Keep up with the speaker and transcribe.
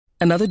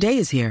Another day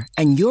is here,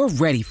 and you're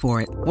ready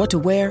for it. What to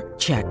wear?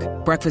 Check.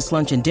 Breakfast,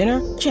 lunch, and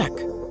dinner? Check.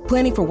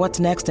 Planning for what's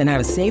next and how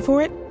to save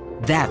for it?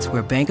 That's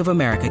where Bank of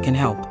America can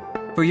help.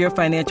 For your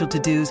financial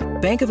to-dos,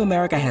 Bank of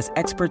America has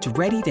experts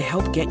ready to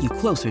help get you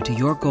closer to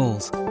your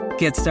goals.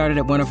 Get started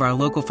at one of our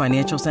local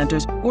financial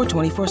centers or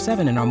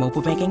 24/7 in our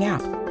mobile banking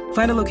app.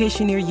 Find a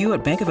location near you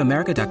at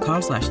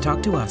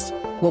bankofamerica.com/talktous.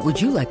 What would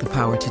you like the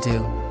power to do?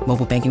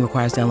 Mobile banking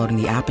requires downloading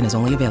the app and is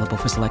only available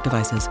for select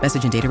devices.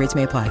 Message and data rates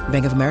may apply.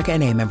 Bank of America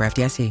N.A., member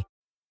FDIC.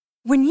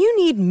 When you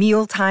need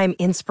mealtime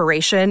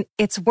inspiration,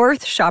 it's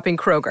worth shopping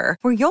Kroger,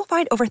 where you'll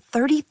find over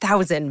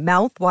 30,000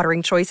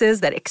 mouth-watering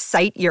choices that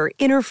excite your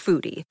inner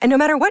foodie. And no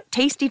matter what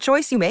tasty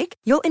choice you make,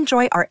 you'll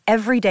enjoy our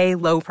everyday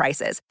low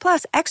prices,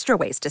 plus extra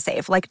ways to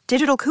save, like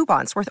digital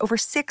coupons worth over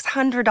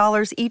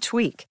 $600 each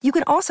week. You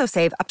can also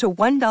save up to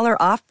 $1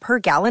 off per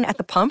gallon at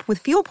the pump with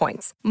fuel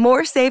points.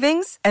 More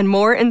savings and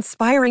more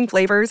inspiring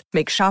flavors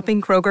make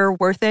shopping Kroger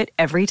worth it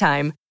every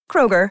time.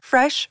 Kroger,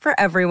 fresh for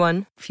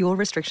everyone. Fuel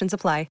restrictions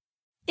apply.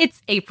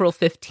 It's April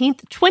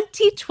 15th,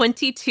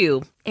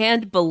 2022,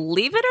 and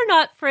believe it or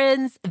not,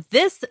 friends,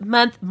 this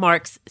month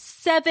marks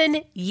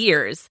 7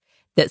 years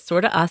that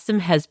Sorta Awesome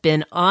has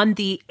been on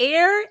the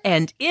air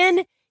and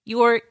in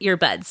your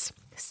earbuds.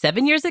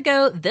 7 years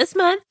ago this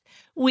month,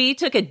 we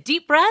took a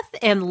deep breath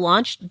and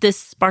launched this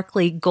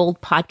sparkly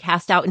gold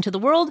podcast out into the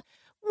world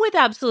with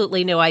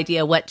absolutely no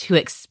idea what to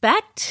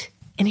expect.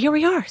 And here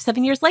we are,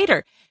 7 years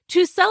later.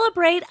 To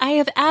celebrate, I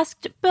have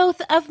asked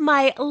both of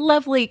my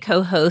lovely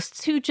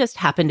co-hosts, who just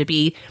happen to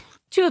be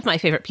two of my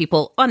favorite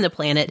people on the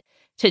planet,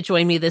 to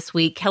join me this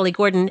week. Kelly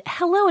Gordon,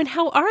 hello, and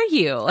how are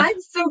you?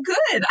 I'm so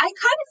good. I kind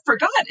of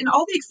forgot in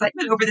all the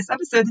excitement over this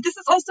episode that this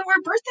is also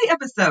our birthday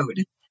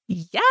episode.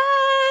 Yes,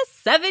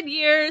 7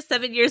 years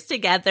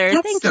together.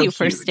 That's Thank so you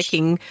for huge.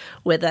 sticking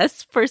with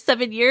us for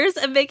 7 years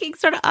and making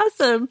Sorta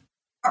Awesome.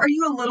 Are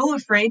you a little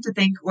afraid to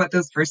think what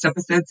those first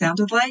episodes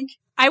sounded like?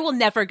 I will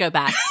never go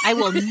back. I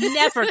will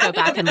never go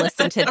back and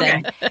listen to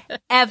them,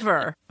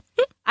 ever.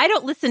 I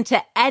don't listen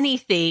to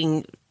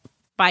anything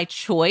by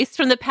choice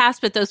from the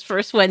past, but those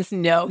first ones,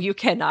 no, you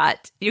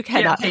cannot. You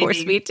cannot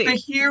force me to. But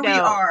here No. we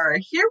are.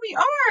 Here we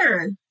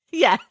are.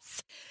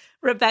 Yes.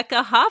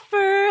 Rebecca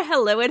Hoffer,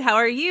 hello, and how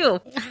are you?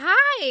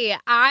 Hi.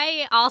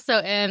 I also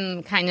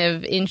am kind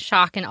of in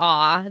shock and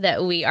awe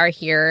that we are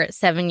here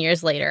 7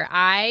 years later.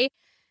 I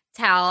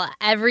tell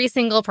every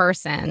single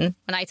person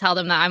when I tell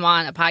them that I'm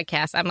on a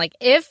podcast, I'm like,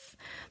 if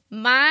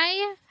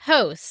my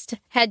host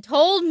had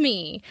told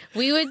me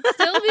we would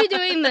still be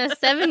doing this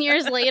 7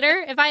 years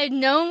later, if I had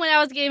known what I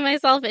was getting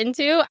myself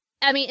into,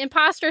 I mean,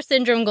 imposter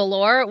syndrome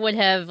galore would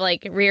have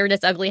like reared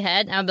its ugly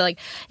head. And I'd be like,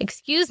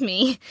 excuse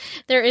me,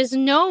 there is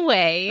no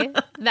way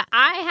that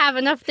I have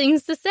enough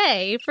things to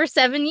say for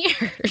 7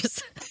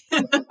 years.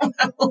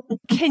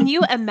 Can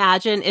you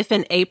imagine if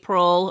in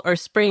April or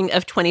spring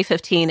of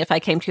 2015, if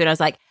I came to you and I was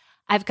like,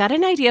 I've got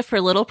an idea for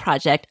a little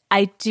project.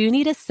 I do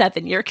need a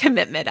 7-year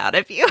commitment out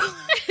of you. I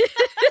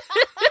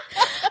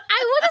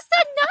would have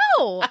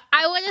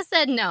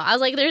said no. I was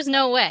like, there's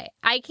no way.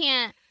 I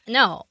can't.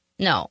 No.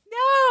 No,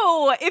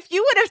 if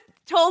you would have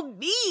told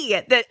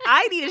me that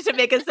I needed to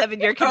make a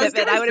 7-year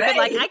commitment, I would have been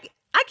like,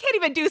 I can't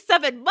even do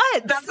 7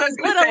 months. That's what I was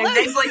going to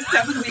say. Things like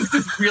 7 weeks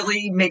is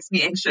really makes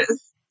me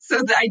anxious.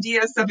 So the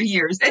idea of 7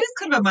 years, it is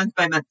kind of a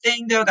month-by-month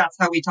thing, though. That's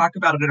how we talk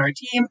about it in our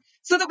team,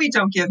 so that we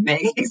don't give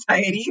Meg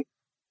anxiety.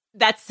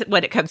 That's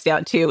what it comes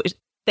down to.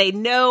 They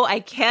know I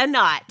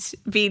cannot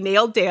be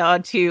nailed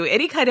down to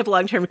any kind of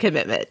long-term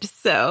commitment.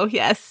 So,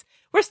 yes,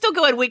 we're still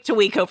going week to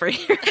week over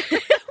here.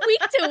 Week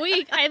to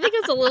week. I think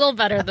it's a little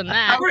better than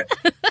that.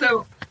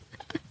 So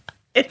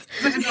It's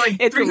like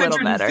it's a little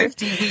better.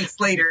 350 weeks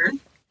later,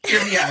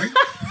 here we are.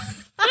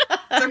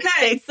 Okay.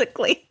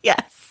 Basically,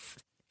 yes.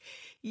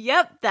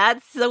 Yep,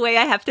 that's the way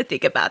I have to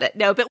think about it.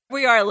 No, but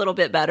we are a little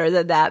bit better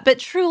than that. But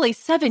truly,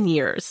 7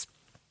 years.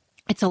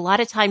 It's a lot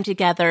of time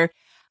together.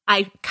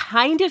 I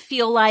kind of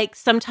feel like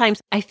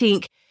sometimes I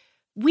think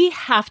we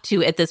have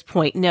to, at this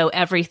point, know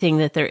everything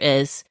that there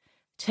is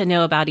to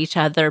know about each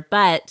other.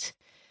 But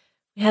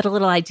we had a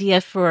little idea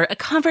for a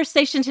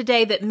conversation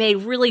today that may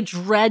really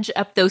dredge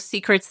up those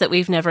secrets that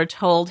we've never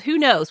told. Who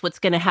knows what's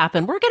going to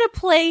happen? We're going to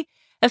play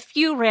a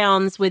few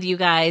rounds with you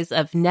guys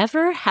of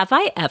Never Have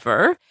I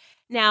Ever.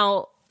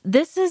 Now,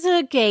 this is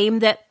a game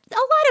that a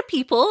lot of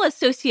people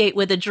associate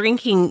with a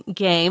drinking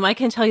game. I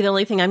can tell you the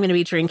only thing I'm going to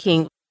be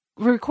drinking.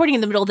 We're recording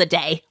in the middle of the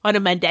day on a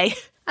Monday.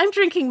 I'm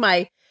drinking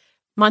my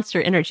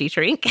Monster Energy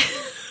drink.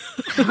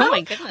 Oh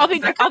my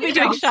goodness. I'll be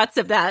doing shots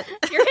of that.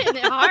 You're hitting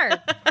it hard.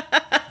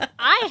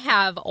 I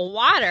have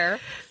water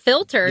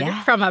filtered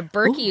from a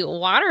Berkey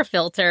water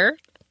filter.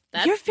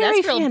 You're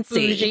very real fancy.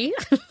 bougie.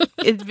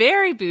 It's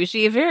very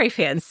bougie, very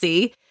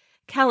fancy.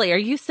 Kelly, are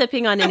you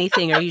sipping on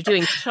anything? Are you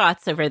doing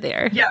shots over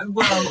there? Yeah,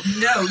 well,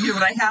 no. You know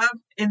what I have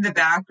in the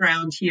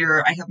background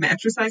here? I have my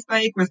exercise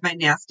bike with my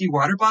nasty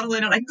water bottle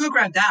in it. I can go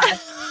grab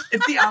that.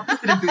 It's the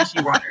opposite of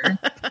bougie water.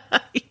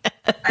 Yes.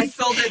 I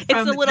sold it from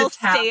It's a little the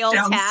tap stale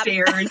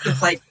downstairs.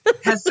 It's like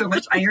has so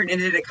much iron in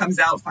it, it comes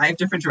out 5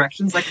 different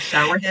directions like a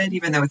shower head,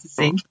 even though it's a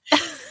sink.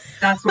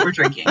 That's what we're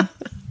drinking.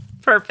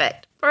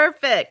 Perfect.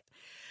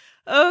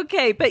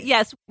 Okay, but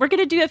yes, we're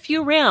going to do a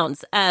few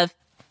rounds of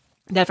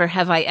Never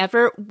Have I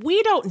Ever.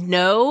 We don't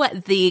know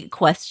the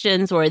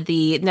questions or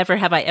the Never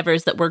Have I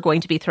Evers that we're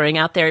going to be throwing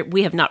out there.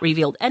 We have not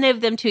revealed any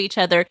of them to each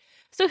other,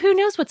 so who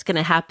knows what's going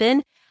to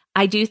happen.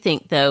 I do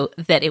think, though,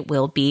 that it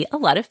will be a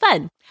lot of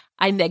fun.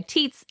 I'm Meg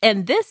Tietz,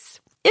 and this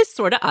is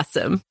Sorta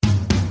Awesome.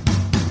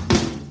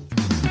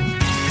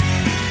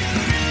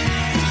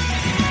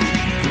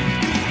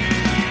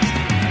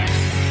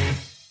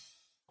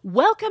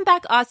 Welcome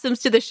back,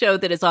 Awesomes, to the show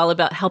that is all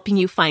about helping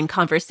you find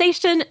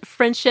conversation,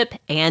 friendship,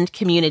 and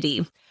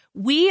community.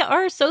 We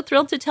are so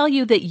thrilled to tell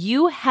you that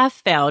you have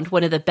found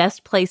one of the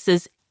best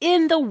places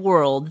in the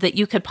world that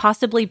you could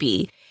possibly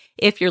be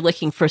if you're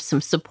looking for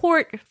some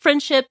support,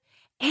 friendship,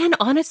 and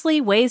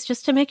honestly, ways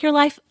just to make your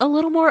life a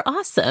little more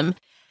awesome.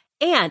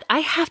 And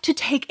I have to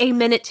take a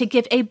minute to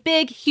give a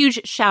big,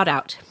 huge shout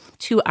out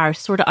to our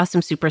Sorta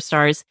Awesome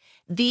superstars.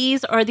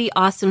 These are the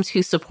Awesomes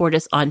who support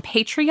us on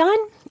Patreon.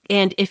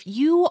 And if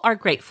you are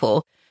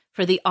grateful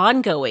for the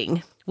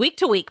ongoing week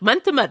to week,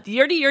 month to month,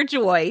 year to year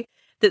joy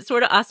that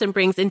Sorta Awesome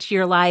brings into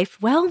your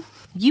life, well,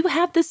 you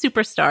have the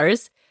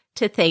superstars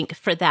to thank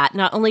for that.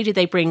 Not only do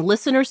they bring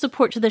listener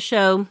support to the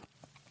show,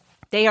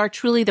 they are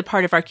truly the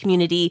part of our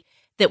community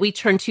that we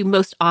turn to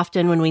most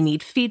often when we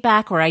need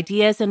feedback or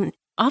ideas, and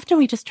often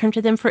we just turn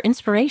to them for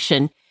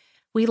inspiration.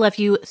 We love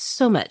you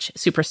so much,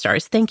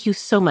 superstars. Thank you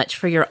so much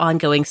for your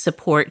ongoing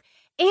support.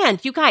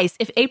 And you guys,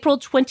 if April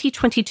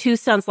 2022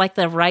 sounds like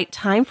the right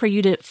time for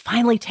you to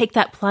finally take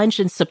that plunge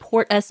and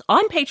support us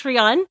on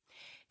Patreon,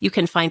 you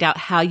can find out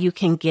how you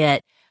can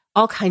get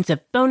all kinds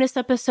of bonus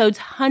episodes,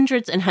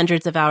 hundreds and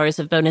hundreds of hours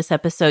of bonus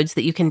episodes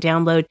that you can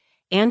download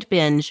and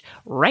binge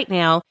right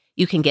now.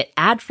 You can get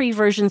ad-free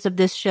versions of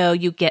this show.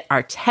 You get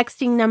our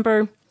texting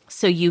number,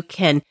 so you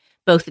can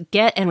both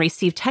get and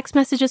receive text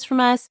messages from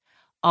us.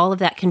 All of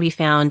that can be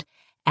found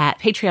at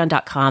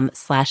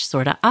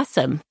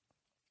patreon.com/sortaawesome.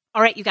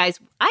 All right, you guys,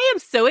 I am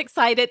so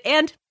excited,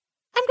 and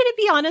I'm going to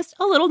be honest,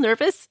 a little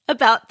nervous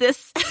about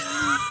this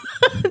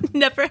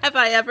Never Have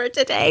I Ever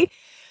today.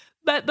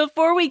 But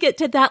before we get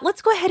to that,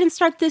 let's go ahead and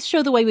start this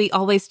show the way we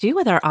always do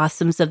with our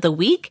Awesomes of the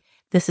Week.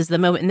 This is the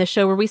moment in the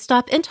show where we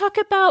stop and talk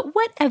about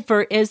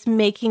whatever is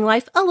making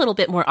life a little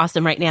bit more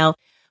awesome right now,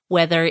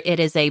 whether it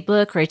is a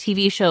book or a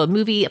TV show, a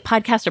movie, a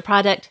podcast, or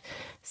product,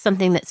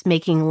 something that's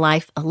making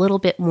life a little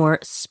bit more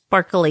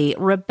sparkly.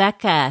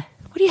 Rebecca,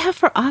 what do you have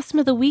for Awesome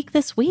of the Week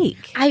this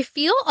week? I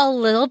feel a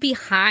little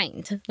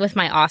behind with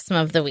my Awesome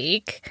of the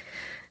Week.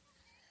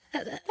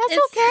 That's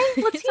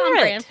okay. Let's it's hear on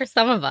it. brand for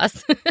some of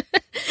us.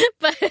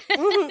 But for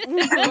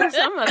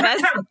some of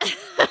us.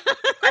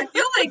 I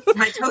feel like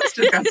my toast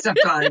just got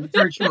stepped on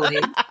virtually.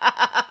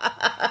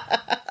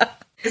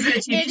 Is it a TV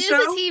show? It is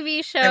a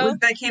TV show.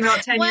 That came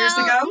out 10 years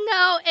ago?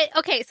 No.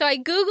 Okay, so I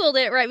Googled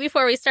it right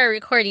before we started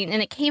recording,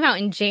 and it came out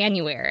in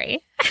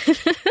January.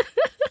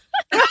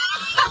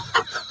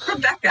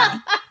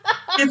 Rebecca,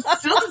 it's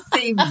still the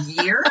same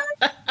year?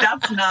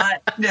 That's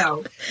not,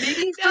 no.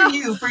 Maybe for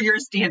you, for your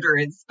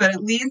standards, but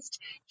at least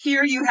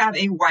here you have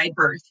a wide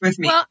berth with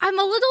me. Well, I'm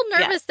a little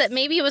nervous that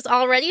maybe it was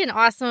already an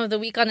Awesome of the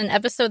Week on an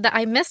episode that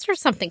I missed or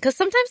something, because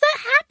sometimes that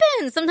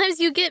happens. Sometimes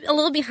you get a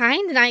little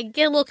behind, and I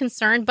get a little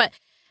concerned, but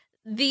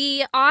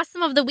the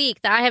Awesome of the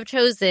Week that I have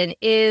chosen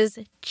is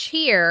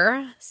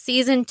Cheer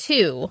Season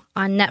 2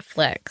 on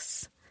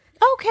Netflix.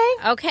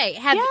 Okay.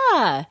 Have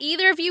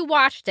either of you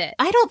watched it?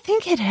 I don't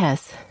think it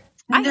has.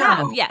 No. I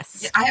have,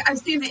 yes. Yeah, I've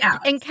seen the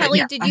app. And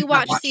Kelly, did you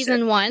watch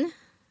Season 1?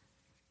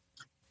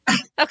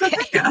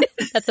 Okay.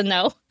 That's a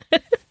no.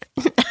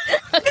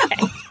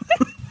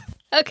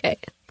 Okay. I'll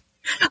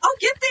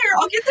get there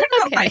in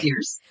about 5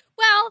 years.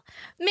 Well,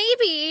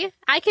 maybe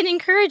I can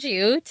encourage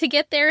you to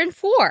get there in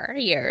 4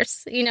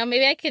 years. You know,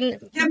 maybe I can.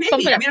 Yeah,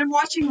 maybe. I mean, I'm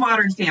watching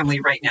Modern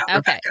Family right now.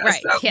 Okay, Rebecca,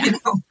 right. So, yeah, you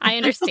know. I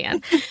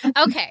understand.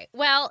 Okay,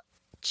 well,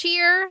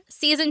 Cheer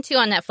Season 2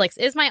 on Netflix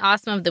is my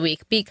Awesome of the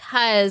Week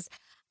because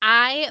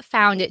I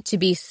found it to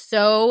be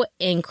so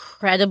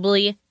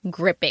incredibly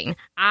gripping.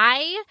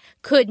 I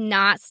could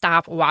not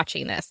stop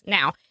watching this.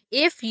 Now,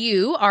 if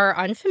you are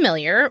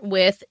unfamiliar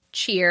with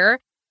Cheer,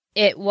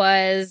 it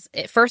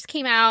first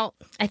came out,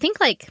 I think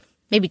like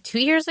maybe 2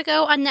 years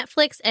ago on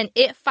Netflix, and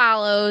it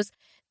follows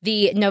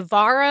the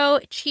Navarro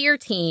cheer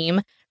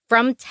team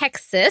from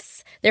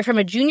Texas. They're from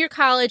a junior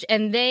college,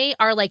 and they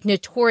are like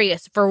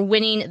notorious for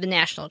winning the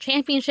national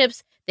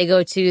championships. They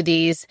go to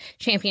these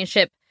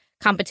championship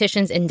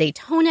competitions in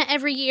Daytona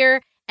every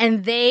year,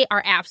 and they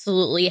are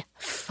absolutely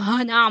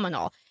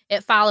phenomenal.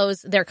 It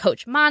follows their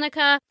coach,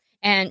 Monica,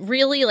 and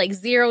really like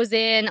zeroes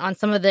in on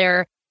some of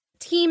their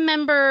team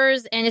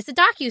members, and it's a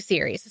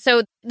docuseries.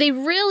 So they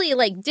really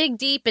like dig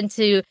deep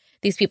into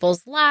these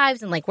people's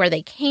lives and like where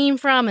they came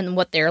from and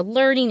what they're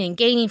learning and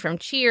gaining from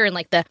cheer, and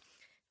like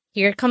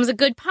here comes a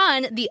good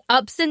pun, the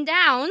ups and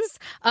downs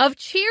of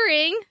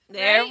cheering.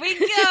 There we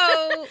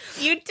go.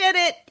 You did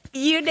it.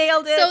 You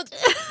nailed it. So,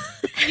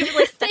 you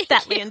really stuck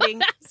that landing.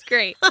 That's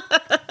great.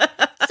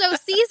 So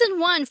season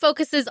 1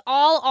 focuses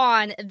all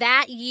on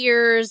that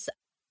year's,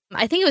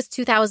 I think it was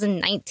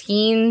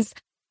 2019's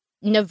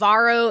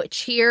Navarro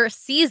cheer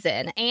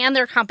season and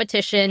their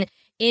competition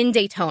in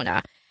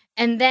Daytona.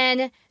 And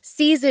then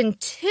season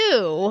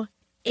 2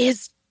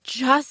 is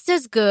just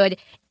as good,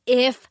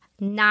 if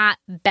not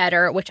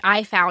better, which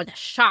I found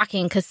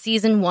shocking because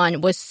season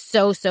 1 was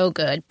so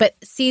good. But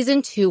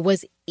season 2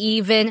 was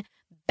even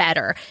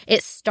better.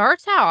 It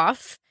starts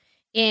off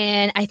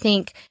in, I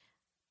think,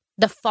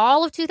 the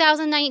fall of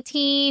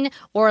 2019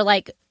 or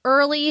like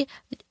early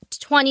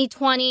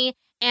 2020.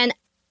 And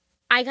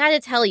I got to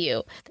tell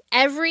you,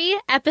 every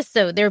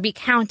episode, there'd be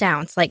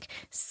countdowns like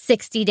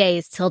 60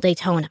 days till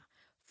Daytona,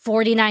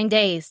 49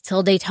 days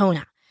till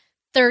Daytona,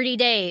 30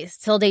 days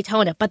till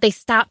Daytona, but they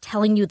stopped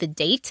telling you the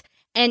date.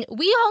 And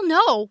we all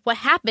know what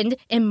happened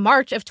in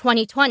March of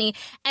 2020.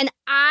 And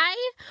I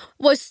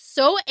was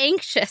so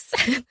anxious.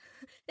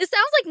 It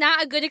sounds like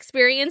not a good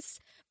experience,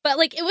 but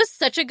like it was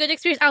such a good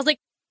experience. I was like,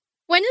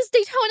 when is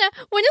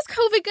Daytona? When is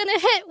COVID going to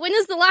hit? When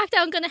is the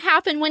lockdown going to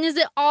happen? When is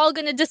it all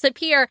going to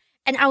disappear?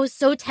 And I was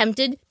so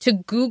tempted to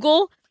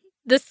Google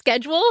the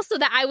schedule so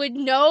that I would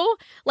know,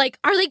 like,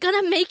 are they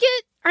going to make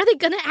it? Are they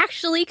going to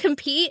actually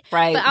compete?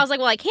 Right. But I was like,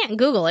 well, I can't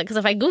Google it because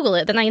if I Google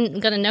it, then I'm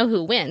going to know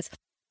who wins.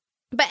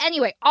 But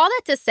anyway, all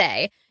that to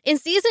say, in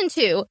season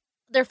 2,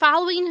 they're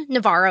following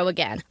Navarro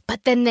again,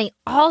 but then they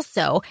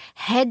also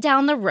head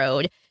down the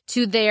road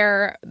to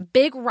their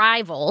big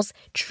rivals,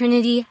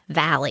 Trinity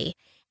Valley.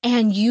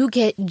 And you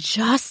get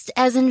just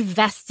as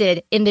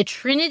invested in the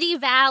Trinity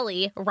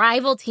Valley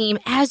rival team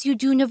as you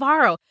do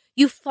Navarro.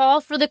 You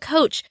fall for the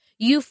coach.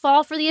 You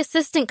fall for the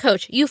assistant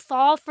coach. You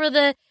fall for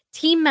the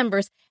team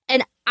members.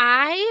 And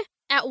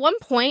at one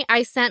point,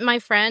 I sent my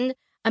friend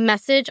a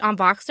message on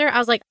Boxer. I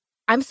was like,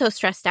 I'm so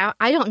stressed out.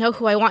 I don't know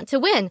who I want to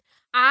win.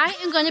 I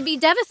am going to be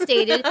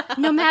devastated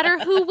no matter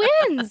who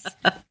wins.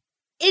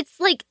 It's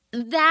like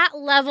that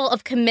level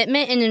of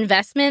commitment and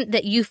investment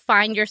that you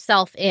find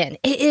yourself in.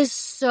 It is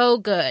so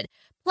good.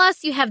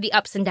 Plus, you have the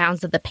ups and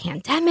downs of the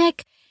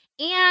pandemic.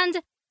 And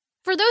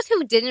for those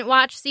who didn't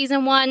watch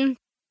season 1,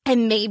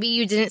 and maybe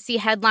you didn't see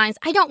headlines,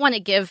 I don't want to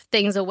give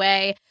things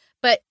away,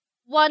 but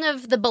one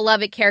of the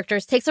beloved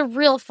characters takes a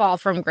real fall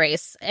from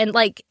grace, and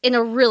like in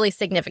a really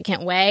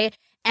significant way.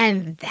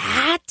 And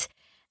that,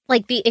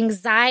 like the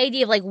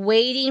anxiety of like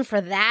waiting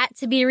for that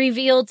to be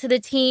revealed to the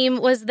team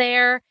was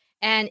there.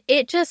 And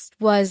it just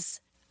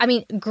was, I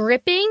mean,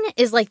 gripping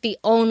is like the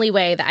only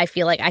way that I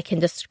feel like I can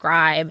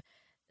describe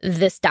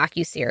this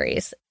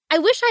docuseries. I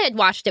wish I had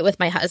watched it with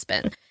my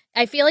husband.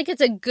 I feel like it's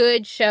a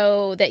good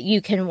show that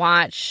you can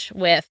watch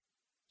with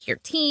your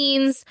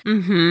teens,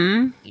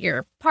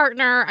 your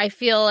partner. I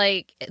feel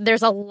like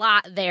there's a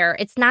lot there.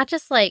 It's not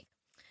just like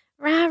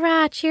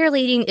rah-rah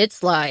cheerleading.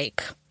 It's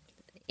like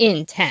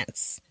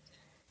intense.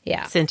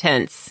 Yeah. It's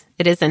intense.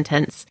 It is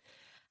intense.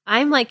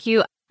 I'm like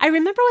you. I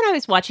remember when I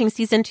was watching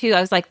season 2, I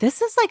was like,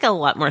 this is like a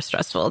lot more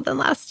stressful than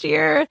last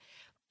year.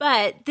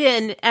 But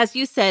then, as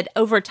you said,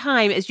 over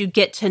time, as you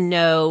get to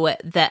know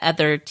the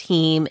other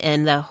team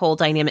and the whole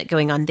dynamic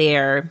going on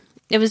there,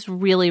 it was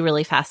really,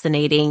 really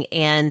fascinating.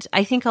 And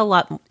I think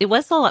it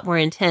was a lot more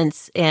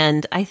intense.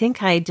 And I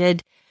think I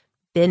did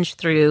binge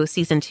through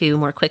season 2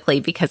 more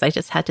quickly because I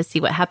just had to see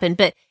what happened.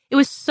 But it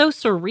was so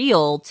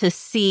surreal to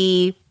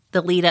see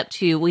the lead up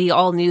to, we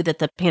all knew that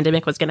the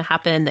pandemic was going to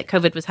happen, that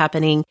COVID was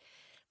happening,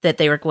 that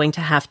they were going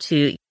to have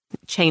to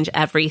change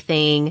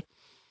everything.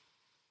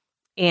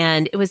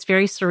 And it was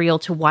very surreal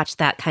to watch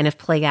that kind of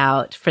play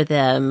out for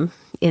them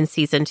in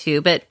season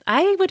 2. But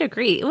I would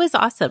agree, it was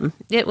awesome.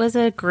 It was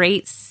a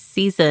great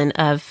season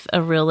of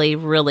a really,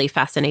 really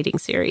fascinating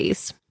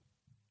series.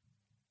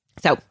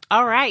 So,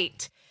 all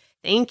right.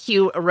 Thank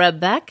you,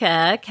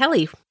 Rebecca.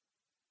 Kelly,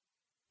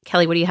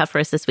 what do you have for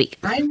us this week?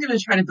 I'm going to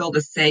try to build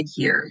a seg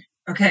here.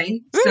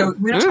 Okay. So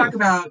we don't talk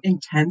about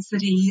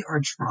intensity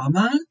or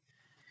trauma.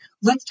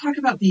 Let's talk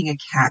about being a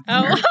cat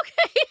owner. Oh, okay.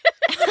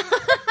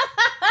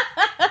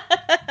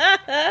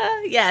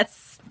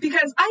 Yes.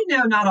 Because I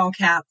know not all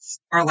cats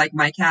are like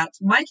my cat.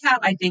 My cat,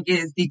 I think,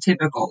 is the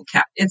typical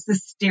cat. It's the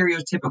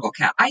stereotypical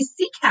cat. I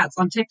see cats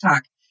on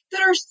TikTok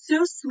that are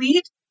so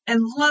sweet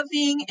and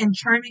loving and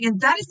charming,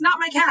 and that is not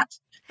my cat.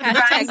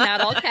 Hashtag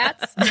not all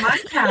cats. My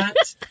cat.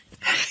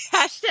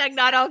 Hashtag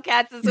not all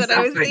cats is what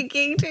I was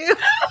thinking too.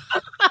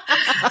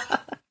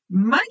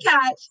 My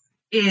cat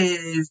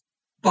is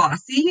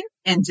bossy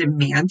and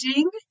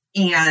demanding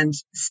and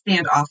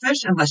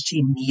standoffish unless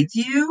she needs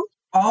you,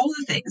 all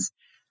the things.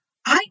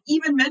 I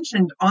even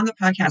mentioned on the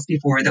podcast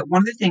before that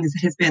one of the things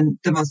that has been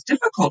the most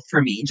difficult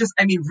for me,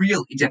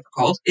 really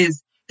difficult,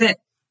 is that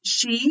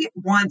she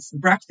wants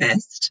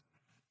breakfast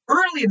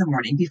early in the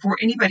morning before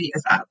anybody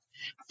is up.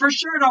 For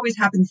sure, it always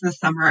happens in the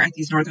summer at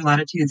these northern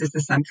latitudes. As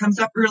the sun comes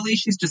up early,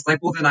 she's just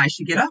like, well, then I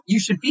should get up.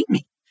 You should feed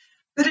me.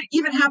 But it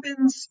even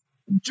happens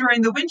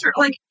during the winter.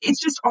 Like,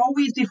 it's just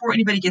always before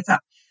anybody gets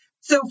up.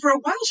 So for a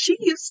while, she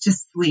used to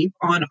sleep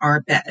on our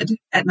bed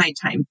at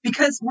nighttime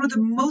because one of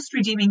the most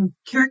redeeming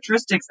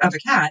characteristics of a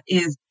cat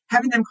is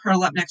having them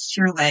curl up next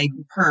to your leg,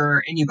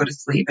 purr, and you go to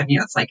sleep. And,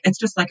 it's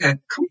just like a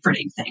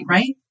comforting thing,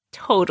 right?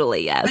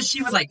 Totally, yes. But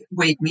she would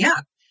wake me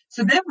up.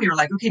 So then we were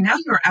like, okay, now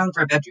you're out of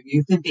our bedroom.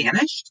 You've been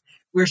banished.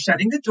 we're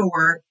shutting the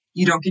door.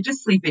 You don't get to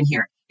sleep in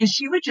here. And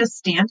she would just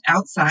stand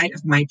outside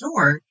of my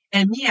door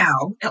and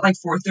meow at like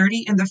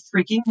 4:30 in the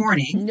freaking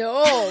morning.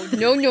 No.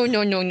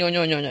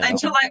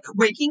 Until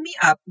waking me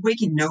up,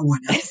 waking no one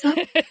else up.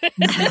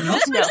 No one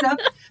else wakes up.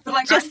 But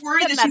like, Just I'm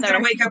worried the that she's mother.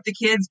 going to wake up the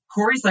kids.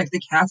 Corey's like,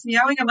 the cat's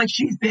meowing. I'm like,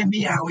 she's been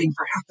meowing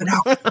for half an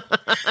hour.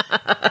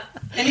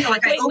 And you know,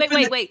 like,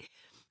 Wait.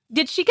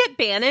 Did she get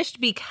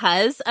banished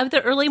because of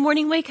the early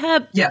morning wake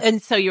up? Yes.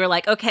 And so you were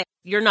like, okay,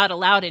 you're not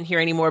allowed in here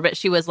anymore. But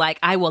she was like,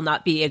 I will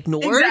not be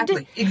ignored.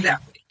 Exactly. And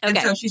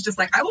Okay. so she's just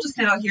like, I will just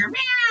stand out here,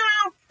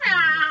 meow,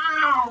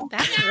 meow.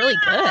 That's really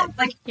good.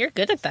 Like, You're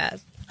good at that.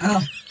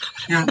 oh,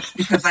 yeah,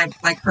 because I've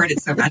like heard it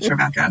so much,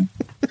 Rebecca.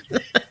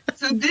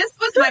 So this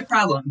was my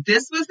problem.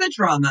 This was the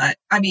drama.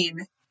 I mean,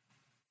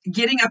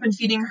 getting up and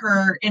feeding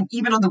her, and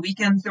even on the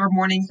weekends, there were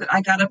mornings that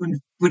I got up and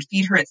would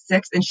feed her at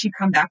 6, and she'd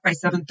come back by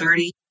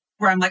 7:30,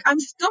 where I'm like, I'm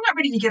still not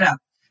ready to get up.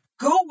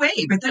 Go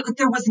away. But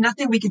there was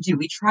nothing we could do.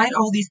 We tried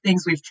all these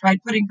things. We've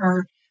tried putting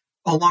her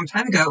a long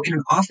time ago in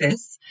an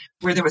office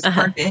where there was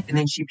carpet, and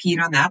then she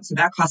peed on that. So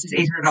that cost us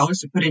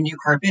 $800 to put in new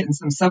carpet and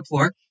some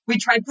subfloor. We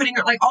tried putting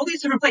her like all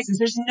these different places.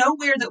 There's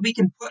nowhere that we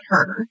can put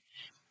her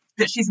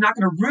that she's not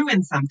going to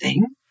ruin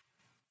something.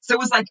 So it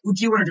was like,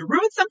 do you want her to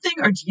ruin something,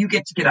 or do you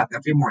get to get up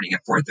every morning at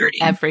 4:30?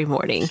 Every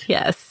morning,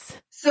 yes.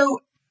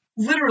 So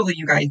literally,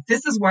 you guys,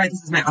 this is why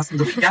this is my awesome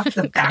look. That's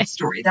the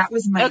backstory. That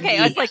was my Okay,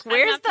 I was like, I'm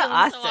where's not the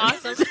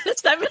feeling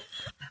so awesome?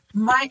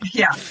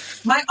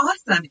 my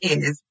awesome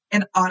is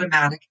an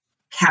automatic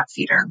cat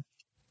feeder.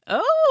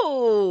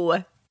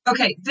 Oh,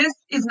 Okay, this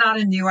is not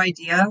a new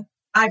idea.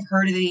 I've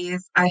heard of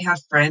these. I have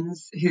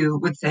friends who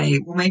would say,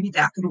 well, maybe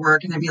that could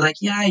work. And I'd be like,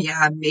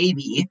 yeah,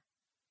 maybe.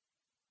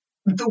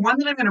 The one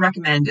that I'm going to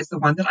recommend is the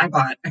one that I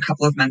bought a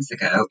couple of months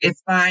ago.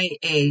 It's by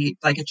a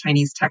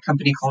Chinese tech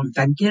company called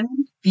Venken,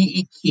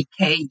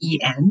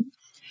 Veken.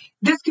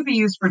 This could be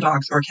used for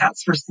dogs or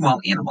cats, for small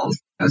animals,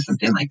 or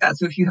something like that.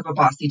 So if you have a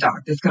bossy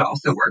dog, this could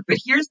also work. But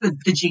here's the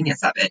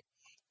genius of it,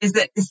 is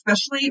that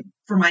especially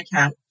for my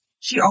cat,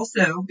 she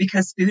also,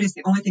 because food is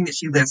the only thing that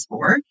she lives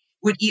for,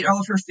 would eat all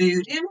of her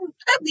food and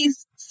at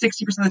least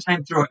 60% of the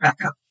time throw it back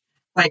up,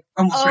 like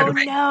almost right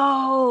away.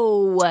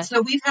 No.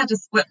 So we've had to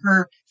split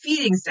her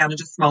feedings down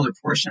into smaller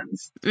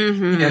portions,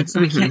 so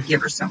we can't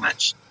give her so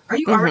much. Are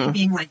you already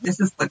being like, this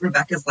is like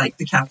Rebecca's like,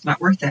 the cat's not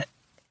worth it?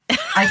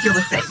 I feel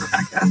the same,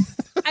 Rebecca.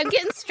 I'm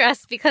getting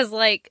stressed because,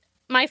 like,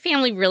 my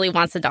family really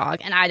wants a dog,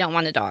 and I don't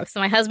want a dog. So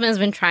my husband has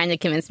been trying to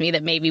convince me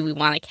that maybe we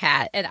want a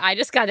cat. And I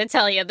just got to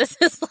tell you, this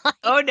is like...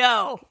 Oh,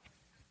 no.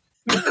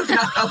 This is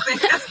not helping.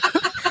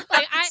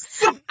 Like,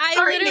 I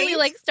Sorry, literally Nate.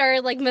 like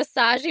started like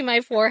massaging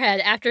my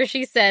forehead after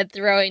she said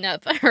throwing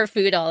up her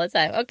food all the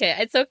time. Okay,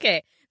 it's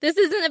okay. This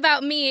isn't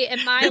about me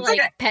and my It's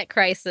okay. pet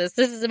crisis.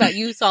 This is about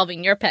you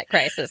solving your pet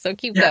crisis. So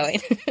keep going.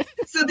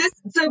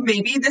 So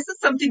maybe this is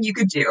something you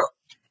could do.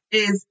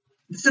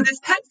 So this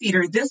pet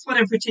feeder, this one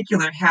in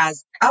particular,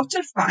 has up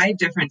to 5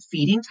 different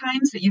feeding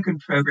times that you can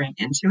program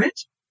into it.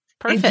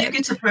 Perfect. And you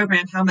get to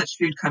program how much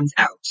food comes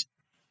out,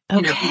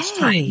 each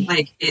time.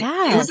 Like it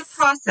was a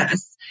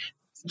process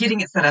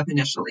getting it set up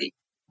initially.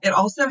 It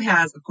also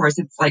has, of course,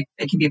 it's like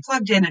it can be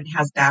plugged in and it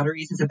has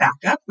batteries as a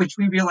backup, which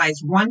we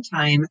realized one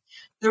time.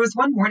 There was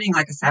one morning,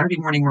 like a Saturday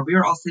morning, where we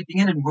were all sleeping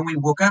in, and when we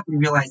woke up, we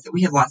realized that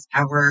we had lost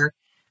power,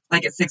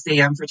 like at 6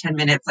 a.m. for 10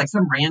 minutes, like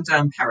some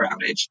random power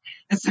outage.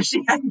 And so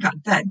she hadn't got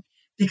fed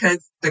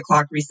because the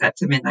clock reset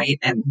to midnight.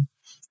 And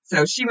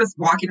so she was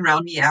walking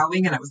around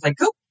meowing, and I was like,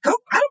 go, I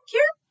don't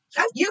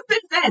care. You've been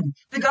fed.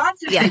 The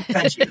gods have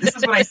fed you. This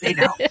is what I say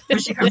now when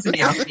she comes to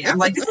meow to me. I'm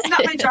like, this is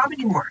not my job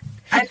anymore.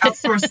 I've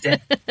outsourced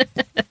it.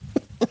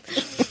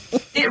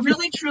 It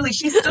really, truly,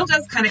 she still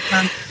does kind of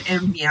come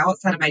and meow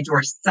outside of my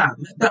door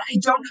some, but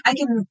I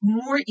can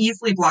more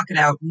easily block it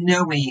out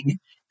knowing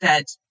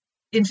that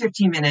in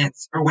 15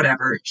 minutes or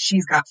whatever,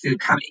 she's got food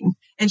coming,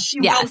 and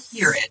she will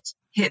hear it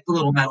hit the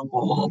little metal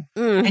bowl.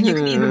 And you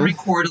can even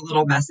record a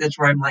little message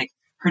where I'm like,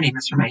 her name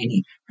is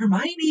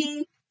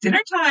Hermione, dinner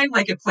time.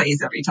 Like it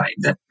plays every time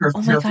that her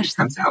food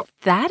comes out.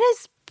 That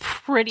is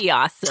pretty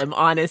awesome,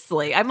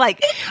 honestly. I'm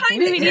like,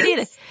 maybe we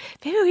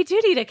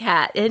do need a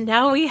cat, and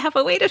now we have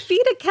a way to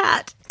feed a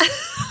cat.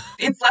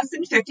 It's less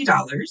than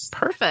 $50.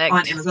 Perfect.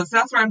 On Amazon. So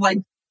that's where I'm like,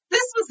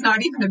 this was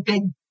not even a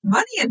big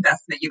money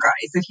investment, you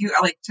guys, if you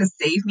like to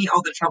save me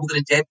all the trouble that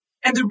it did.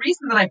 And the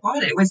reason that I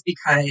bought it was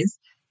because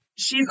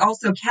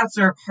cats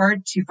are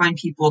hard to find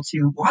people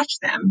to watch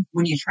them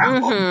when you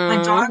travel.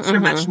 Like dogs are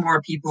much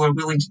more, people are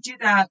willing to do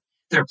that.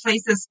 There are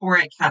places for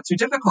it. Cats are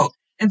difficult.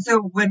 And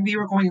so when we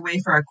were going away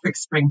for our quick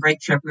spring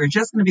break trip, we were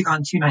just going to be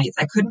gone 2 nights.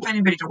 I couldn't find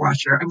anybody to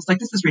watch her. I was like,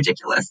 this is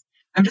ridiculous.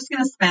 I'm just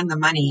going to spend the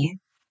money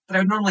that I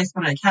would normally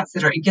spend on a cat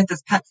sitter and get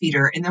this pet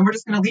feeder. And then we're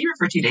just going to leave her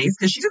for 2 days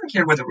because she doesn't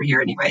care whether we're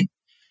here anyway.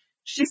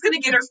 She's going to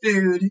get her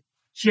food.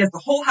 She has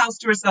the whole house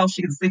to herself.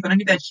 She can sleep on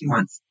any bed she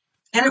wants.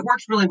 And it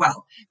worked really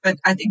well. But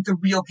I think the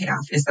real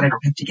payoff is that I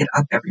don't have to get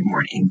up every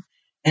morning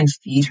and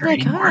feed her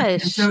anymore.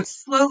 And so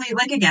slowly,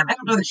 like again, I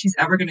don't know that she's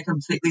ever going to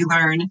completely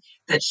learn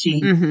that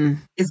she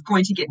is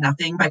going to get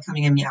nothing by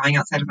coming and meowing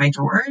outside of my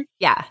door.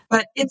 Yeah.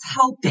 But it's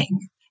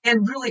helping.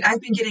 And really,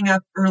 I've been getting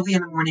up early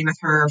in the morning with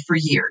her for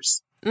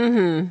years.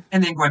 Mm-hmm.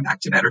 And then going back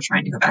to bed or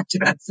trying to go back to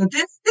bed. So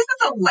this is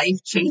a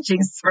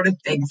life-changing sort of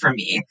thing for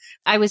me.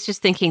 I was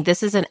just thinking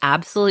this is an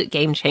absolute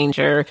game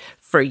changer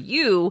for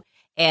you.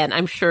 And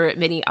I'm sure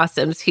many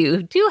awesomes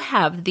who do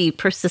have the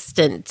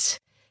persistent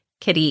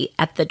kitty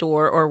at the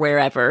door or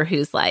wherever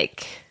who's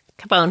like,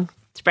 come on,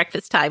 it's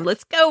breakfast time.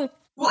 Let's go.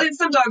 Well, and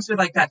some dogs are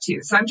like that too.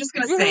 So I'm just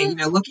going to say,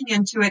 looking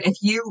into it, if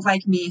you,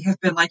 like me, have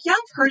been like, yeah,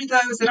 I've heard of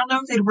those. I don't know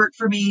if they'd work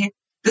for me.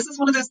 This is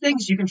one of those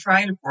things you can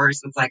try it. Of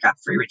course, it's like got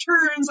free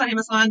returns on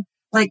Amazon.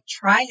 Like,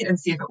 try it and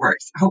see if it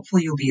works.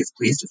 Hopefully you'll be as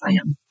pleased as I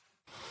am.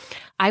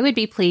 I would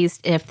be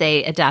pleased if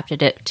they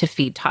adapted it to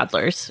feed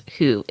toddlers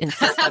who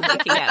insist on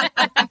waking up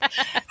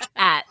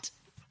at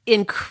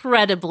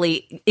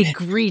incredibly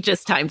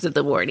egregious times of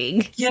the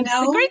morning. You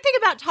know? The great thing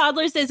about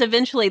toddlers is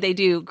eventually they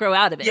do grow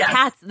out of it. Yes.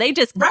 Cats, they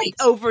just there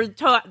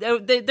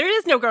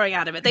is no growing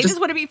out of it. They just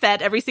want to be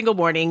fed every single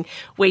morning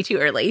way too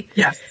early.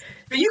 Yes.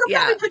 But you can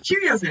probably put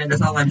Cheerios in it,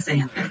 is all I'm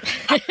saying.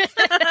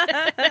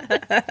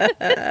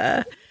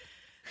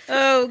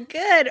 Oh,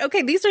 good.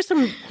 Okay, these are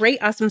some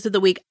great awesomes of the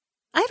week.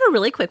 I have a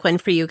really quick one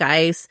for you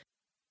guys.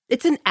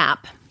 It's an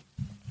app,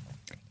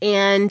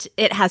 and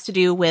it has to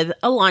do with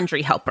a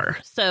laundry helper.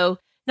 So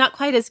not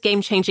quite as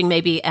game-changing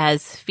maybe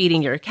as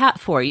feeding your cat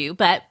for you,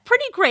 but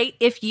pretty great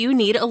if you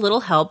need a little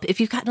help, if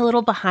you've gotten a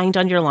little behind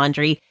on your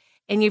laundry,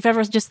 and you've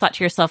ever just thought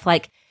to yourself,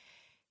 like,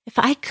 if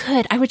I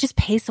could, I would just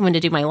pay someone to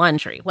do my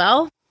laundry.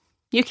 Well,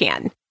 you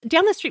can.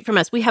 Down the street from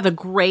us, we have a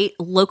great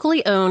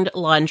locally owned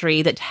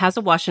laundry that has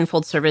a wash and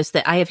fold service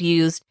that I have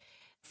used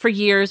for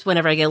years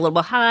whenever I get a little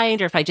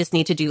behind, or if I just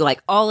need to do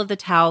like all of the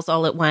towels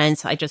all at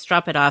once, I just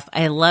drop it off.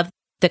 I love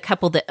the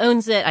couple that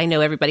owns it. I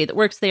know everybody that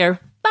works there,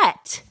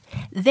 but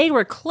they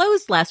were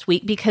closed last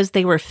week because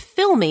they were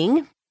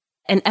filming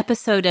an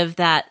episode of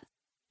that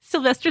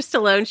Sylvester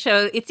Stallone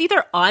show. It's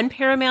either on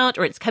Paramount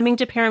or it's coming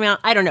to Paramount.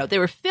 I don't know. They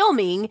were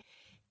filming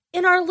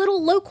in our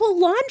little local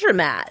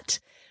laundromat,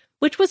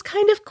 which was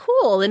kind of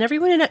cool. And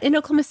everyone in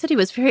Oklahoma City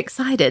was very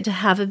excited to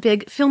have a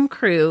big film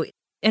crew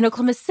in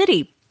Oklahoma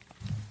City.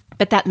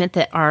 But that meant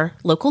that our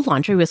local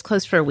laundry was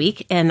closed for a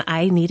week, and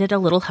I needed a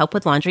little help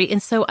with laundry.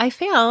 And so I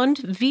found,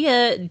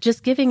 via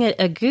just giving it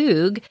a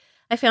Goog,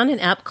 I found an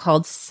app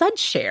called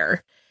SudShare.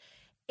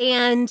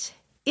 And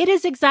it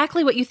is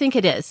exactly what you think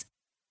it is.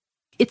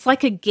 It's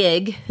like a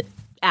gig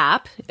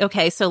app.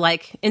 Okay, so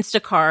like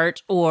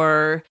Instacart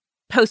or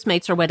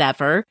Postmates or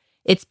whatever.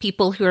 It's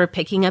people who are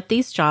picking up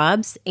these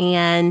jobs.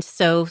 And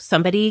so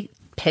somebody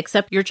picks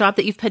up your job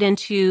that you've put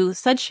into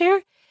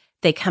SudShare.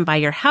 They come by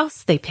your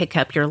house. They pick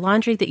up your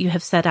laundry that you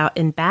have set out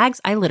in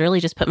bags. I literally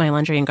just put my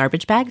laundry in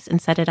garbage bags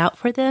and set it out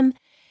for them.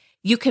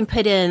 You can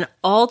put in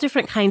all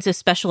different kinds of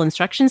special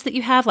instructions that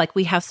you have. Like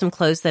we have some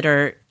clothes that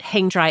are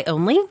hang dry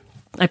only.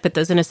 I put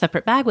those in a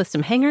separate bag with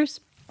some hangers.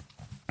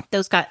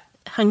 Those got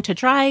hung to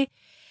dry.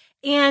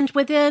 And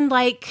within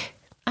I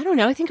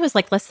think it was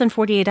like less than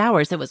 48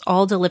 hours, it was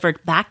all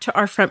delivered back to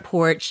our front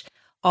porch,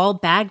 all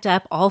bagged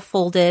up, all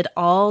folded,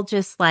 all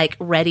just like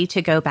ready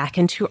to go back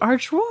into our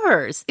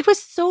drawers. It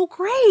was so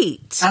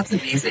great. That's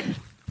amazing.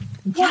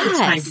 What a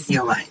time to be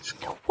alive.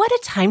 What a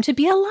time to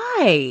be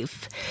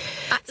alive.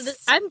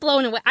 I'm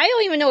blown away. I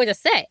don't even know what to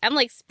say. I'm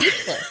like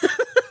speechless.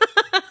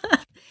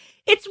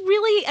 It's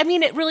really,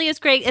 it really is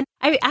great. And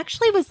I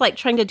actually was like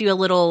trying to do a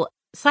little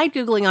side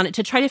Googling on it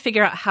to try to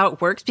figure out how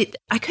it works. But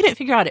I couldn't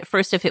figure out at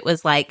first if it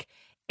was like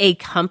a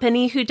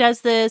company who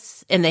does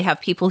this and they have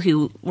people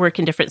who work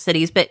in different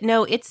cities. But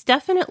no, it's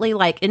definitely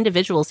like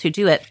individuals who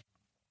do it.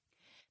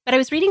 But I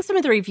was reading some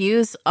of the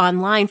reviews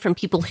online from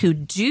people who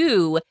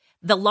do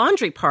the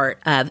laundry part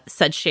of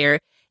SudShare.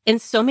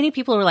 And so many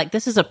people are like,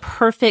 this is a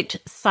perfect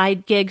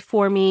side gig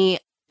for me.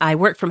 I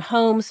work from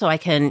home, so I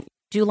can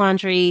do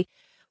laundry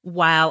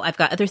while I've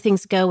got other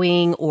things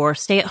going, or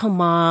stay-at-home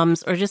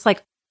moms, or just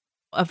like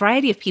a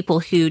variety of people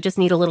who just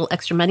need a little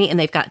extra money and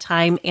they've got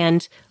time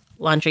and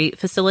laundry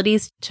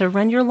facilities to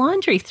run your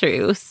laundry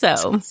through.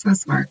 So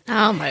smart.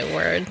 Oh, my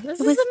word. This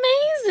is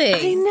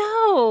amazing.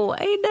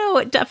 I know.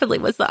 It definitely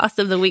was the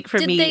awesome of the week for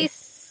me. Did they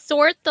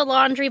sort the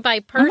laundry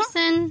by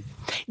person?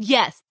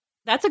 Yes.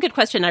 That's a good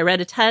question. I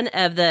read a ton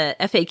of the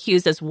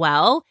FAQs as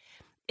well.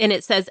 And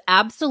it says,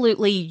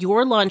 absolutely,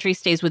 your laundry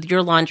stays with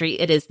your laundry.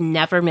 It is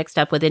never mixed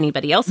up with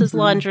anybody else's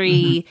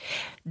laundry.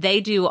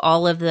 They do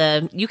all of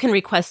you can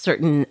request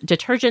certain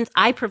detergents.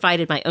 I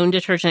provided my own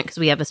detergent because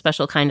we have a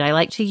special kind I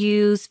like to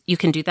use. You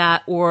can do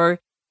that. Or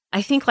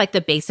I think like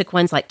the basic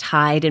ones like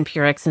Tide and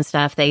Purex and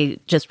stuff, they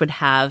just would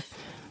have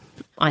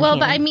on hand.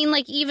 But I mean,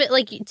 like even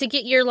like to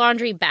get your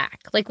laundry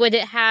back, like would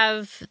it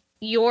have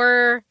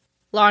your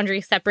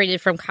laundry separated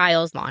from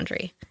Kyle's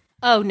laundry?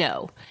 Oh,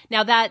 no.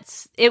 Now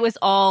it was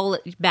all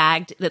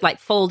bagged, like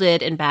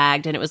folded and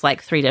bagged, and it was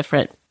like 3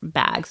 different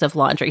bags of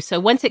laundry. So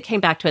once it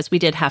came back to us, we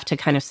did have to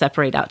kind of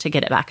separate out to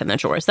get it back in the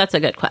drawers. That's a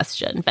good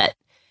question, but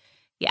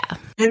yeah.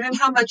 And then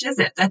how much is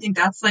it? I think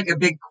that's like a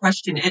big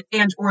question.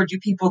 Or do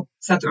people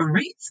set their own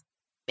rates?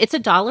 It's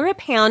 $1 a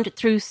pound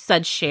through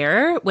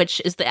SudShare,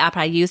 which is the app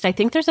I used. I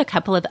think there's a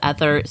couple of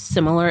other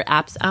similar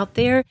apps out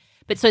there.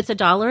 But so it's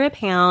 $1 a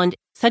pound.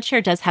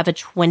 SudShare does have a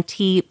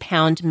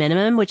 20-pound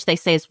minimum, which they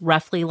say is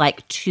roughly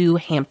like 2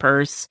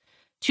 hampers,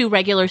 2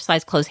 regular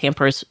size clothes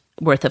hampers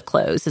worth of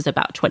clothes is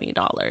about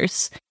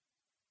 $20.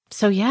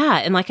 So yeah,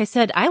 and like I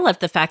said, I love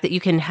the fact that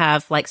you can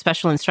have like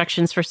special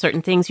instructions for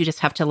certain things. You just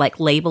have to like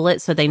label it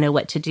so they know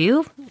what to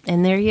do.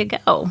 And there you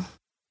go.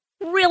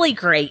 Really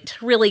great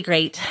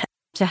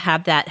to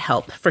have that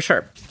help for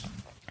sure.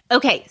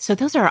 Okay, so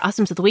those are our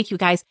awesomes of the week, you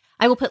guys.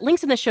 I will put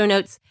links in the show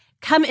notes.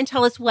 Come and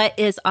tell us what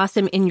is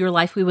awesome in your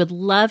life. We would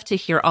love to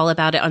hear all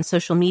about it on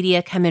social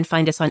media. Come and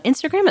find us on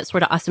Instagram at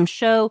Sorta Awesome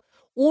Show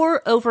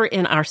or over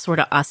in our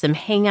Sorta Awesome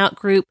Hangout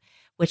group,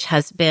 which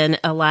has been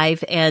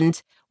alive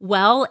and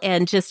well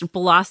and just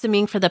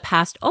blossoming for the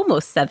past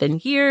almost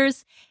 7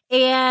 years.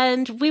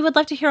 And we would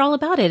love to hear all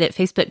about it at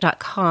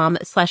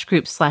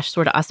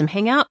facebook.com/group/Sorta Awesome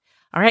Hangout.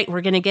 All right,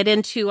 we're going to get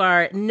into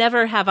our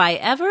Never Have I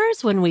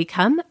Evers when we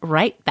come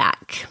right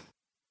back.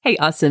 Hey,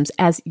 Awesomes,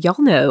 as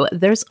y'all know,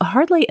 there's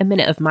hardly a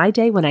minute of my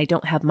day when I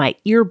don't have my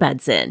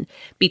earbuds in.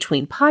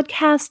 Between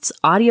podcasts,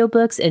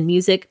 audiobooks, and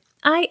music,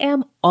 I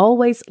am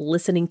always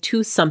listening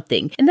to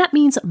something, and that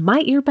means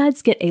my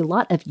earbuds get a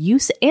lot of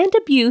use and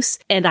abuse,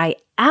 and I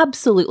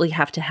absolutely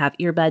have to have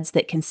earbuds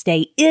that can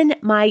stay in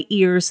my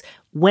ears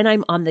when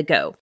I'm on the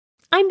go.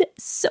 I'm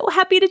so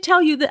happy to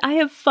tell you that I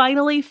have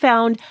finally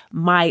found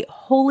my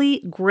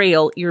holy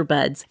grail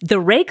earbuds, the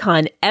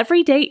Raycon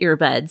Everyday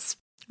Earbuds.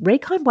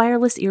 Raycon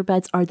wireless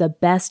earbuds are the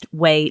best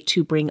way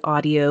to bring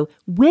audio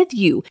with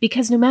you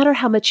because no matter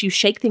how much you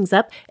shake things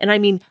up, and I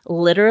mean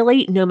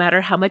literally no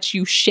matter how much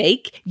you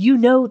shake, you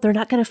know they're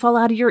not going to fall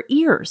out of your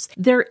ears.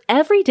 Their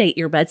everyday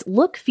earbuds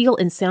look, feel,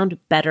 and sound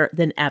better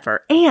than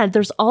ever. And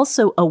there's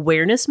also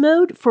awareness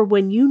mode for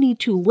when you need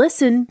to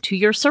listen to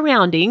your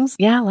surroundings.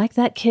 Yeah, like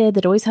that kid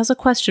that always has a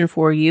question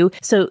for you.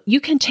 So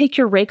you can take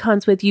your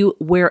Raycons with you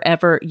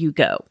wherever you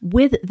go.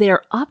 With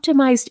their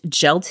optimized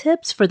gel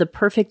tips for the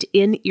perfect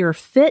in-ear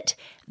fit,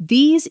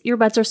 these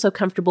earbuds are so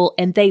comfortable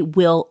and they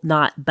will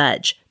not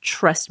budge.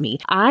 Trust me.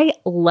 I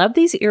love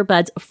these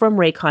earbuds from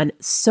Raycon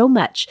so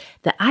much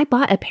that I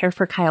bought a pair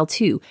for Kyle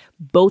too.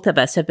 Both of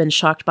us have been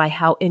shocked by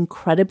how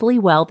incredibly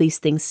well these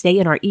things stay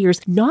in our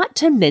ears, not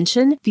to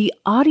mention the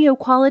audio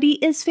quality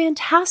is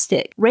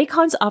fantastic.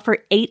 Raycons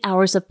offer 8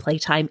 hours of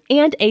playtime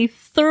and a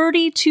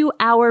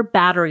 32-hour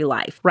battery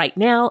life. Right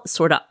now,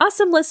 Sorta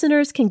Awesome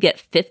listeners can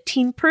get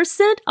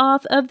 15%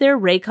 off of their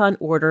Raycon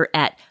order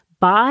at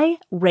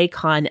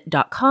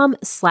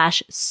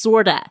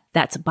buyraycon.com/sorta.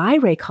 That's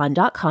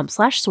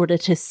buyraycon.com/sorta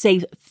to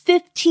save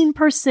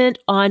 15%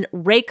 on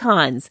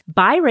Raycons.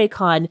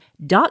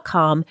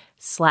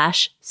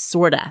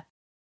 buyraycon.com/sorta.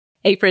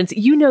 Hey friends,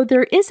 you know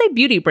there is a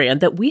beauty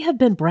brand that we have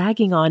been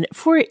bragging on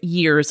for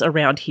years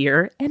around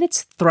here, and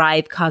it's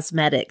Thrive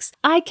Causemetics.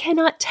 I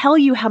cannot tell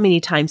you how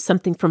many times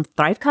something from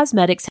Thrive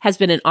Causemetics has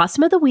been an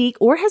Awesome of the Week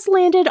or has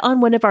landed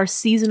on one of our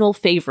seasonal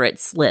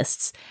favorites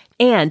lists.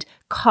 And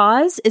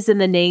cause is in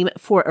the name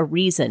for a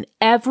reason.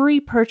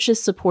 Every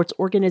purchase supports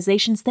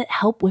organizations that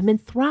help women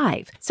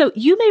thrive. So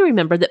you may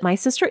remember that my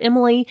sister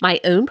Emily, my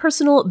own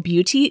personal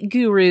beauty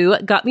guru,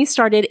 got me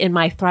started in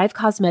my Thrive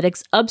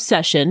Causemetics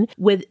obsession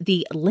with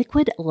the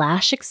Liquid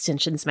Lash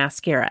Extensions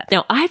mascara.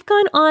 Now, I've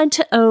gone on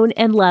to own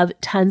and love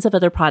tons of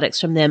other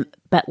products from them,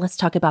 but let's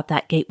talk about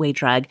that gateway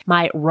drug,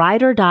 my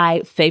ride or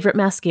die favorite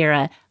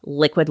mascara,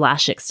 Liquid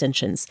Lash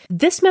Extensions.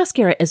 This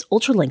mascara is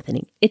ultra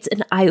lengthening. It's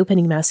an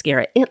eye-opening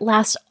mascara. It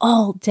lasts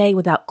all day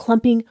without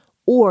clumping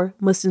or,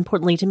 most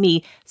importantly to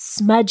me,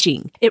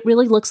 smudging. It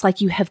really looks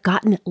like you have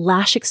gotten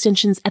lash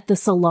extensions at the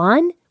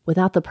salon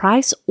without the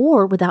price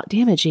or without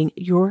damaging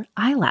your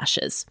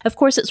eyelashes. Of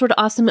course, it's Sorta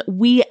Awesome.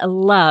 We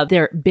love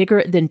their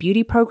Bigger Than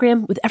Beauty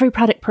program. With every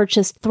product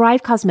purchased,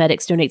 Thrive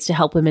Causemetics donates to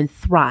help women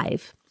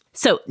thrive.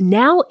 So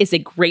now is a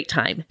great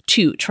time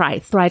to try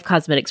Thrive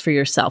Causemetics for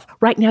yourself.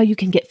 Right now, you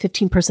can get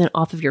 15%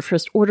 off of your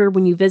first order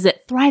when you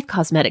visit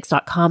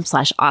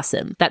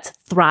thrivecausemetics.com/awesome. That's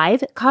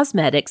Thrive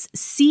Causemetics,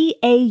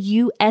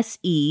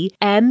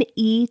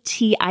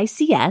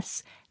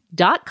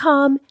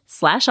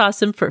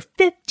 CAUSEMETICS.com/awesome for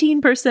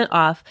 15%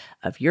 off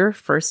of your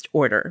first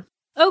order.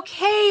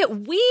 Okay,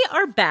 we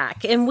are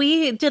back and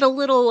we did a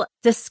little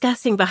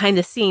discussing behind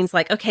the scenes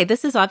like, okay,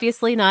 this is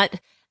obviously not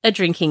a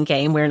drinking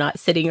game. We're not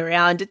sitting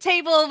around a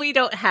table. We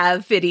don't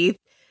have any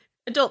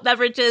adult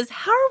beverages.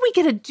 How are we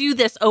going to do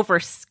this over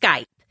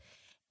Skype?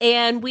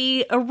 And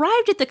we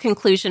arrived at the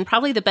conclusion,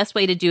 probably the best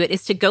way to do it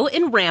is to go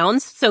in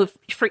rounds. So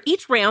for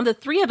each round, the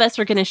three of us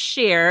are going to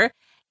share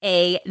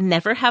a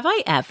Never Have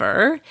I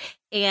Ever.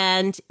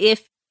 And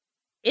if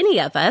any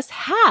of us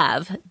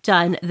have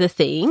done the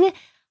thing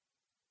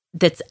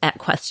that's at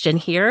question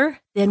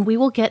here, then we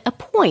will get a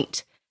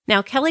point.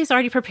 Now, Kelly's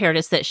already prepared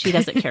us that she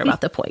doesn't care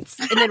about the points.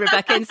 And then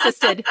Rebecca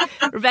insisted,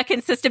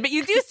 but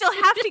you do still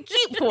have to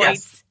keep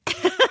points.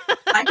 Yes.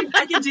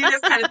 I can do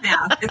this kind of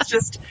math. It's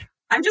just,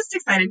 I'm just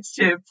excited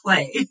to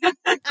play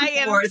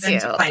more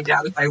than to find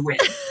out if I win.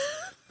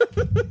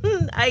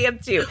 I am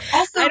too.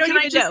 Also, I don't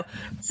even know.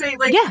 Say,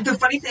 the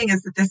funny thing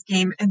is that this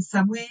game, in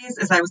some ways,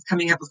 as I was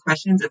coming up with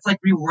questions, it's like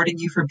rewarding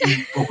you for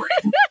being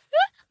boring.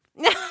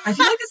 I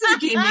feel like this is a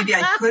game maybe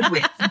I could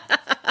win.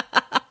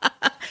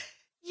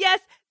 Yes,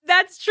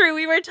 that's true.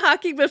 We were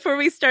talking before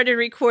we started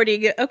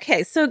recording.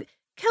 Okay, so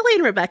Kelly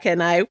and Rebecca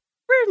and I,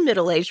 we're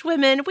middle-aged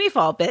women. We've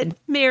all been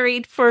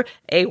married for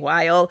a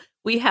while.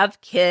 We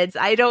have kids.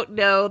 I don't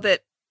know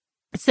that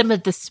some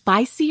of the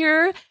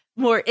spicier,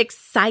 more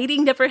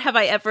exciting never have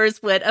I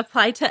evers would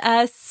apply to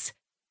us.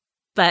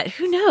 But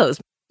who knows?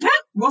 Yeah,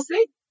 we'll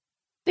see.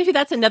 Maybe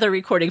that's another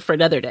recording for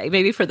another day,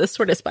 maybe for the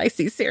Sort of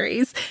Spicy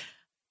series.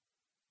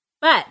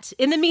 But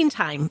in the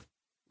meantime,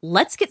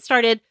 let's get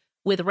started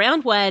with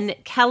round one.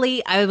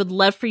 Kelly, I would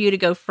love for you to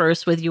go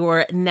first with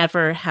your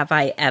Never Have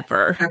I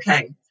Ever.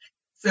 Okay.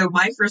 So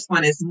my first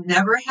one is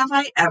never have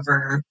I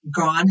ever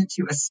gone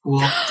to a school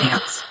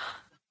dance.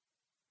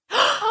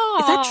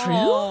 Is that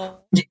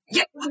true?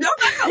 Yeah, well, no,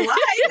 I'm not gonna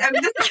lie. I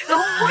mean, this is the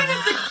whole point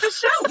of the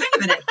show. Wait a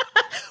minute.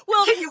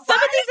 Well, Can you some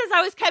lie? of these, as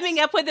I was coming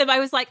up with them, I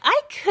was like,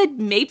 I could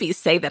maybe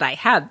say that I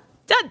have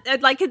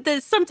done, like,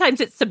 sometimes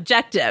it's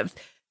subjective.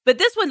 But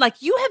this one,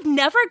 like, you have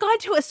never gone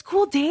to a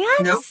school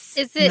dance? Nope.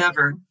 Is it?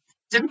 Never.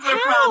 Didn't go to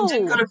How? prom,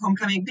 didn't go to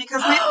homecoming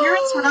because my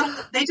parents were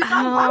not, they did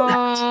not allow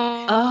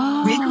that.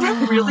 Oh. We grew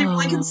up really,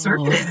 really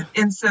conservative.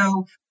 And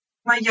so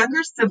my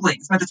younger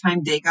siblings, by the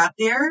time they got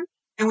there,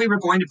 and we were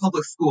going to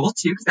public school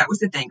too, because that was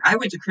the thing. I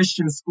went to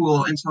Christian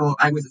school until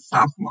I was a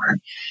sophomore.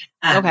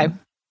 Okay.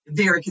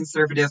 Very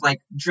conservative,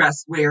 like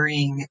dress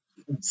wearing,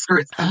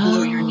 skirts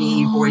below your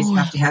knee, boys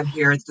have to have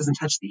hair that doesn't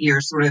touch the ear,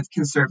 sort of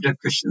conservative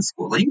Christian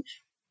schooling.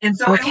 And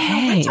so I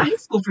went to high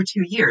school for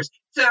 2 years.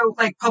 So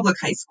like public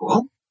high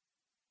school.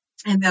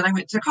 And then I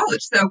went to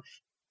college. So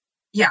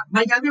yeah,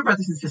 my younger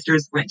brothers and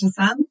sisters went to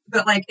some,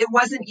 but like, it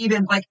wasn't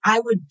even like, I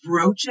would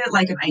broach it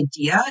like an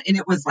idea. And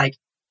it was like,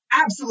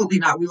 absolutely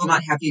not. We will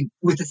not have you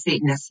with the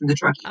Satanists and the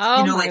druggies.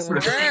 Oh, like sort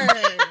of a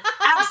thing.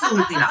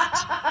 Absolutely not.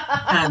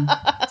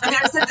 I mean,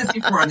 I've said this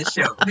before on the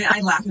show. I mean,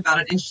 I laugh about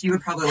it and she would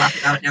probably laugh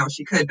about it now if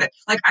she could. But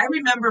like, I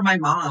remember my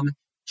mom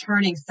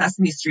turning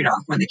Sesame Street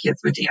off when the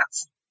kids would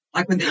dance.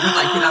 Like when they would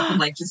like get up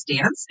and like just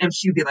dance, and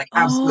she'd be like,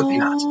 absolutely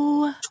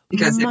not,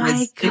 because it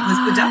was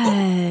the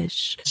devil.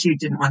 She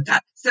didn't want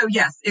that. So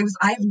yes, it was.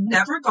 I've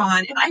never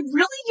gone, and I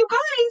really, you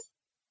guys,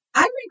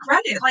 I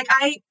regret it. Like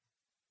I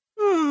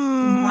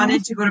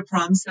wanted to go to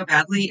prom so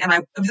badly, and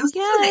it was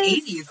in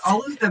the 80s.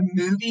 All of the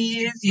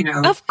movies,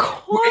 of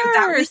course,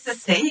 that was the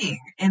thing.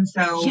 And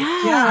so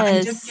yeah, I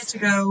didn't get to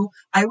go.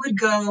 I would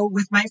go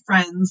with my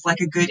friends,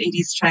 like a good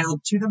 80s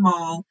child, to the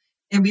mall,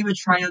 and we would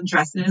try on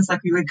dresses.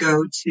 Like we would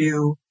go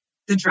to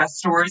the dress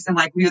stores and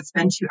like we would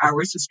spend 2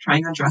 hours just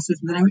trying on dresses,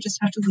 and then I would just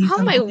have to leave.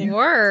 Oh my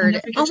word.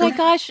 Oh my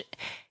gosh.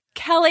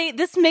 Kelly,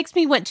 this makes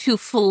me want to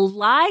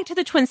fly to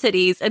the Twin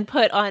Cities and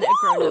put on a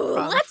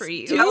grown-up prom for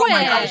you. Do oh it.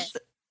 My gosh.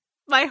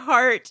 My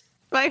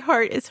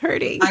heart is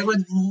hurting. I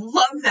would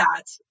love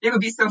that. It would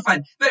be so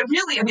fun. But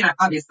really, I mean,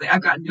 obviously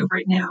I've gotten over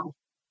it now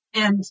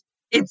and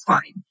it's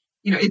fine.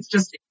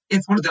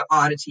 It's one of the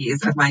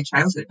oddities of my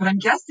childhood, but I'm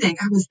guessing,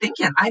 I was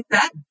thinking, I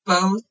bet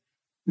both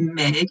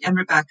Meg and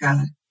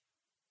Rebecca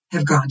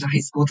have gone to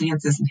high school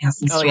dances and have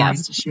some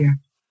stories to share.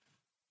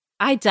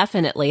 I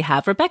definitely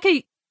have.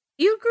 Rebecca,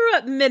 you grew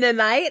up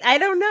Mennonite. I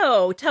don't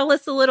know. Tell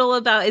us a little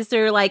about, is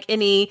there like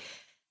any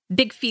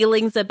big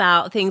feelings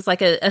about things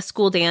like a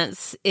school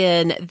dance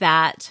in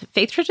that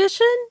faith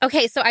tradition?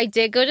 Okay, so I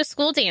did go to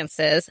school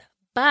dances,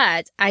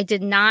 but I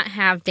did not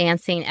have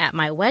dancing at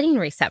my wedding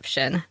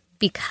reception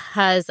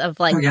because of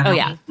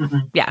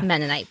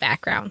Mennonite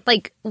background.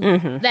 Like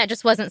that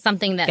just wasn't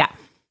something that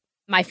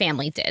my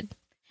family did.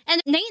 And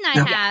Nate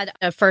and I had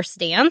a first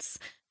dance.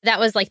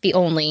 That was like the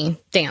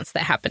only dance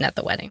that happened at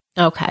the wedding.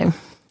 Okay.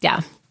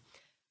 Yeah.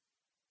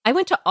 I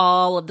went to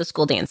all of the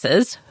school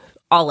dances,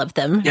 all of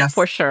them,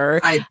 for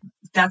sure.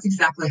 That's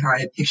exactly how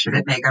I pictured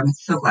it, Meg. I'm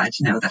so glad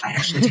to know that I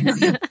actually do know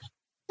you.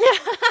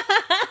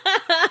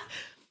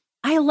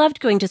 I loved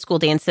going to school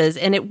dances,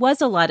 and it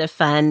was a lot of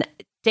fun.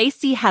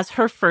 Daisy has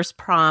her first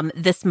prom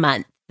this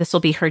month. This will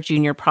be her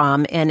junior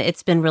prom, and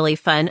it's been really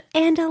fun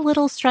and a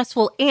little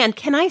stressful. And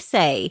can I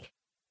say,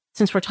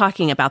 since we're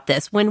talking about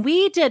this, when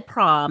we did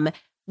prom,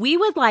 we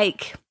would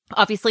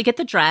obviously get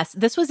the dress.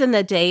 This was in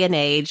the day and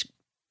age,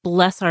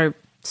 bless our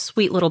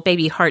sweet little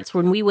baby hearts,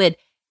 when we would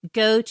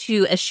go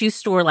to a shoe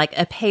store like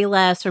a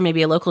Payless or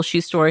maybe a local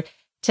shoe store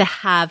to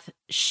have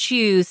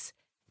shoes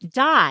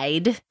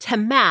dyed to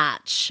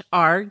match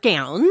our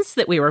gowns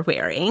that we were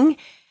wearing,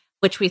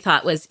 which we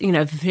thought was,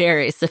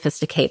 very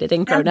sophisticated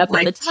and grown up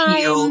at the time.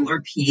 Teal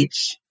or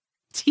peach.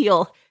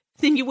 Teal.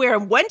 Then you wear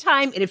them one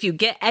time, and if you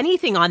get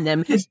anything on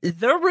them,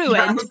 they're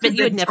ruined, but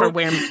you would never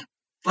wear them.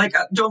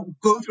 Don't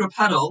go through a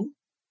puddle.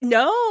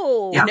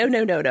 No.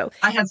 No.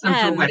 I had some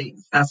for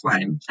weddings. That's why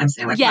I'm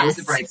saying, when I was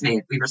a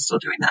bridesmaid, we were still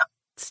doing that.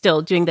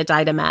 Still doing the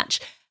dye to match.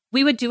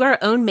 We would do our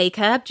own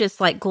makeup,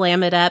 just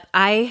glam it up.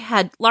 I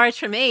had Laura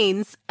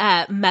Tremaine's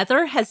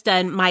mother has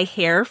done my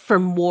hair for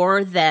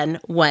more than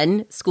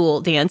one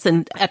school dance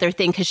and other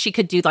thing, because she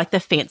could do the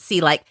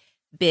fancy,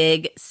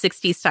 big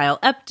 60s style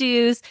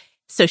updos.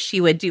 So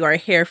she would do our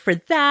hair for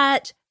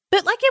that.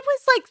 But it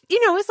was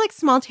it was like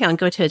small town,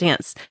 go to a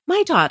dance.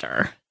 My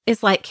daughter,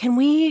 is like, can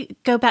we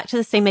go back to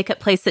the same makeup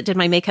place that did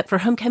my makeup for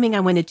homecoming? I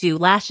want to do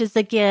lashes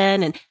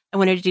again. And I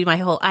wanted to do my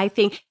whole eye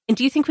thing. And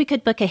do you think we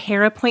could book a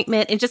hair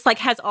appointment? And just like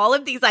has all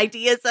of these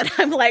ideas that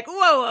I'm like,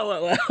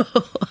 whoa.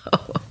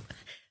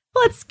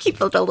 Let's keep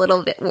it a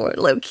little bit more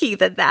low key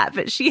than that.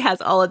 But she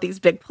has all of these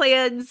big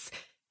plans.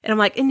 And I'm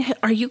like, and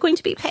are you going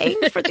to be paying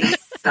for these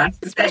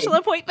special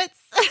appointments?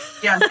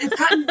 Yeah, it's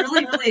gotten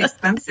really, really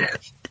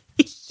expensive.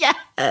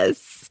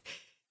 Yes,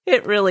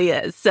 it really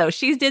is. So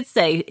she did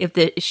say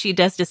if she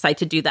does decide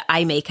to do the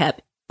eye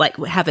makeup, like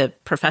have a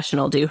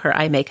professional do her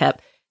eye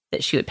makeup,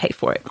 that she would pay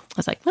for it. I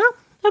was like, well,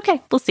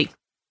 okay, we'll see.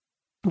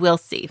 We'll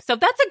see. So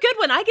that's a good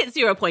one. I get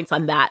 0 points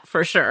on that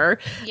for sure.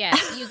 Yeah,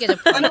 you get a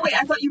point. Oh, no, wait,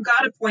 I thought you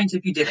got a point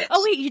if you did it.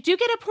 Oh, wait, you do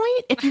get a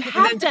point if you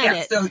have done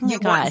it. So you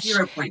got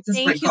 0 points.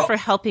 Thank you for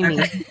helping me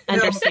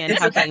understand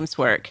how games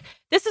work.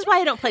 This is why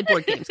I don't play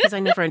board games, because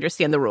I never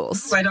understand the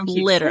rules. So I don't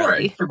keep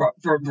literally for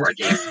board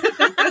games.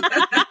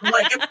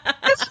 Like,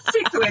 it just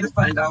takes away the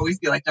fun to always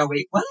be like, no,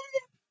 wait, what?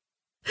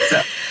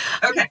 So,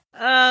 okay.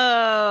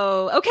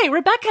 Oh, okay,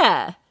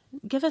 Rebecca,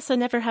 give us a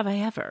never have I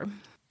ever.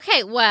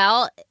 Okay,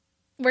 well,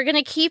 we're going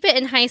to keep it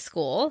in high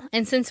school.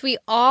 And since we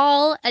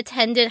all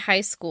attended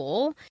high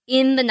school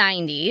in the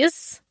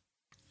 90s,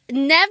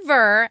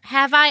 never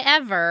have I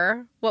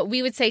ever, what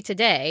we would say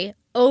today,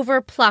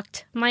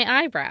 overplucked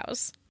my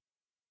eyebrows.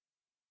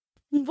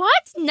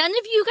 What? None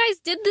of you guys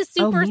did the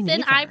super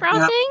thin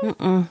eyebrow thing?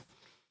 Mm-mm.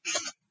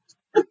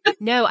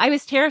 No, I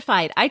was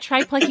terrified. I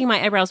tried plucking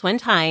my eyebrows one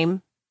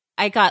time.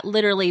 I got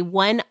literally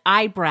one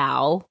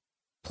eyebrow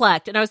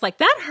plucked, and I was like,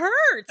 that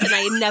hurts. And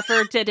I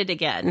never did it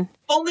again.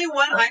 Only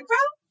one eyebrow?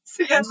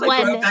 So you have to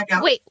grow it back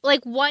out? Wait,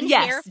 like one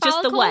hair follicle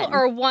just the one.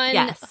 Or one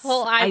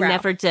whole eyebrow? I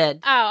never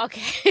did. Oh,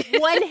 okay.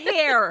 One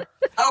hair.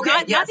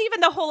 Okay, not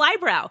even the whole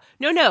eyebrow.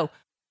 No.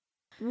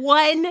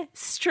 One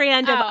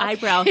strand of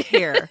eyebrow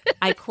hair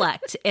I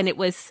plucked, and it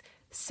was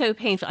so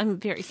painful. I'm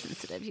very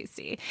sensitive, you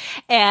see.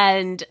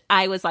 And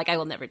I was like, I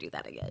will never do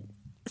that again.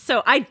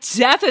 So I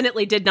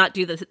definitely did not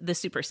do the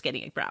super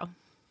skinny eyebrow.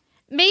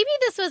 Maybe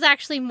this was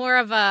actually more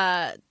of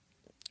a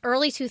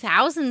early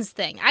 2000s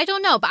thing. I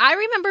don't know, but I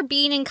remember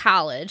being in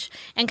college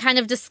and kind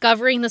of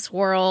discovering this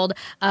world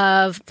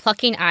of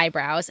plucking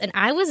eyebrows. And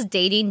I was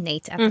dating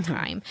Nate at the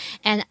time.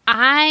 And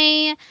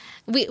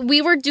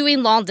we were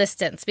doing long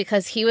distance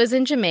because he was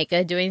in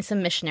Jamaica doing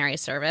some missionary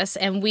service.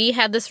 And we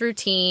had this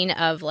routine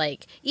of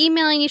like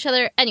emailing each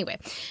other. Anyway,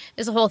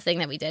 there's a whole thing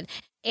that we did.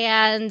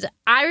 And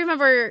I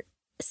remember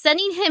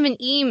sending him an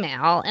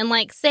email and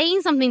like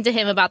saying something to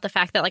him about the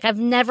fact that like I've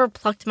never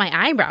plucked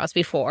my eyebrows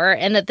before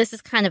and that this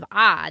is kind of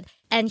odd.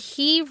 And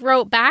he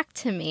wrote back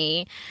to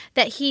me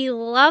that he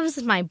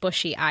loves my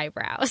bushy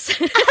eyebrows.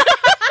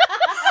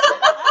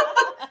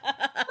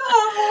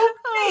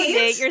 Oh,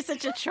 Nate, you're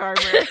such a charmer.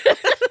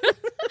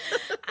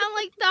 I'm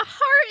like, the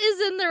heart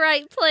is in the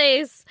right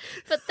place,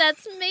 but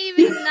that's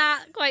maybe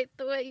not quite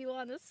the way you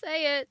want to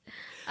say it.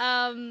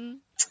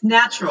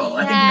 Natural.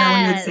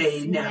 Yes, I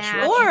think no one would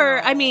say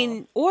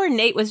natural. Or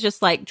Nate was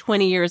just like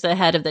 20 years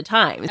ahead of the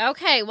time.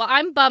 Okay, well,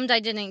 I'm bummed I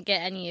didn't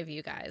get any of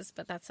you guys,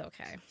 but that's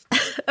okay.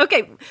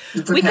 Okay.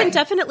 We can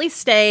definitely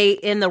stay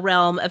in the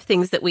realm of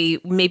things that we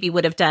maybe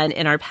would have done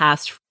in our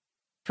past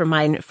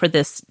for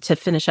this to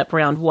finish up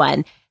round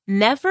one.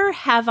 Never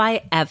have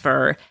I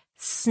ever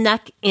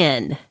snuck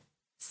in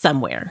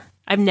somewhere.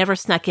 I've never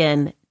snuck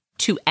in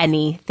to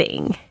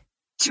anything.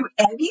 To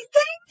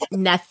anything?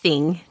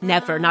 Nothing.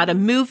 Never. Not a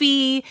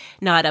movie,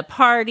 not a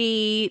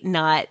party,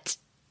 not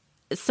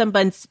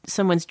someone's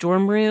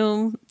dorm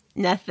room.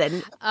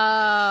 Nothing.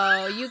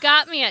 Oh, you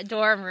got me at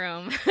dorm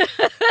room.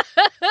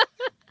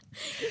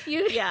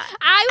 Yeah.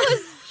 I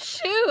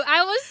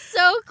was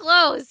so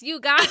close. You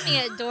got me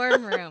at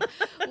dorm room.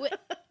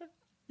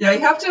 Yeah, you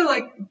have to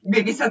like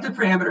maybe set the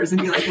parameters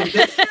and be like, well,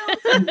 this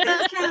counts and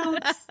this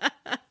counts.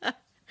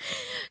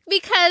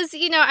 Because,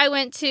 I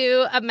went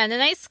to a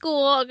Mennonite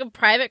school, a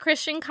private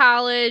Christian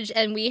college,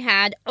 and we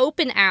had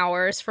open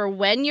hours for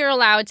when you're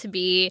allowed to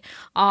be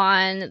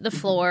on the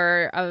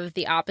floor of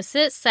the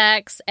opposite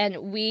sex.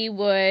 And we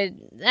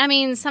would,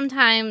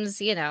 sometimes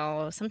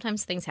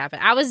things happen.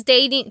 I was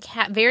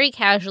very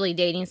casually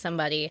dating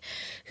somebody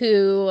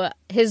who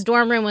his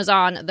dorm room was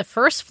on the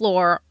first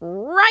floor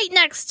right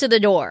next to the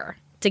door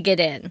to get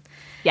in.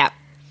 Yeah.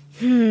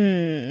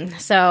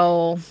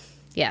 So,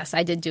 yes,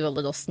 I did do a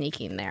little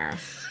sneaking there.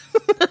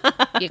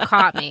 You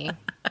caught me.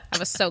 I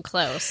was so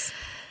close.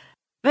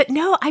 But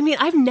no,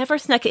 I've never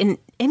snuck in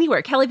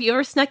anywhere. Kelly, have you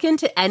ever snuck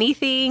into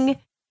anything?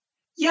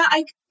 Yeah,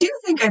 I do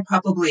think I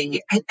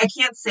probably, I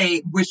can't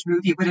say which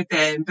movie it would have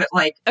been, but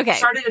like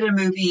started in a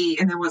movie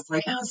and then was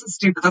like, oh, this is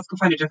stupid. Let's go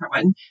find a different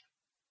one.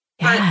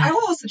 Yeah. But I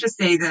will also just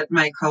say that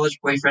my college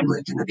boyfriend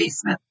lived in the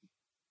basement.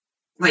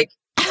 Like,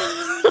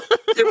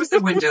 there was a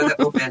window that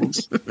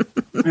opened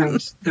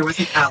and there was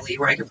an alley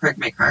where I could park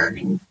my car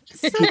and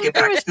just get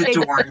back to the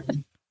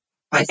dorm.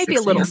 Maybe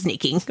a little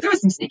sneaking. There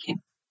was some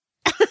sneaking.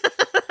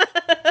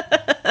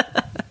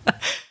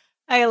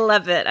 I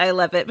love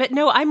it. But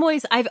no,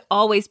 I've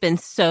always been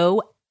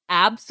so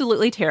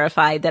absolutely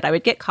terrified that I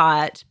would get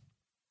caught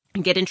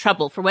and get in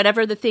trouble for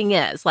whatever the thing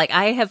is. Like,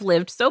 I have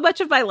lived so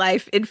much of my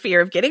life in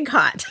fear of getting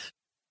caught.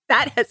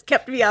 That has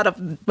kept me out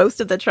of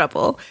most of the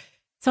trouble.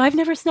 So I've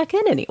never snuck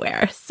in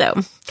anywhere. So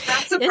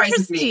that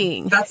surprises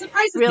me. That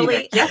surprises me.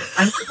 Really? Yes,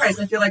 I'm surprised.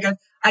 I feel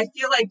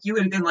like you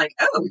would have been like,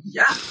 oh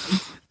yeah,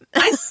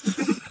 I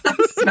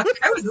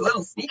was a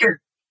little sneaker.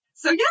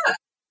 So yeah,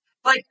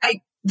 like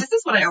this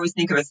is what I always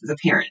think of as a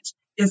parent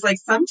is like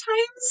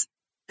sometimes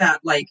that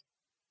like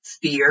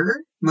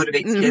fear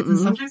motivates kids and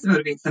sometimes it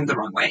motivates them the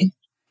wrong way.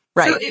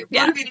 Right. So it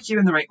motivated you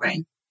in the right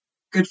way.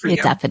 Good for you.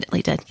 It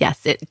definitely did.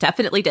 Yes, it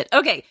definitely did.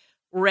 Okay.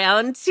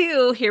 Round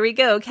 2. Here we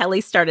go.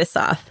 Kelly, start us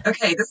off.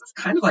 Okay. This is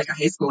kind of like a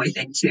high schooly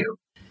thing too.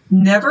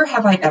 Never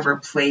have I ever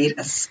played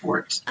a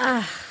sport.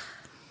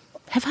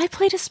 Have I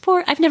played a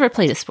sport? I've never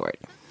played a sport.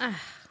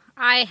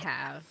 I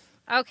have.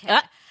 Okay.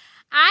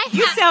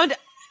 You sound...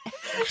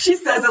 She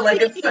says it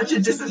like it's such a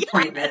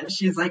disappointment. Yes.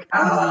 She's like,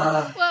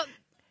 well,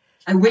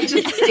 I went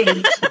to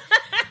state.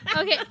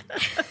 Okay.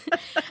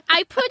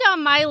 I put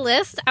on my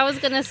list, I was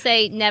going to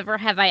say never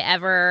have I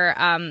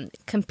ever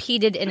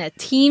competed in a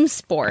team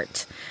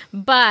sport,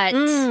 but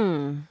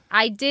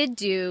I did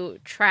do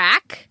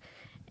track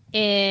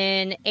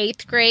in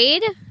 8th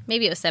grade.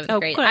 Maybe it was 7th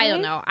grade. I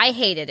don't know. I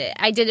hated it.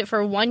 I did it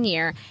for 1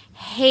 year.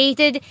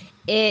 Hated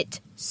it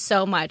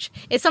so much.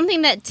 It's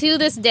something that to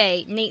this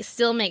day Nate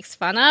still makes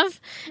fun of.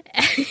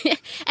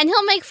 And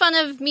he'll make fun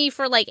of me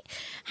for like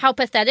how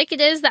pathetic it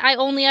is that I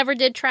only ever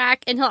did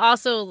track, and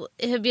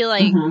he'll be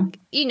like,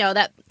 you know,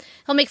 that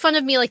he'll make fun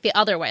of me like the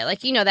other way,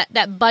 like, you know,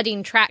 that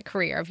budding track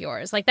career of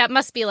yours, like that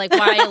must be like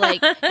why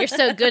like you're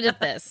so good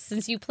at this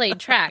since you played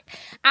track.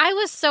 I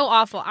was so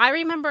awful. I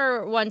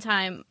remember one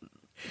time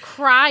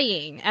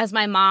crying as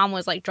my mom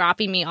was like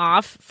dropping me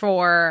off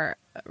for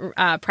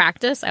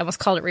practice. I almost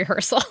called it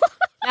rehearsal.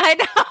 I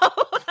know.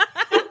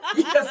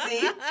 Yeah,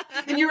 see?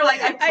 And you were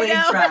like, I played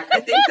track.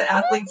 I think the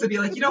athletes would be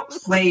like, you don't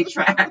play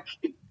track.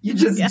 You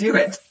just do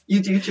it.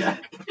 You do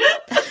track.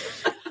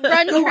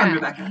 Run Go track. on,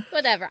 Rebecca.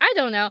 Whatever. I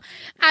don't know.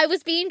 I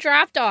was being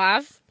dropped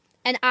off,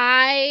 and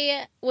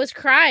I was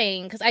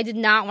crying because I did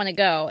not want to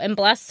go. And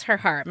bless her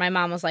heart, my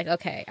mom was like,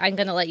 okay, I'm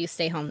going to let you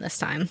stay home this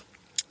time.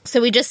 So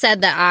we just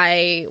said that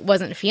I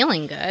wasn't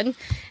feeling good.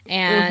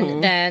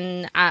 And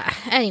then,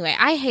 anyway,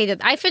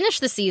 I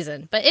finished the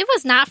season, but it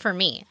was not for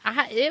me.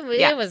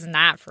 It was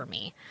not for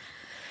me.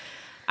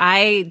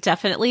 I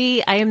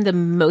am the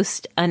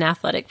most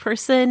unathletic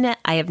person.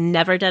 I have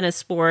never done a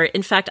sport.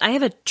 In fact, I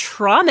have a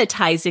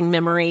traumatizing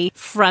memory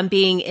from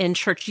being in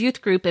church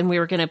youth group, and we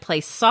were going to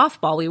play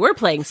softball. We were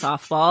playing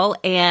softball,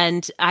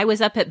 and I was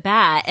up at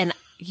bat, and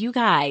you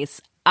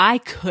guys, I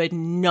could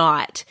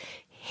not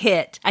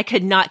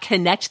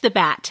connect the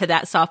bat to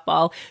that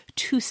softball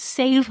to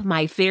save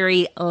my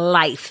very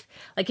life.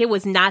 Like, it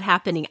was not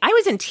happening. I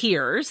was in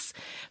tears.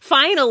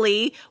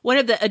 Finally, one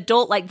of the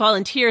adult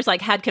volunteers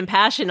had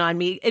compassion on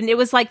me, and it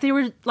was like they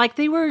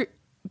were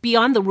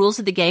beyond the rules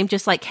of the game,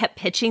 just kept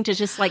pitching to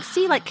just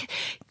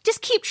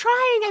just keep trying.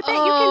 I bet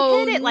you can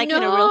hit it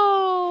in a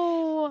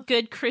real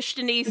good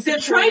Christian-y They're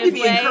trying to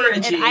be way.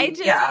 encouraging. And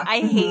I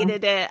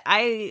hated it.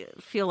 I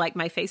feel like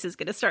my face is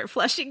going to start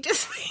flushing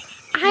just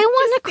I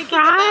want to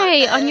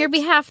cry on your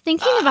behalf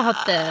thinking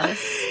about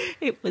this.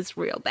 It was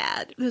real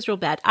bad. It was real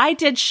bad. I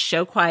did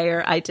show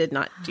choir. I did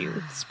not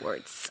do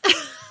sports.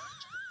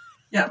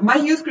 Yeah, my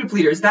youth group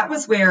leaders, that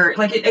was where,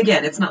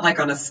 again, it's not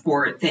on a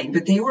sport thing,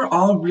 but they were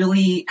all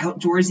really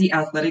outdoorsy,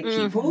 athletic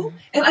people.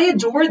 And I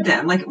adored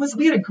them.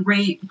 We had a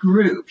great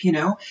group,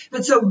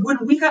 But so when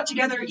we got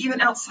together,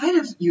 even outside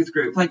of youth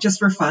group, just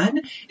for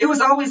fun, it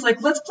was always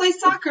let's play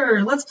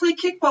soccer, let's play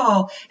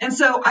kickball. And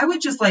so I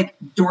would just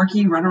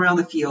dorky run around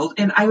the field.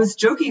 And I was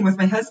joking with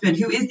my husband,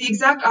 who is the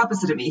exact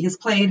opposite of me. He's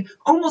played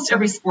almost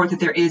every sport that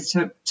there is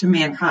to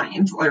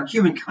mankind or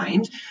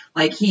humankind.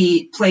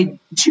 He played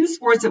 2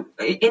 sports in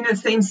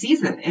the same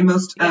season in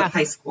most of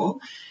high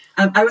school.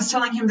 I was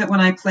telling him that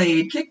when I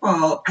played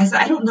kickball, I said,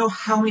 I don't know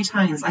how many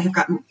times I have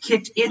gotten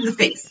kicked in the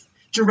face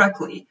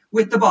directly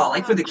with the ball,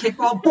 for the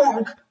kickball,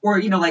 bonk, or,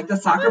 the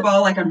soccer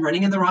ball, I'm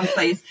running in the wrong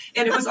place.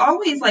 And it was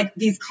always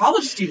these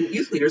college student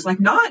youth leaders,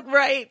 not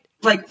right.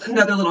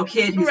 Another little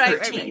kid who's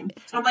 13. Right.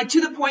 So I'm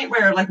to the point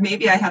where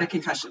maybe I had a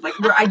concussion,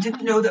 where I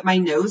didn't know that my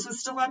nose was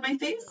still on my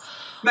face.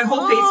 My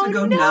whole face would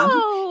go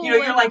numb.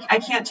 You're I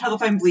can't tell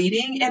if I'm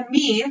bleeding. And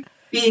me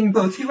being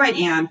both who I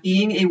am,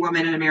 being a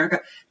woman in America,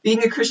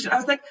 being a Christian, I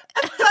was like,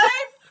 I'm fine.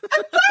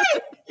 I'm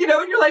fine.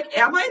 And you're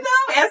am I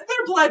though? As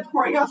there blood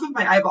pouring off of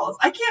my eyeballs,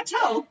 I can't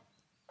tell.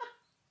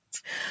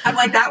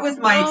 I'm that was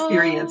my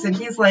experience. And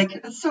he's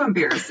it's so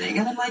embarrassing.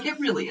 And I'm it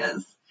really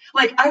is.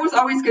 I was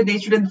always good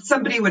natured, and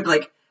somebody would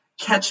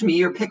catch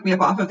me or pick me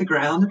up off of the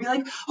ground and be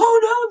like, oh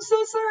no, I'm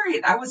so sorry.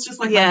 And I was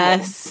just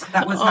yes.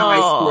 That was how I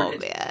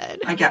sported. Man.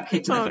 I got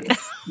kicked in the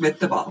face with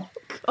the ball.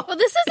 Well,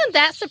 this isn't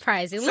that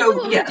surprising. Look at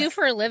what we do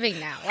for a living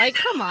now.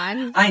 Come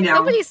on. I know.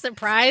 Nobody's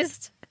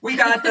surprised. We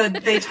got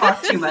they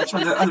talk too much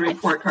on the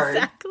report card.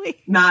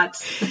 Exactly.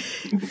 Not.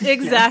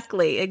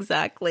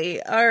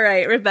 Exactly. All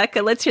right,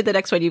 Rebecca, let's hear the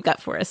next one you've got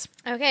for us.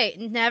 Okay.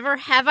 Never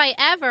have I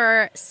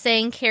ever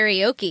sang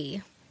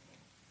karaoke.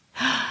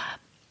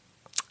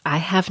 I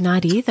have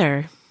not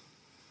either.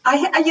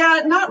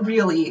 Yeah, not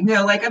really.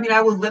 No, like, I mean,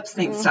 I will lip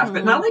sync stuff,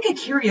 but not like a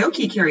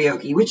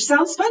karaoke, which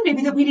sounds fun.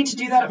 Maybe that we need to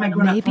do that at my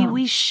grown-up Maybe home.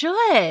 we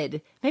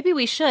should. Maybe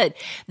we should.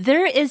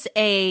 There is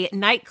a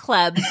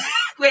nightclub.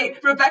 Wait,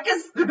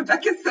 Rebecca's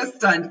so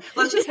stunned.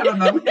 Let's just have a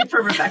moment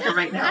for Rebecca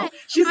right now.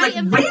 She's like, I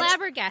am wait.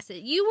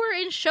 flabbergasted. You were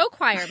in show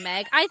choir,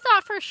 Meg. I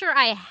thought for sure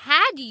I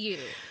had you.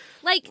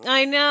 Like,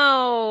 I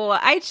know.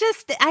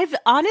 I've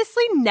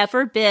honestly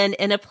never been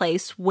in a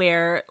place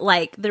where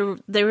like they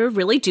were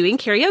really doing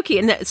karaoke.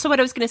 And so what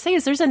I was going to say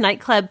is there's a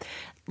nightclub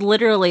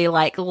literally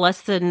like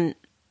less than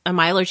a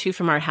mile or two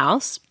from our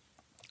house.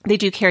 They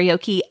do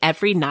karaoke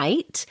every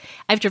night.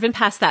 I've driven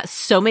past that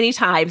so many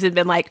times and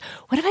been like,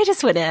 what if I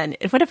just went in?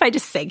 And what if I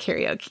just sang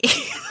karaoke?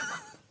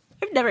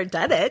 I've never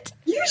done it.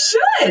 You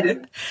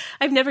should.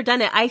 I've never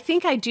done it. I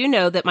think I do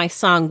know that my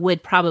song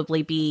would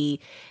probably be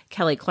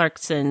Kelly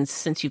Clarkson's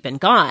 "Since You've Been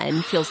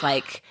Gone." Feels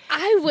like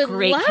I would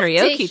great love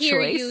karaoke to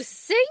hear choice. you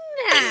sing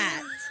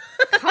that.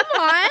 Come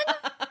on.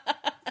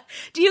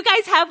 Do you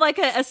guys have like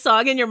a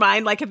song in your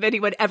mind? Like if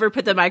anyone ever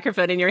put the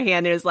microphone in your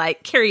hand and was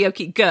like,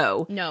 karaoke,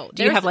 go. No.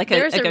 Do you have like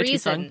a go-to reason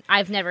song?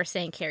 I've never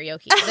sang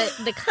karaoke.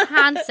 The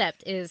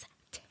concept is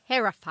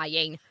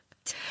terrifying.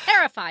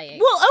 Terrifying.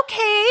 Well,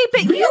 okay,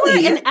 but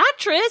Really? you are an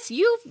actress.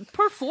 You've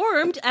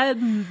performed a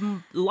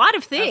lot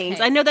of things.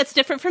 Okay. I know that's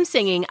different from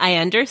singing. I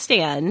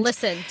understand.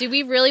 Listen, do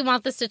we really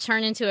want this to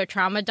turn into a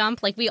trauma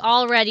dump? Like, we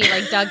already,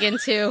 like, dug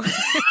into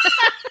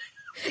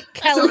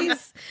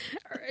Kelly's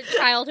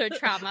childhood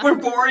trauma. We're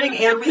boring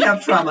and we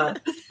have trauma.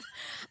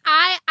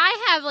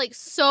 I have, like,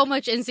 so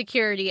much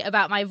insecurity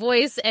about my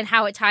voice and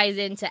how it ties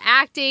into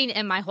acting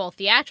and my whole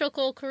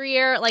theatrical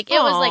career. Like, it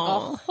was, like,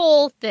 a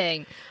whole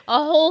thing.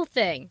 A whole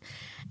thing.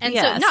 And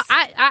Yes. so,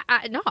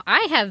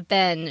 I have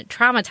been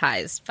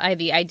traumatized by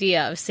the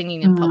idea of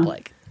singing in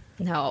public.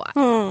 No.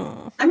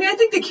 I mean, I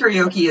think the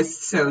karaoke is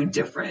so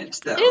different,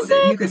 though, Is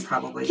that you it? could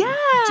probably Yeah,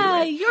 do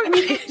it. you're. I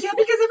mean, yeah,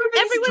 because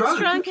Everyone's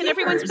drunk Who and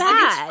everyone's cares? Like,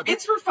 bad.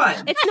 it's for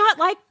fun. It's not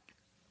like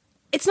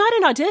it's not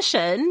an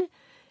audition.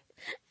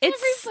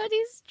 It's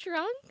Everybody's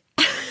drunk?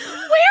 Where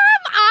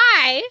am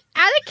I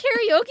at a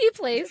karaoke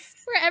place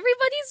where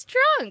everybody's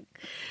drunk?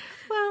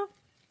 well,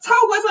 It's how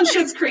it was on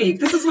Schitt's Creek.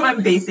 This is what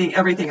I'm basing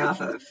everything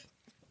off of.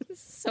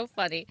 So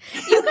funny.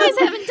 You guys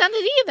haven't done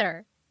it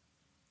either.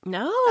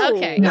 no.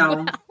 Okay.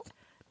 No.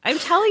 I'm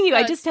telling you, I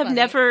That's just have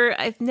funny.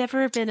 I've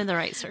never been in the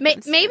right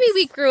circumstances. Maybe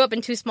we grew up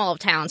in too small of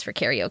towns for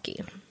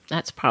karaoke.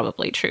 That's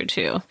probably true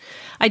too.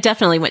 I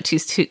definitely went to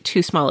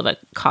too small of a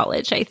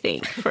college, I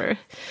think, for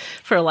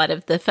a lot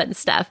of the fun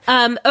stuff.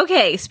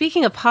 Okay,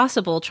 speaking of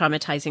possible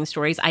traumatizing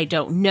stories, I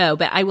don't know,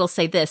 but I will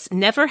say this.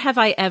 Never have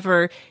I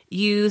ever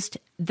used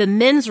the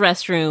men's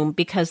restroom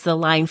because the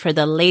line for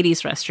the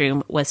ladies'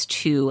 restroom was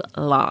too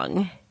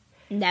long.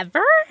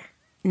 Never?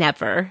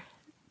 Never.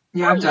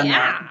 Yeah, I've done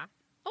that.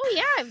 Oh,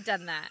 yeah, I've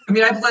done that. I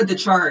mean, I've led the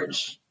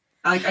charge.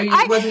 Like,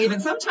 I wasn't even.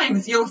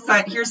 Sometimes you'll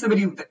hear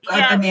somebody,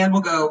 a man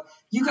will go,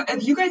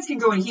 if you guys can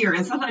go in here.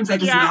 And sometimes I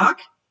just knock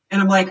and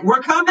I'm like,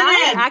 we're coming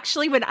in.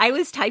 Actually, when I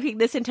was typing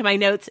this into my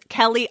notes,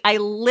 Kelly, I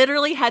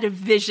literally had a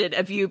vision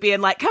of you being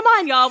like, come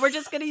on, y'all, we're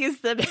just going to use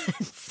the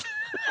men's.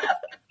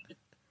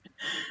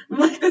 I'm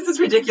like, this is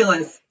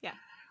ridiculous. Yeah.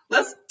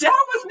 Let's down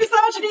with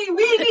misogyny.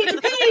 We need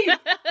to be.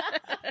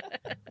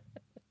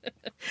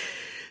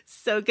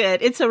 So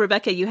good. And so,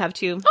 Rebecca, you have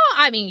too. Oh,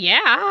 I mean, yeah.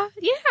 I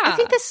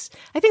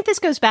think this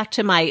goes back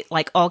to my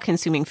like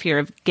all-consuming fear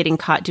of getting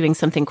caught doing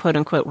something quote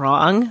unquote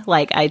wrong.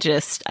 Like I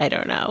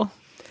don't know.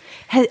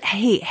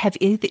 Hey, have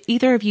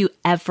either of you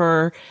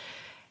ever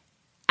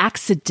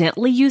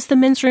accidentally used the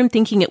men's room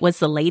thinking it was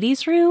the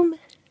ladies' room?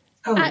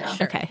 Oh, yeah.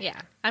 Sure. Okay.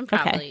 Yeah. I'm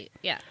probably,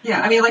 yeah. Yeah,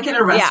 I mean, like in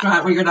a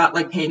restaurant where you're not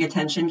like paying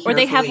attention Or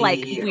they have like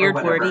carefully weird or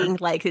whatever. wording,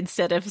 like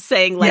instead of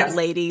saying like Yes.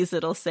 ladies,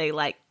 it'll say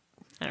like,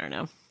 I don't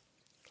know.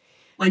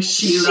 Like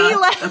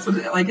Sheila. That's what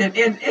it, like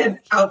in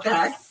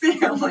Outback.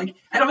 Like,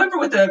 I don't remember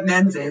what the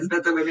men's is,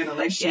 but the women are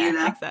like Sheila.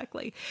 Yeah,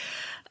 exactly.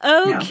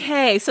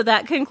 Okay, so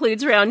that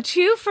concludes round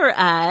 2 for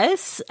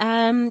us.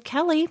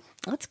 Kelly,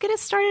 let's get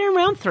us started in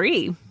round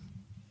 3.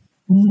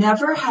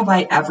 Never have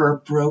I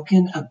ever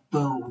broken a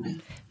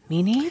bone.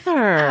 Me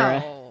neither.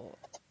 Oh,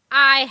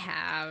 I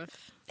have.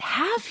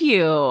 Have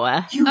you?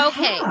 You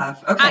Okay.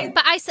 have. Okay.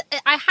 But I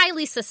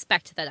highly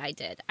suspect that I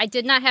did. I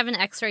did not have an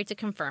X-ray to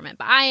confirm it,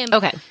 but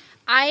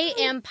I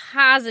am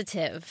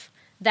positive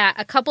that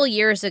a couple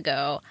years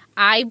ago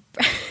I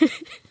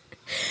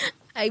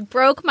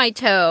broke my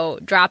toe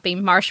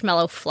dropping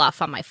marshmallow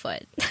fluff on my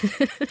foot.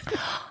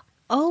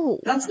 Oh,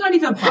 That's not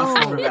even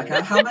possible,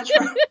 Rebecca. How much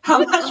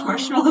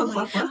marshmallow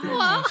fluff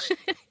was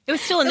it? it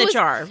was still in the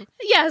jar.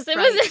 Yes, it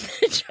was in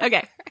the jar.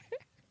 Okay.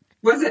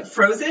 Was it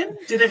frozen?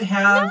 Did it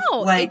have No,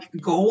 like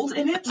gold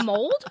in it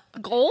Mold?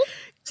 Gold?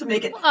 to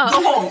make it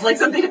Oh. gold, like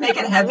something to make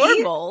it heavy?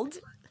 Or mold.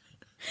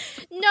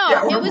 No,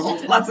 Yeah, or it was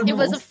mold. Lots of it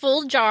was a mold.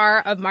 full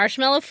jar of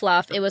marshmallow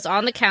fluff. It was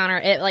on the counter.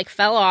 It like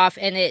fell off,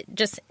 and it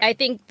just I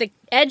think the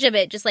edge of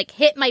it just like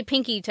hit my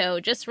pinky toe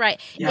just right.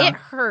 Yeah. It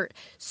hurt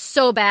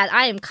so bad.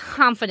 I am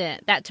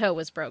confident that toe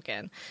was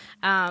broken.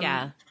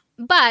 Yeah.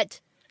 But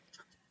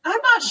I'm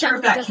not sure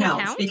if that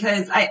counts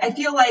because I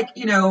feel like,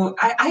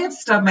 I have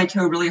stubbed my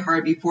toe really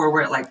hard before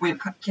where it like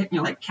went,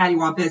 like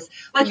cattywampus,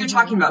 like you're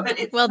talking about, but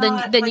it's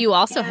then like, you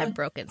also have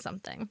broken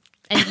something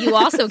and you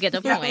also get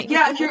a point.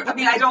 Yeah.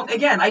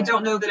 I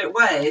don't know that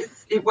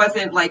it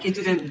wasn't like it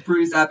didn't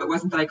bruise up. It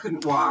wasn't that I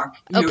couldn't walk.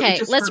 Okay.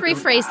 Let's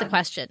rephrase the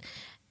question.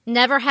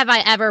 Never have I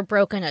ever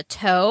broken a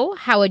toe.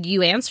 How would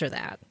you answer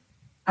that?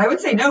 I would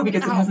say no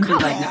because it hasn't been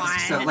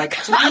diagnosed. So like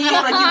to me,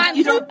 like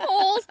you don't.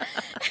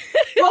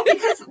 Well,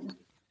 because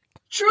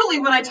truly,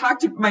 when I talk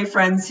to my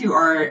friends who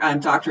are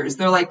doctors,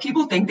 they're like,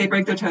 people think they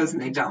break their toes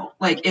and they don't.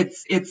 Like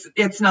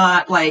it's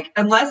not like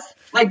unless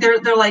like they're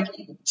like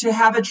to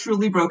have a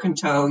truly broken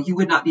toe, you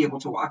would not be able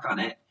to walk on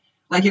it.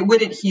 Like it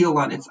wouldn't heal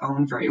on its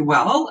own very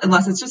well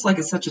unless it's just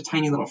like such a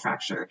tiny little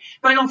fracture.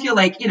 But I don't feel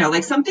like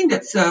like something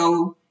that's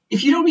so.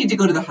 If you don't need to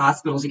go to the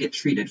hospital to get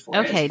treated for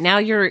it. Okay, now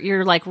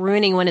you're like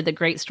ruining one of the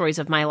great stories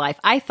of my life.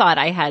 I thought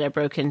I had a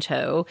broken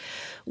toe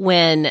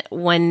when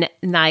one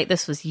night,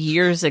 this was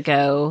years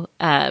ago,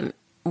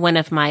 one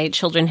of my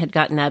children had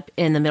gotten up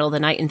in the middle of the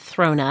night and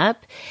thrown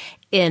up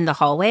in the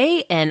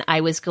hallway, and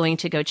I was going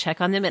to go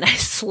check on them, and I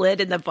slid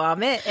in the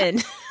vomit,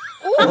 and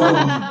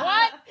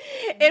what?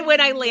 And when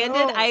I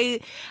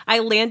landed, I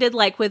landed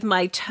like with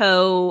my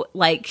toe,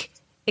 like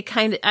it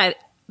kind of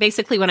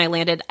basically when I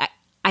landed.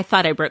 I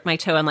thought I broke my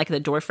toe on like the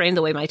door frame,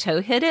 the way my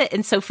toe hit it.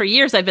 And so for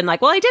years I've been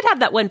like, well, I did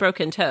have that one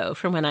broken toe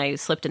from when I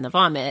slipped in the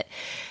vomit.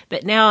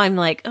 But now I'm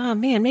like, oh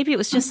man, maybe it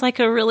was just like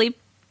a really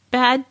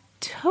bad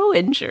toe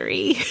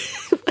injury.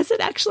 Was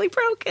it actually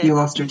broken? You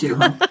lost your toe,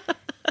 huh?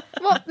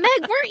 Well,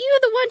 Meg, weren't you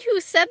the one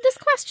who said this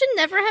question?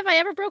 Never have I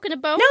ever broken a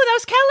bone? No, that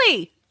was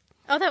Kelly.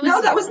 Oh, that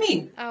was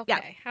me. Okay,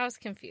 yeah. I was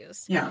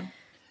confused. Yeah.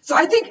 So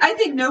I think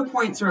no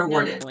points are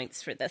awarded. No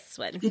points for this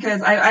one.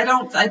 Because I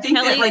think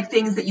Kelly, that like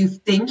things that you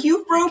think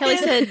you've broken. Kelly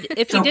said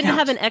if you didn't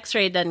have an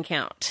x-ray, it doesn't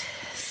count.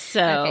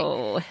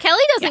 So okay.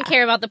 Kelly doesn't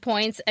care about the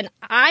points, and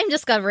I'm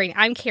discovering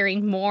I'm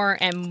caring more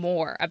and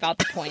more about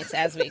the points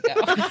as we go.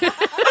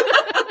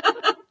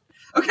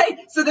 Okay,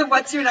 so then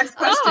what's your next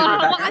question, Rebecca?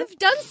 Well, I've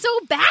done so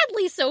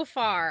badly so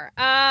far.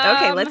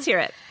 Okay, let's hear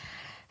it.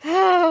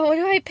 Oh, what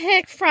do I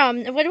pick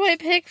from?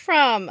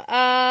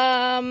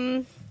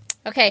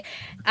 Okay.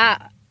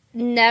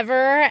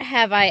 Never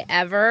have I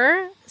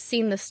ever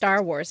seen the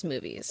Star Wars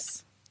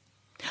movies.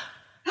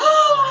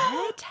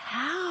 What?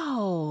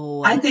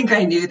 How? I think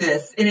I knew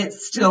this, and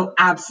it's still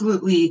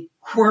absolutely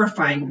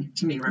horrifying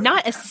to me. Rebecca.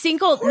 Not a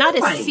single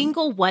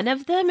one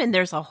of them, and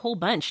there's a whole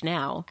bunch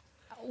now.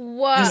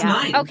 Whoa. There's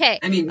 9. Okay.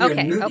 I mean,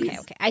 okay.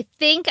 I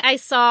think I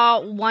saw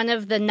one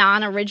of the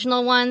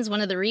non-original ones, one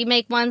of the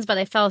remake ones, but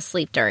I fell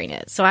asleep during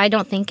it, so I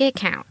don't think it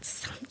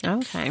counts.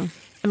 Okay.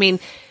 I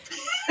mean,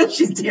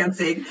 she's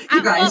dancing.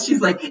 You guys, she's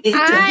like, it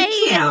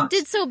doesn't count. I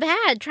did so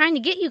bad trying to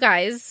get you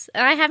guys.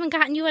 I haven't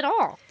gotten you at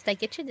all. Did I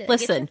get you?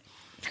 Listen,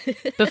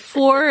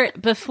 before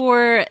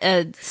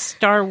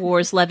Star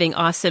Wars Loving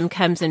Awesome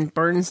comes and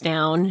burns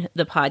down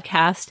the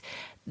podcast,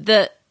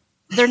 they're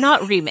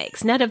not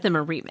remakes. None of them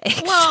are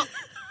remakes. Well,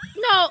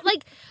 no,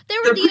 like there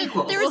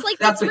was like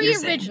That's the 3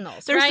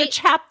 originals. There's right? the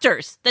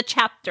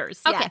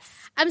chapters. Okay.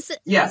 Yes.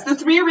 Yes, the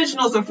 3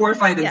 originals are 4,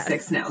 5, and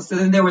 6 now. So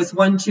then there was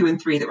 1, 2, and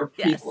 3 that were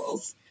prequels.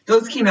 Yes.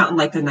 Those came out in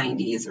like the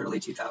 90s, early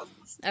 2000s.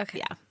 Okay.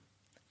 Yeah.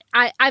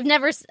 I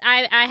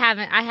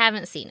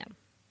haven't seen them.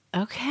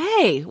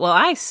 Okay. Well,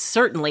 I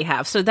certainly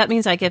have. So that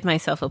means I give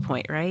myself a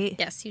point, right?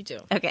 Yes, you do.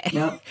 Okay.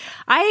 Yep.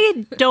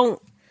 I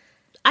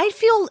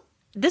feel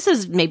this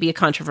is maybe a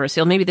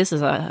controversial, maybe this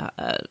is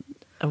a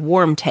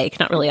warm take,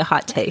 not really a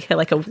hot take,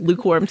 like a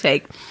lukewarm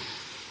take.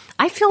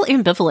 I feel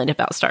ambivalent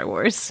about Star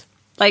Wars.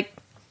 Like,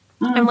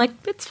 I'm like,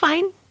 it's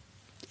fine.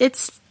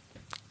 It's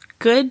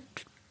good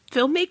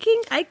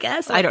filmmaking, I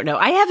guess. I don't know.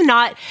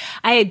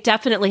 I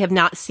definitely have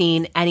not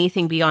seen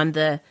anything beyond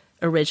the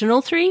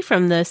original 3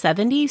 from the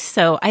 70s.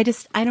 So I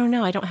don't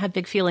know. I don't have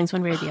big feelings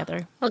one way or the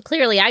other. Well,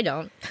 clearly I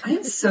don't. I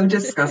am so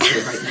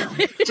disgusted right now.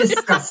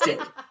 Disgusted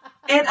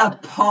and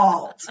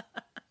appalled.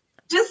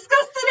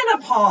 Disgusted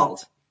and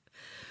appalled.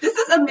 This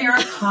is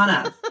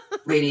Americana,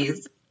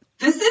 ladies.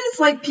 This is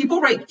like people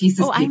write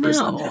thesis papers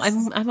on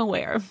this. I'm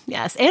aware.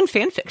 Yes. And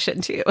fan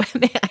fiction too,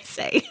 may I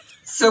say.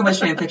 So much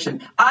fan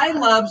fiction.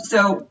 Actually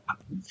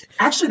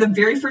the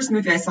very first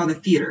movie I saw in the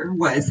theater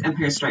was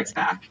Empire Strikes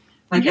Back,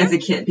 like as a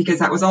kid, because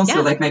that was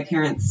also like my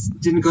parents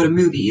didn't go to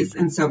movies.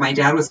 And so my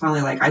dad was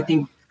finally like, I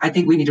think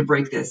we need to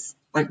break this.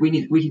 Like we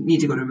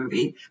need to go to a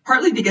movie.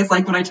 Partly because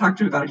like when I talked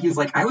to him about it, he was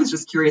like, I was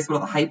just curious what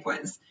all the hype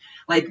was.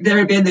 Like there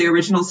had been the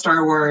original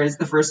Star Wars,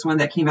 the first one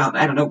that came out,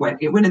 I don't know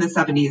what, it went in the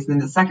 70s. And then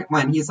the second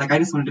one, he's like, I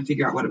just wanted to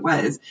figure out what it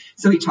was.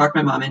 So he talked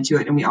my mom into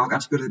it and we all got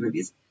to go to the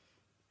movies.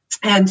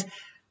 And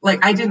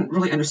like, I didn't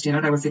really understand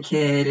it. I was a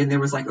kid and there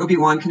was like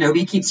Obi-Wan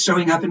Kenobi keeps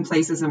showing up in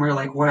places and we're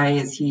like, why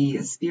is he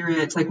a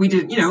spirit? Like we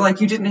didn't,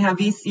 like you didn't have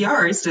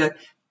VCRs to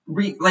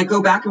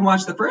go back and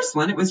watch the first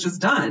one. It was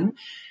just done.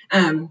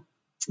 And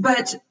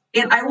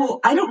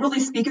I don't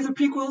really speak of the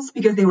prequels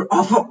because they were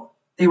awful.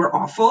 They were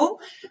awful.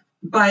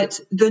 But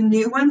the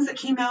new ones that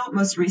came out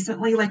most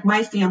recently, like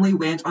my family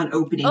went on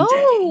opening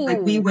day.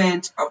 Like we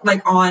went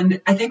like on,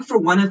 I think for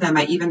one of them,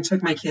 I even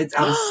took my kids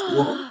out of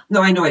school.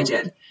 No, I know I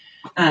did.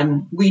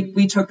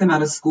 We took them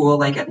out of school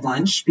like at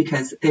lunch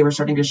because they were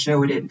starting to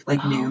show it at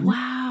like noon.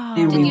 Wow.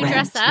 And Did you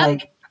dress up?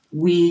 Like,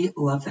 we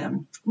love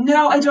them.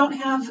 No, I don't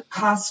have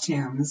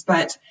costumes,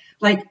 but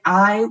like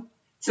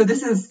so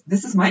this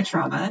is my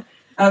trauma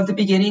of the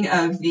beginning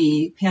of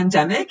the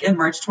pandemic in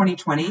March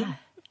 2020.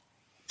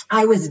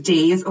 I was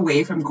days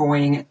away from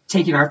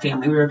taking our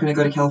family. We were going to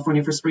go to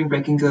California for spring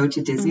break and go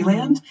to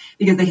Disneyland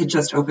because they had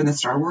just opened the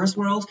Star Wars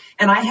world.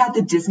 And I had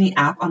the Disney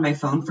app on my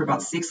phone for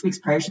about 6 weeks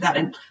prior to that.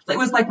 And it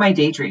was like my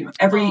daydream.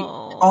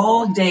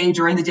 All day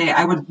during the day,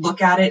 I would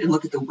look at it and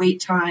look at the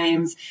wait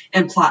times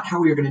and plot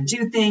how we were going to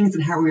do things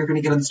and how we were going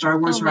to get on the Star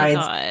Wars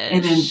rides.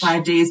 And then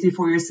 5 days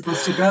before we were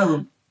supposed to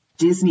go,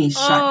 Disney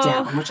shut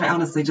down, which I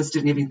honestly just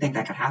didn't even think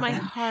that could happen. My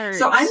heart.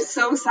 So I'm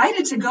so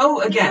excited to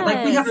go again.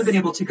 Like we haven't been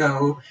able to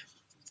go.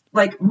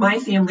 Like my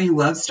family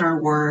loves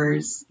Star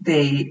Wars.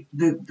 The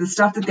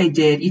stuff that they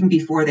did even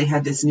before they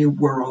had this new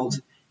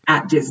world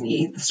at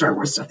Disney, the Star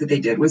Wars stuff that they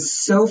did was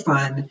so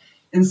fun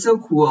and so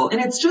cool. And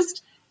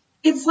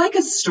it's like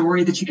a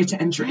story that you get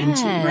to enter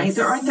into, right?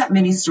 There aren't that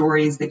many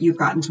stories that you've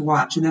gotten to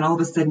watch. And then all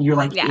of a sudden you're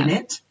like in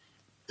it,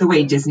 the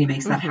way Disney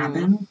makes that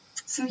happen.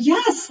 So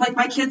yes, like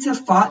my kids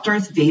have fought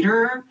Darth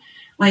Vader.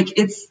 Like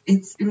it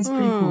was pretty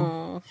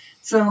cool.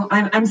 So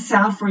I'm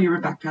sad for you,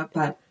 Rebecca,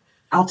 but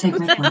I'll take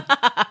my point.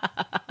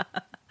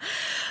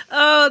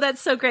 Oh, that's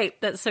so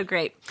great. That's so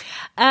great.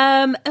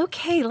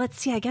 Okay, let's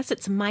see. I guess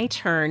it's my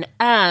turn.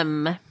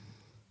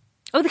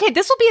 Okay,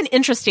 this will be an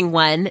interesting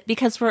one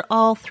because we're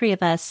all three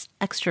of us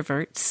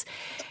extroverts.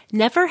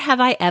 Never have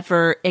I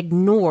ever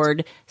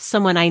ignored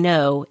someone I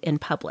know in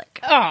public.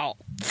 Oh,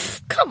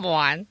 come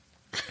on.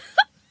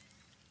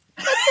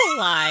 That's a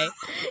lie.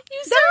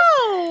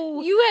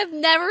 You have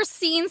never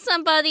seen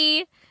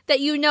somebody that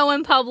you know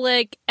in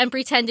public and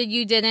pretended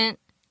you didn't?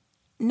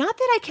 Not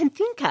that I can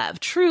think of,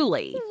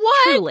 truly.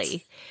 What?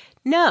 Truly.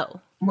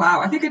 No.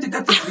 Wow, I think I did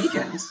that this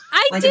weekend.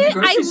 I did.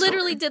 I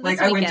literally did this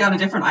weekend. I went down a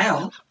different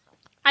aisle.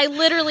 I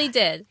literally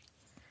did.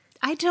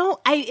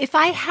 If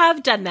I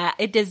have done that,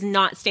 it is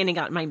not standing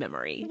out in my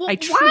memory. Well, I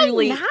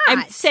truly, why not?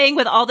 I'm saying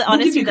with all the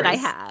honesty that I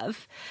Grace.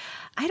 have.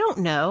 I don't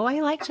know. I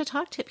like to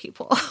talk to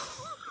people.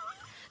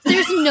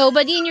 There's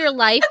nobody in your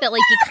life that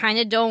like you kind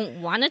of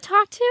don't want to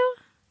talk to?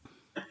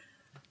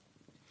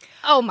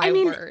 Oh my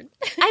word.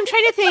 I'm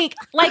trying to think,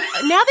 like,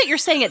 now that you're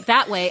saying it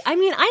that way, I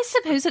mean, I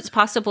suppose it's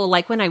possible,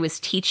 like, when I was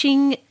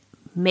teaching,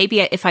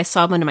 maybe if I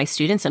saw one of my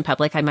students in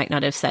public, I might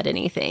not have said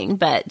anything,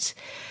 but,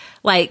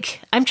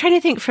 like, I'm trying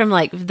to think from,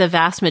 like, the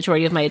vast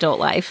majority of my adult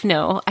life.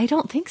 No, I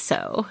don't think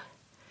so.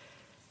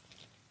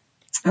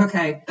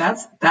 Okay,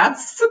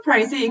 that's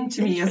surprising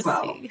to me as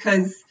well,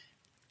 because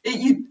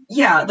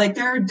like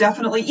there are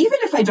definitely, even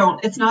if I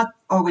don't, it's not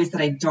always that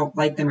I don't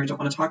like them or don't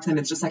want to talk to them.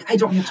 It's just like I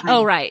don't have time.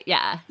 Oh, right,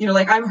 yeah. You know,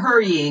 like I'm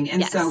hurrying,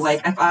 and so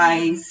like if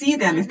I see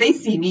them, if they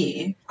see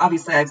me,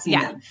 obviously I've seen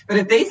them, but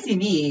if they see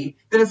me,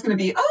 then it's going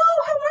to be,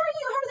 oh, how are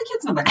you? How are the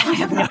kids? And I'm like, I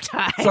have no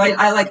time. So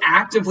I like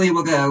actively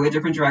will go a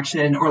different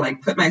direction, or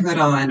like put my hood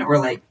on, or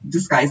like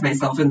disguise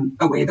myself in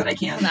a way that I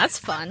can. That's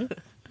fun.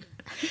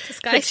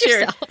 Disguise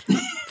yourself.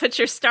 Put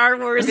your Star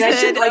Wars I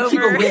should like over.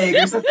 keep a wig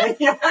or something.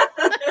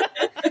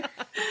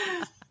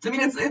 I mean,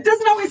 it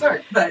doesn't always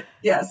work, but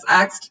yes,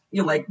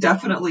 you like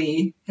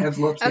definitely have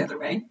looked the other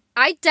way.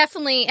 I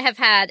definitely have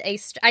had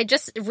I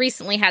just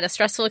recently had a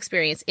stressful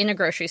experience in a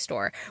grocery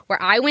store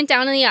where I went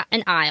down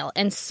an aisle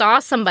and saw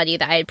somebody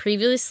that I had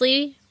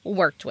previously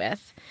worked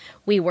with.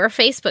 We were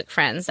Facebook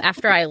friends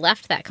after I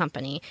left that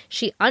company.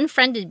 She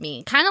unfriended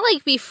me. Kind of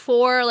like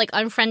before, like,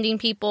 unfriending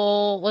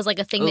people was, like,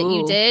 a thing that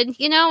you did.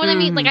 You know what I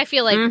mean? Like, I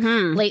feel like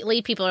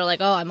lately people are like,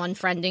 oh, I'm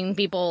unfriending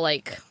people,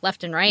 like,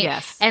 left and right.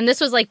 Yes. And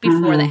this was, like,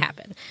 before that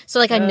happened. So,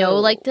 like, I know,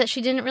 like, that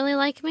she didn't really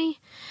like me.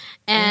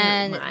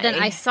 And then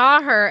I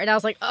saw her, and I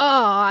was like, oh,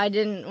 I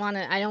don't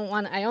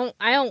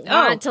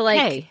want to,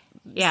 like...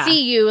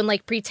 see you and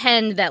like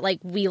pretend that like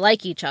we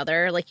like each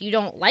other. Like, you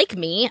don't like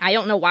me. I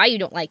don't know why you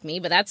don't like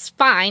me, but that's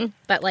fine.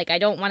 But like I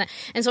don't want to.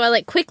 And so I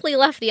like quickly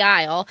left the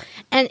aisle,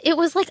 and it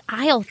was like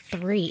aisle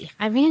 3.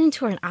 I ran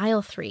into her in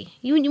aisle 3.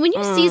 When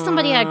you see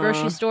somebody at a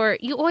grocery store,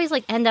 you always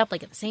like end up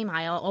like in the same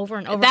aisle over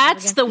and over.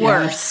 That's the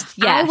worst.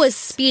 Yes. I was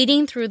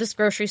speeding through this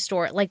grocery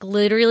store, like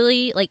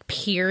literally like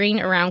peering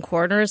around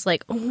corners,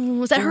 like,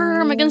 oh, is that her?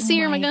 Am I going to see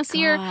her? Am I going to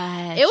see her?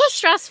 It was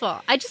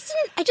stressful. I just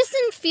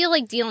didn't feel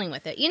like dealing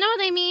with it. You know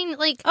what I mean?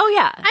 Like, oh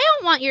yeah, I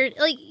don't want you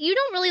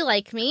don't really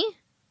like me.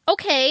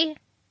 Okay.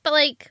 But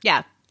like,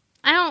 yeah,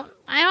 I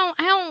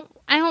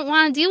don't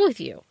want to deal with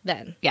you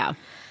then. Yeah.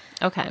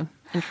 Okay.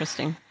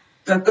 Interesting.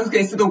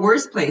 Okay. So the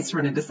worst place to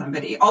run into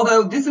somebody,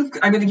 although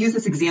I'm going to use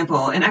this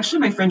example, and actually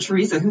my friend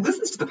Teresa, who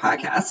listens to the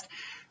podcast,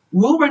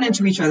 we'll run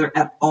into each other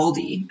at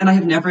Aldi, and I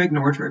have never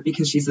ignored her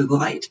because she's a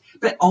delight.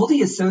 But Aldi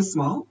is so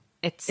small.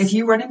 If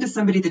you run into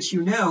somebody that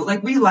you know,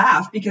 like we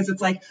laugh because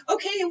it's like,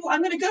 okay, well,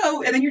 I'm going to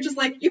go. And then you're just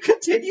like, you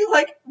continue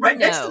like right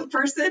next to the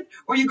person,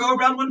 or you go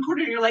around one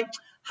corner and you're like,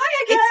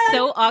 hi again. It's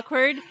so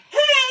awkward.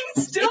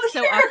 Hey, still it's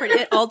here. So awkward.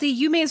 At Aldi,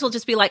 you may as well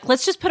just be like,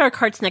 let's just put our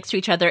carts next to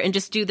each other and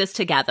just do this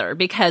together,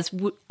 because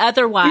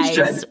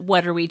otherwise,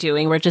 what are we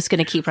doing? We're just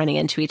going to keep running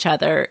into each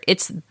other.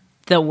 It's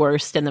the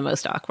worst and the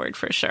most awkward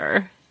for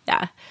sure.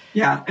 Yeah.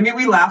 Yeah. I mean,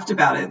 we laughed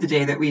about it the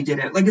day that we did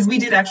it. Like, because we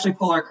did actually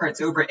pull our carts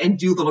over and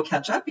do a little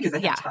catch up because I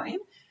had time.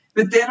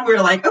 But then we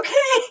were like, okay,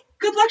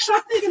 good luck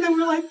shopping. And then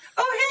we're like,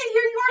 oh, hey,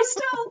 here you are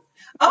still.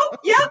 Oh,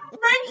 yeah,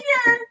 right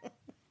here.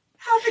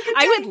 Have a good day.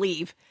 I would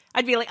leave.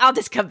 I'd be like, I'll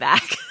just come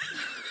back.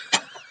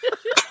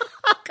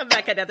 I'll come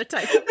back another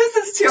time. This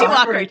is too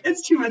awkward.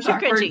 It's too much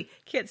awkward. Cringy.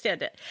 Can't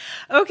stand it.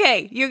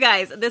 Okay, you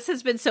guys, this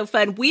has been so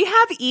fun. We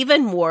have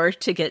even more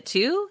to get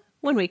to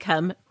when we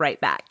come right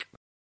back.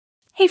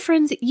 Hey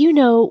friends, you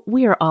know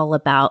we are all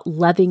about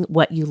loving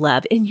what you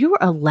love, and you're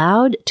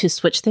allowed to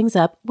switch things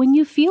up when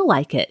you feel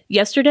like it.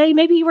 Yesterday,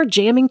 maybe you were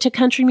jamming to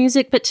country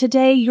music, but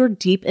today you're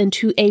deep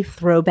into a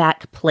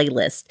throwback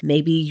playlist.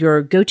 Maybe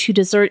your go-to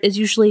dessert is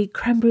usually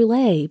creme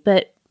brulee,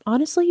 but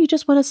honestly, you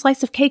just want a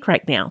slice of cake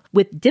right now.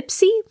 With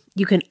Dipsea,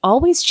 you can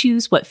always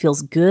choose what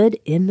feels good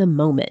in the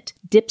moment.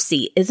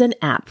 Dipsea is an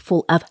app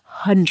full of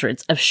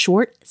hundreds of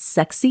short,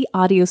 sexy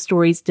audio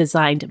stories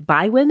designed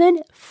by women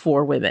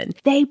for women.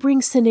 They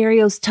bring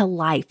scenarios to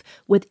life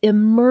with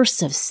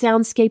immersive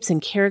soundscapes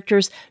and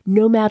characters,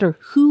 no matter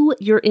who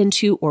you're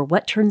into or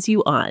what turns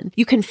you on.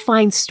 You can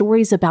find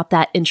stories about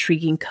that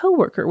intriguing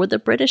coworker with a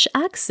British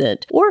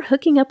accent, or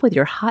hooking up with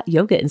your hot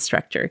yoga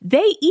instructor.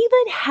 They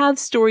even have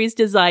stories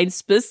designed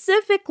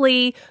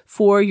specifically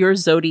for your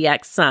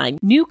zodiac sign.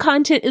 New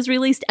content is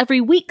released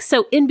every week,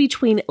 so in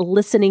between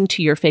listening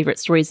to your favorite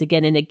stories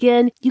again and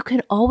again, you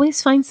can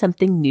always find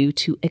something new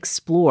to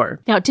explore.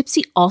 Now,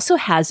 Dipsea also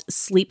has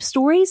sleep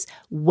stories,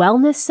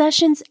 wellness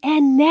sessions,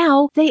 and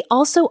now they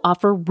also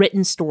offer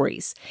written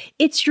stories.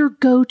 It's your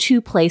go-to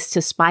place to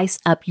spice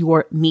up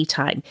your me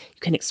time.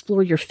 You can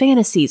explore your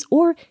fantasies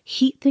or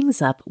heat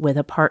things up with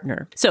a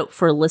partner. So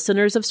for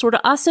listeners of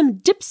Sorta Awesome,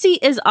 Dipsea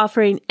is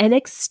offering an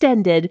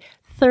extended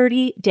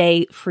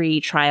 30-day free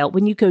trial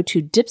when you go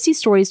to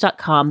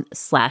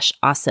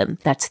dipseastories.com/awesome.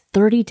 That's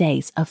 30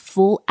 days of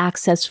full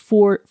access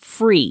for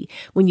free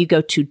when you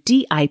go to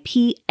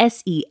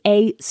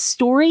DIPSEA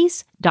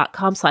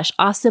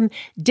stories.com/awesome,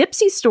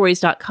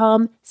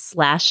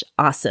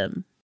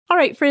 dipseastories.com/awesome. All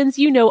right, friends,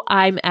 you know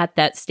I'm at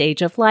that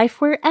stage of life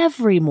where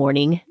every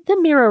morning the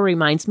mirror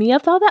reminds me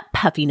of all that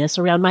puffiness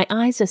around my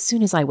eyes as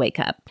soon as I wake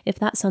up. If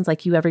that sounds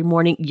like you every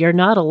morning, you're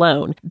not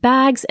alone.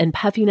 Bags and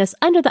puffiness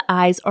under the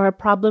eyes are a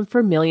problem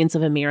for millions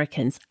of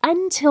Americans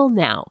until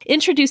now.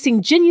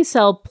 Introducing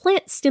Genucel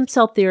plant stem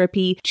cell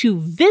therapy to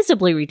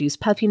visibly reduce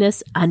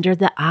puffiness under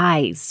the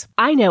eyes.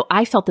 I know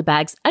I felt the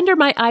bags under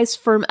my eyes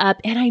firm up,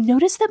 and I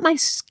noticed that my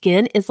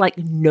skin is like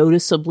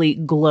noticeably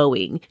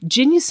glowing.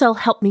 Genucel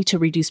helped me to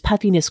reduce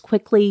puffiness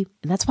quickly,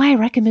 and that's why I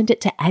recommend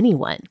it to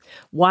anyone.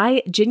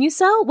 Why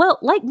Genucel? Well,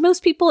 like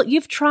most people,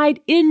 you've tried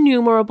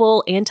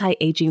innumerable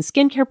anti-aging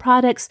skincare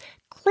products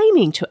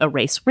claiming to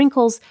erase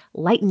wrinkles,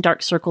 lighten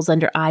dark circles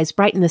under eyes,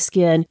 brighten the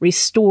skin,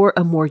 restore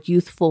a more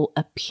youthful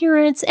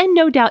appearance, and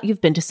no doubt you've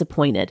been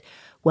disappointed.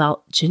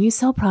 Well,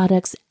 Genucel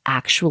products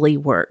actually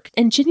work.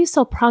 And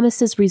Genucel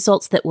promises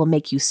results that will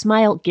make you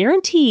smile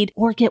guaranteed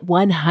or get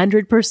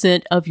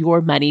 100% of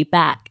your money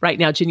back. Right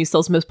now,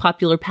 Genucel's most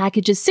popular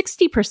package is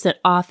 60%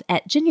 off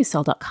at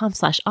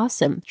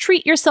Genucel.com/awesome.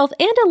 Treat yourself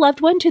and a loved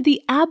one to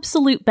the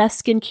absolute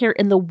best skincare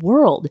in the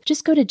world.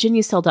 Just go to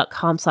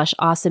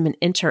Genucel.com/awesome and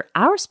enter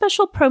our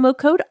special promo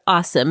code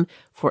AWESOME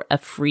for a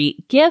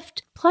free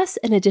gift, plus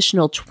an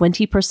additional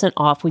 20%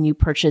 off when you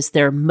purchase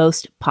their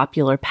most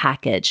popular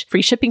package.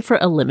 Free shipping for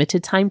a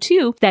limited time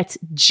too. That's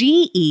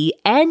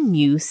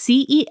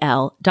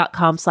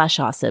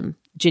Genucel.com/awesome.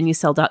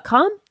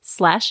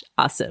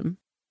 Genucel.com/awesome.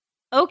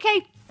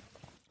 Okay,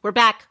 we're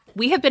back.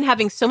 We have been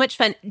having so much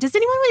fun. Does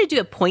anyone want to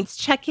do a points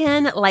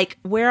check-in? Like,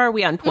 where are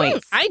we on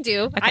points? I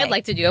do. Okay. I'd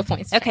like to do a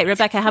points check. Okay,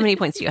 Rebecca, how many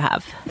points do you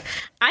have?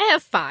 I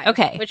have 5.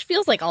 Okay. Which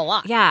feels like a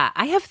lot. Yeah,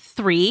 I have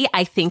 3.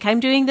 I think I'm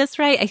doing this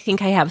right. I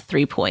think I have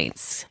 3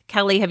 points.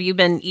 Kelly, have you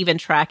been even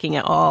tracking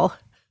at all?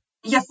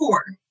 Yeah,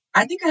 4.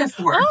 I think I have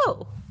 4.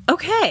 Oh,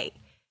 okay.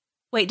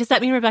 Wait, does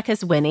that mean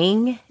Rebecca's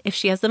winning if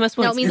she has the most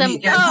points? No, it means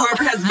I'm...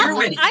 whoever has, you're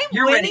winning. I'm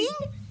winning?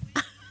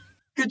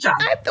 Good job.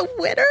 I'm the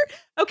winner.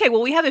 Okay,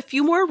 well, we have a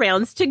few more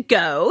rounds to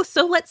go,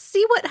 so let's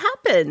see what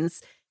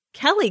happens.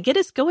 Kelly, get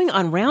us going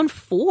on round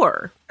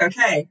 4.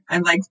 Okay,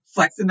 I'm like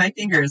flexing my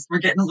fingers. We're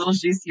getting a little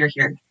juicier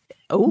here.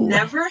 Oh.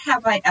 Never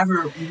have I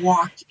ever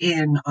walked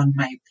in on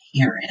my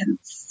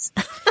parents. ...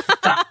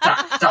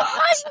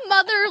 My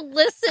mother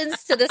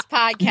listens to this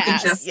podcast. You can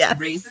just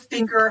raise a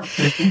finger,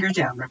 put a finger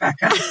down,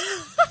 Rebecca.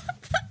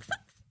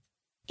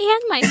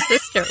 And my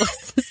sister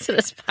listens to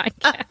this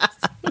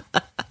podcast.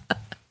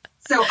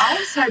 So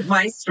I'll start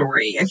my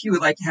story, if you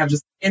would like to have,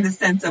 just in the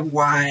sense of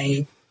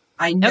why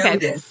I know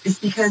this, is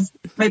because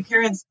my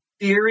parents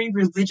very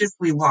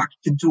religiously locked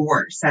the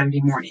door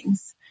Saturday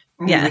mornings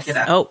when we would get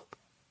up. Oh,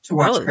 to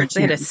watch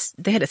cartoons.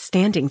 They had a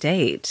standing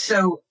date.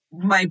 So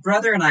my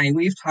brother and I,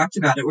 we've talked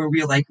about it where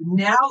we're like,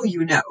 now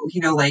you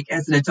know, like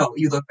as an adult,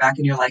 you look back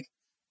and you're like,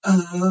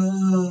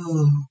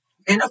 oh.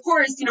 And of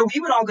course, you know, we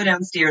would all go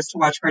downstairs to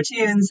watch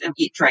cartoons and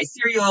eat dry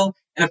cereal.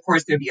 And of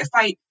course, there'd be a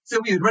fight.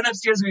 So we would run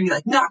upstairs and we'd be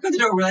like, knock on the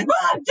door. We're like,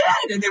 Mom,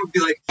 Dad. And they would be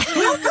like,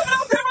 well, I'm coming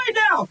out there right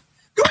now.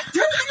 Go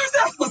do it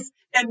yourselves.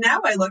 And now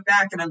I look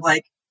back and I'm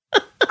like,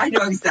 I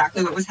know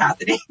exactly what was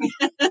happening.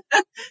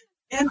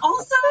 And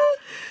also,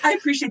 I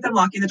appreciate them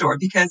locking the door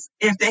because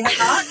if they had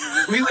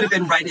not, we would have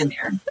been right in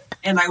there.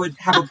 And I would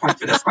have a point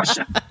for this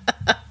question.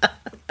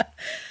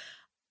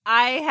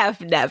 I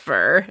have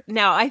never.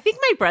 Now, I think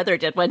my brother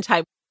did one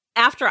time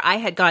after I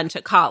had gone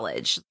to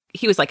college.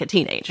 He was like a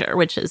teenager,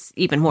 which is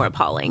even more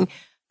appalling.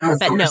 Oh,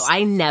 but no,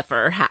 I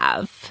never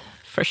have,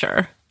 for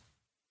sure.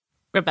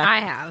 Rebecca, I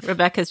have.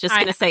 Rebecca's just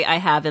going to say I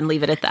have and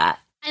leave it at that.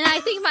 And I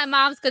think my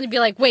mom's going to be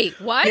like,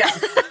 wait, what? Yeah.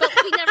 But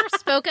we never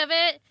spoke of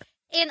it.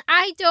 And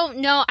I don't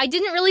know. I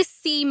didn't really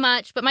see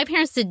much, but my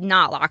parents did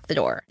not lock the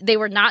door. They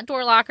were not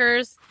door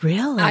lockers.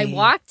 Really? I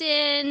walked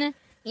in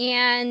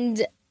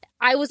and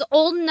I was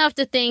old enough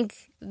to think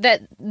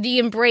that the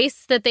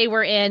embrace that they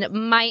were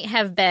in might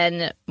have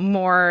been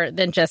more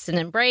than just an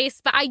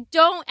embrace, but I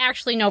don't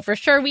actually know for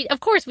sure.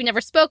 Of course, we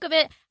never spoke of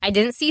it. I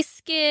didn't see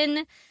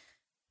skin.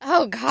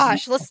 Oh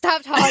gosh, let's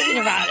stop talking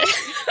about it.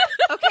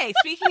 Okay,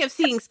 speaking of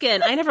seeing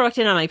skin, I never walked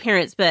in on my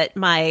parents, but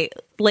my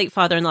late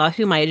father-in-law,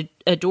 whom I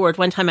adored,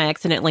 one time I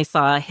accidentally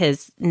saw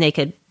his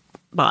naked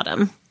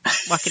bottom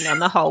walking down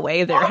the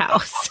hallway of their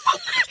house.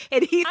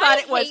 And he thought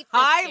it was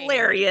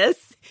hilarious.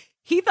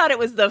 He thought it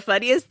was the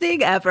funniest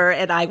thing ever,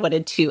 and I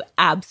wanted to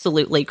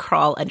absolutely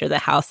crawl under the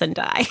house and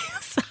die.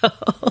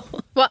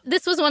 Well,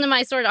 this was one of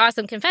my sort of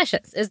awesome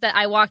confessions, is that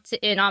I walked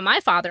in on my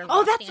father-in-law.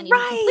 Oh, that's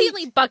right.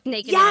 Completely buck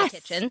naked in the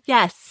kitchen.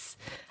 Yes.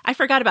 I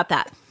forgot about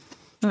that.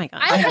 Oh, my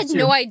God. I had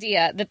no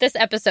idea that this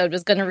episode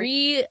was going to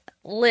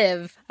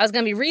relive. I was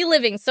going to be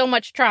reliving so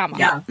much trauma.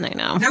 Yeah. I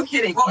know. No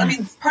kidding. Well, I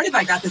mean, part of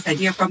I got this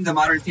idea from the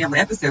Modern Family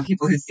episode,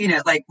 people who've seen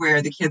it, like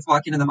where the kids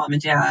walk into the mom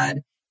and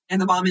dad, and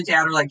the mom and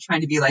dad are like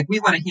trying to be like, we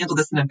want to handle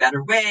this in a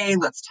better way.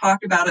 Let's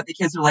talk about it. The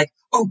kids are like,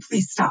 oh,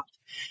 please stop.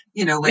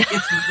 You know, like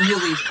it's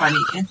really funny.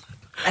 And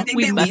I think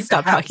we they must leave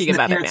stop the house, talking and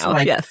the about it parents now. are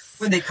like, yes.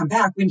 when they come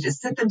back, we can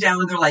just sit them down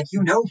and they're like,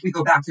 you know, if we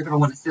go back, they're going to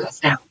want to sit us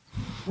down.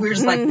 We're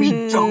just like,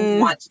 we don't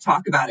want to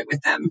talk about it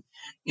with them.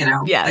 You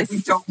know, yes. Like we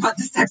don't want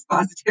the sex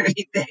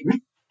positivity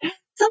thing.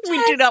 Sometimes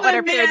we do not want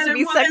our parents to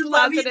be sex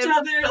positive. Each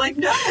other. Like,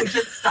 no,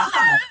 just stop.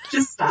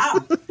 Just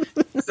stop.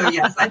 So,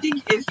 yes, I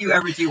think if you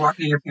ever do walk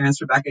into your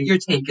parents, Rebecca, your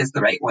take is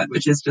the right one,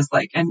 which is just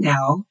like, and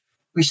now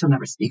we shall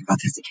never speak about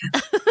this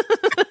again.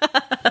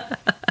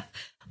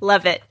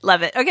 Love it.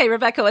 Love it. Okay,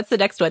 Rebecca, what's the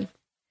next one?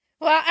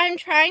 Well, I'm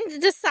trying to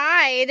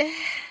decide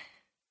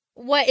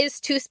what is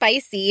too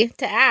spicy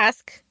to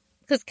ask,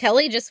 because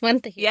Kelly just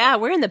went the Yeah,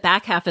 we're in the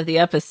back half of the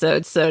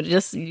episode, so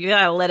just, you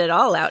gotta let it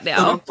all out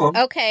now.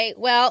 Okay,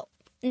 well,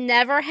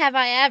 never have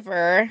I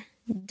ever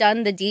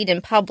done the deed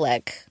in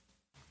public.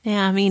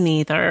 Yeah, me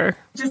neither.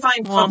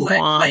 Define public,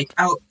 like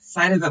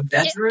outside of a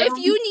bedroom? If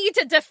you need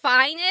to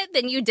define it,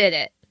 then you did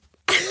it.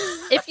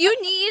 If you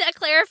need a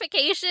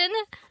clarification,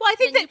 well, I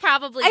think that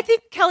I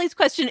think Kelly's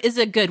question is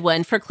a good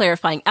one for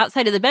clarifying.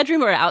 Outside of the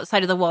bedroom or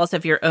outside of the walls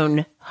of your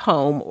own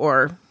home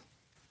or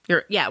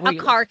your a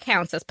car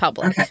counts as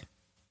public, okay.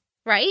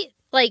 Right?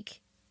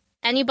 Like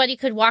anybody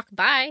could walk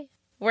by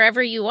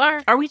wherever you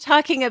are. Are we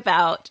talking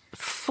about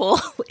full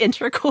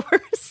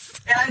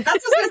intercourse? And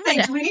that's what I was going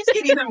to say. Do we need to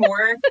get even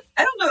more?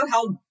 I don't know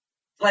how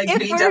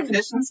many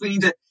definitions we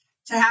need to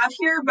have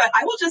here, but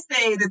I will just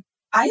say that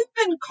I've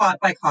been caught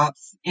by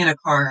cops in a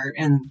car,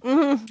 and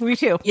me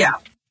too. Yeah,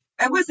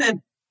 I was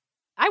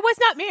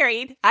not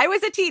married. I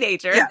was a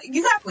teenager. Yeah,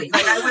 exactly.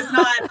 Like I was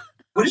not.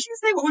 What did you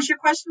say? What was your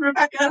question,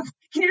 Rebecca?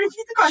 Can you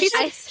repeat the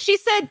question? She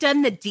said,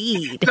 "Done the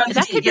deed."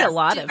 That could be a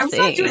lot of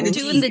things.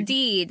 Doing the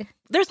deed.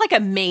 There's like a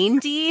main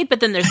deed, but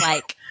then there's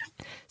like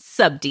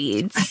sub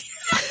deeds.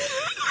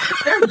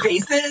 There are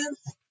bases,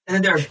 and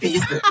then there are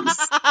bases.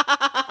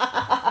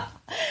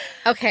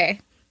 Okay,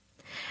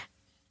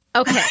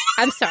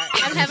 I'm sorry.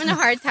 I'm having a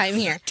hard time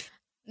here.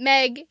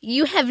 Meg,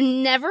 you have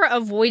never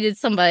avoided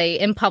somebody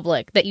in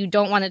public that you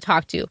don't want to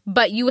talk to,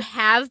 but you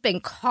have been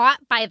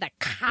caught by the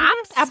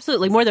cops?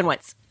 Absolutely, more than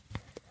once.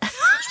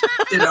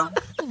 You know?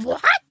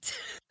 What?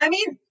 I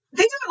mean,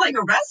 they didn't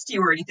arrest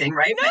you or anything,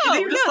 right? No,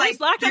 they were just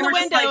knocked on the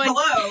window.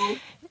 Hello,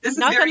 this is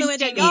knock very on the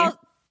window. steamy.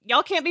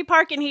 Y'all can't be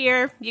parking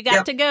here. You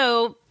got to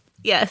go.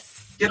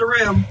 Yes. Get a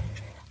room.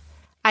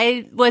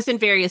 I was in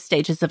various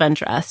stages of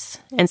undress,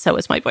 and so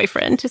was my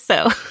boyfriend,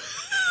 so...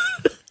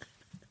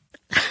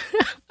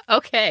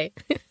 Okay.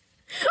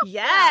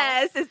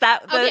 Yes. Is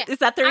that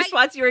the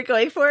response you were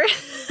going for?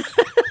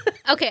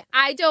 Okay.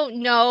 I don't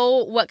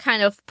know what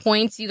kind of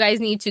points you guys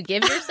need to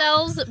give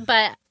yourselves,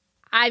 but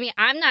I mean,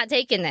 I'm not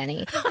taking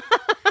any. Okay.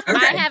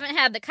 I haven't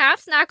had the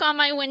cops knock on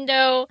my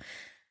window.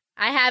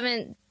 I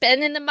haven't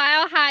been in the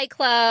Mile High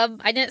Club.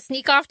 I didn't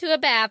sneak off to a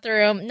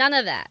bathroom. None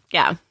of that.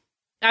 Yeah.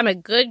 I'm a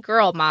good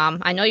girl, Mom.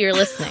 I know you're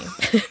listening.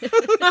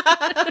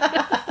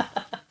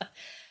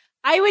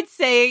 I would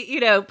say,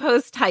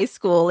 post high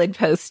school and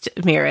post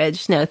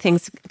marriage, no,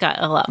 things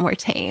got a lot more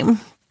tame.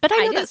 But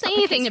I didn't say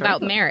anything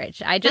about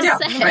marriage. I just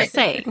said. Right.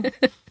 Saying.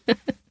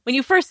 When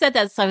you first said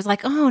that, so I was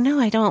like, oh no,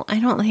 I don't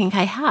think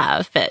I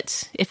have.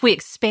 But if we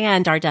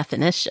expand our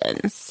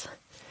definitions,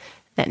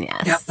 then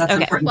yes. Yep, that's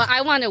important. Well,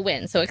 I want to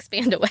win, so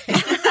expand away.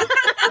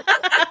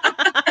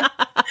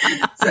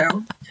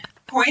 So,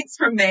 points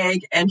from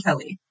Meg and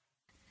Kelly.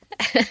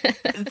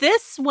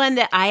 This one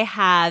that I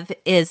have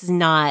is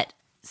not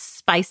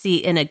spicy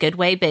in a good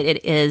way, but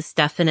it is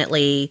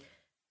definitely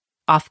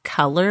off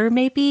color,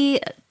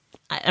 maybe.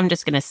 I'm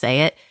just going to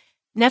say it.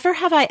 Never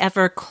have I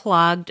ever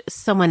clogged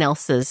someone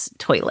else's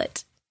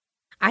toilet.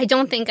 I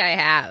don't think I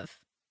have.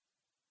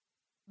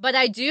 But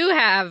I do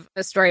have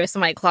a story of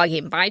somebody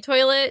clogging my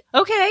toilet.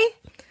 Okay.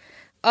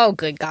 Oh,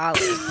 good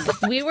golly.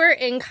 We were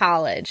in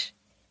college,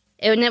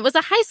 and it was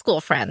a high school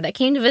friend that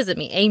came to visit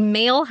me. A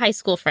male high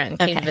school friend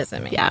came to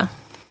visit me. Yeah.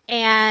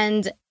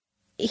 And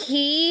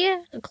he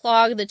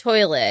clogged the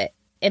toilet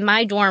in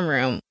my dorm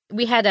room.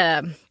 We had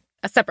a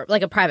separate,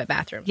 like a private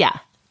bathroom. Yeah.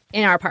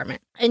 In our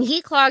apartment. And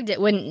he clogged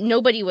it when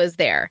nobody was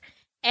there.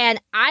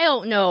 And I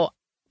don't know,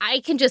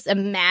 I can just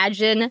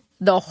imagine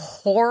the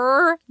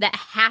horror that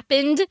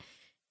happened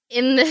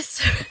in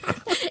this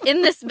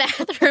in this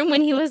bathroom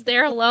when he was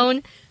there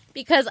alone,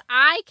 because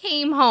I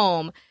came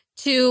home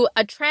to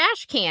a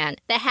trash can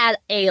that had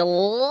a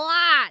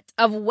lot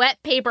of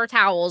wet paper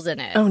towels in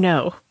it. Oh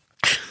no.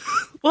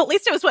 Well, at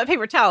least it was wet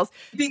paper towels.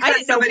 Because I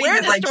didn't know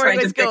where the story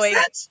was going.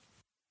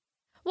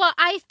 Well,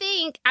 I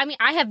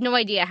have no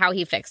idea how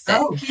he fixed it.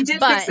 Oh, he did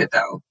fix it,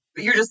 though.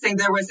 But you're just saying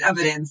there was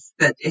evidence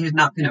that it had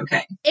not been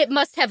okay. It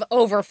must have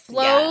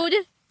overflowed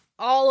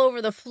all over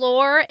the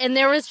floor, and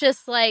there was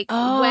just, wet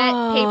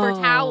paper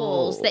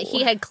towels that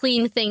he had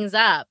cleaned things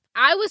up.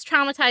 I was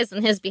traumatized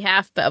on his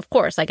behalf, but of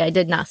course, I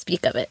did not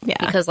speak of it.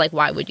 Yeah. Because,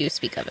 why would you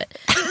speak of it?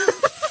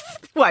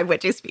 Why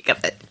would you speak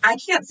of it? I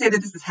can't say that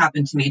this has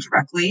happened to me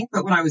directly,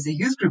 but when I was a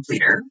youth group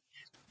leader,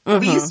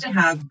 we used to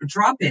have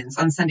drop-ins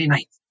on Sunday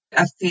nights.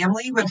 A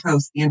family would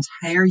host the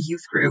entire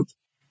youth group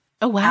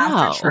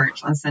after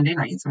church on Sunday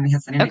nights when we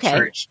had Sunday night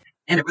church.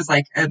 And it was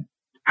like an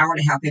hour and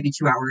a half, maybe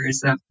 2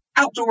 hours of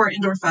outdoor,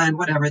 indoor fun,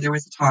 whatever. There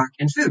was a talk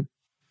and food.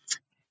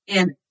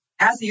 And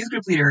as a youth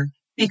group leader,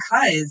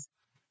 because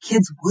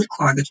kids would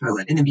clog the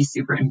toilet and then be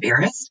super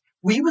embarrassed,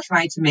 we would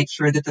try to make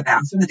sure that the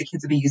bathroom that the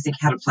kids would be using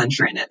had a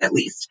plunger in it, at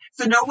least.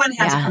 So no one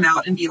had to come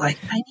out and be like,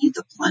 I need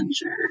the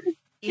plunger.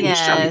 Can you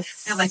show me?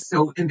 And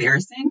so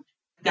embarrassing.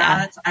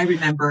 That I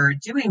remember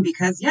doing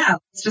because,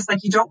 it's just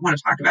you don't want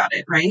to talk about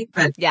it, right?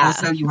 But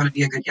also you want to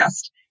be a good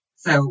guest.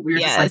 So we were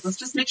just let's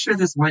just make sure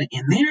there's one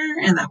in there.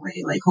 And that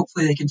way,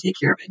 hopefully they can take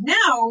care of it.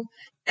 Now,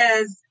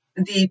 as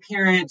the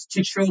parent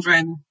to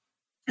children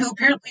who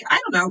apparently, I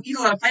don't know, eat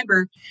a lot of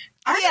fiber,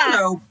 I don't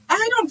know.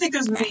 I don't think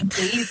there's many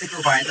days that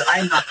go by that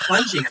I'm not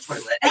plunging a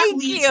toilet. At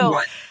least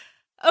one.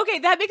 Okay,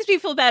 that makes me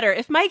feel better.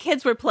 If my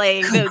kids were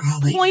playing, there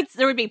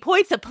would be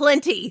points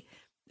aplenty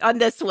on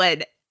this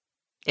one.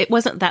 It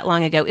wasn't that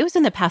long ago. It was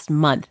in the past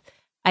month.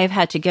 I've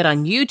had to get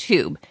on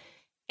YouTube,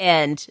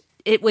 and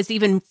it was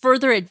even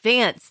further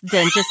advanced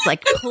than just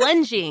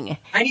plunging.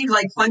 I need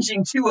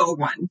plunging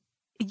 201.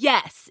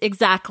 Yes,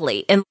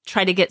 exactly. And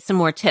try to get some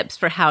more tips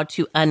for how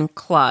to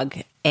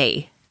unclog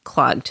a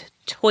clogged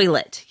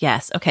toilet.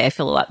 Yes. Okay. I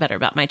feel a lot better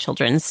about my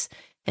children's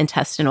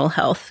intestinal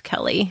health,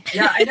 Kelly.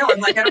 Yeah, I know.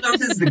 I'm I don't know if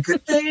this is a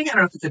good thing. I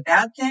don't know if it's a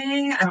bad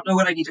thing. I don't know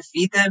what I need to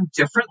feed them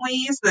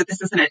differently so that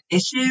this isn't an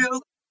issue.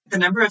 The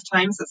number of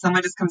times that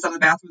someone just comes out of the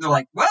bathroom, they're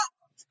like, well,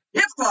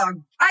 it's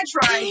clogged. I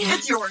tried.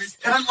 It's yours.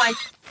 And I'm like,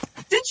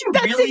 did you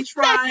really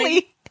try?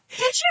 Did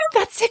you?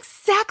 That's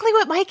exactly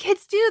what my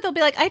kids do. They'll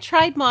be like, I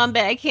tried, Mom,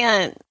 but I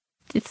can't.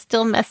 It's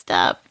still messed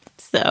up.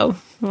 So,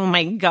 oh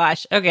my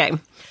gosh. Okay.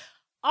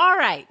 All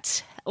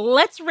right.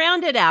 Let's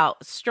round it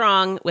out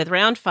strong with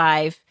round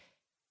 5.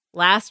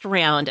 Last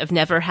round of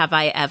Never Have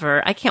I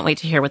Ever. I can't wait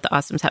to hear what the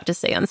Awesomes have to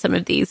say on some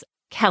of these.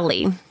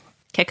 Kelly,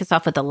 kick us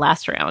off with the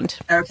last round.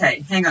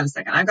 Okay, hang on a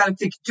second. I've got to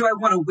think, do I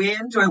want to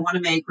win? Do I want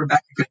to make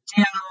Rebecca go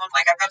down?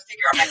 I've got to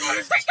figure out my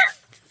motives right here.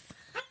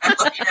 I'm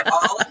looking at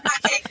all of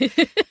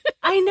my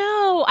I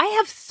know. I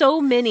have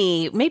so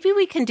many. Maybe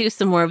we can do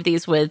some more of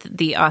these with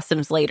the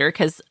Awesomes later,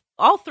 because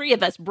all 3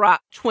 of us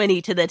brought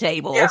 20 to the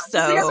table. Yeah,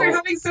 so you guys are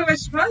having so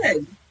much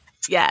fun.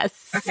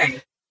 Yes.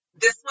 Okay.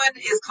 This one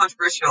is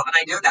controversial, and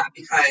I know that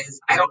because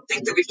I don't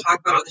think that we've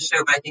talked about it on the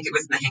show, but I think it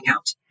was in the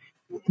Hangout.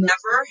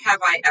 Never have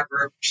I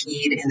ever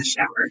peed in the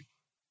shower.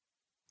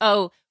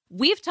 Oh,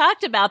 we've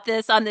talked about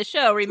this on the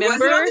show,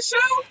 remember? Was it on the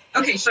show?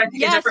 Okay, should I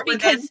pick a different one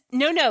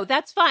then? No,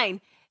 that's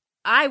fine.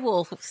 I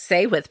will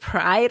say with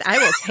pride, I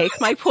will take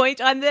my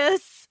point on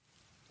this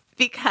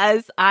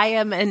because I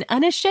am an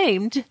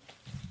unashamed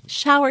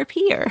shower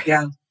peer.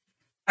 Yeah.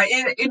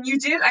 And you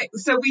did,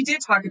 so we did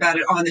talk about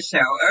it on the show.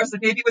 I was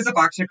like, maybe it was a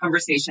boxer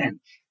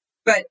conversation,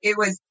 but it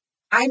was,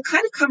 I've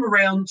kind of come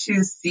around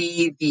to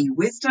see the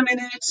wisdom in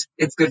it.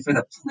 It's good for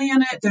the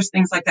planet. There's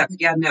things like that. But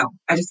yeah, no,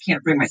 I just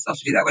can't bring myself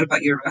to do that. What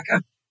about you,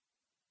 Rebecca?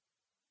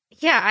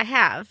 Yeah, I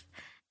have.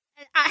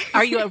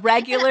 Are you a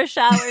regular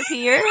shower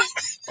peer?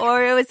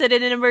 Or was it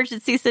in an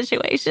emergency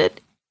situation?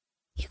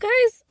 You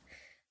guys,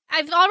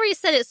 I've already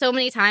said it so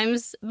many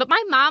times, but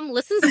my mom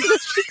listens to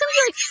this. She's going to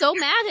be like so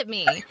mad at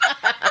me.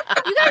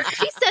 You guys,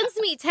 she sends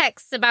me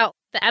texts about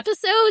the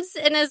episodes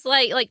and is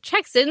like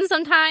checks in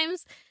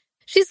sometimes.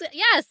 She's,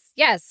 yes.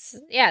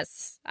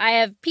 I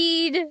have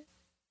peed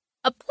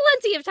a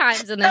plenty of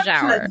times in the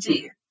shower.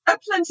 A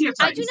plenty of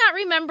times. I do not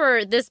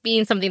remember this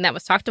being something that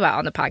was talked about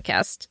on the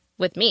podcast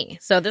with me.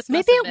 So this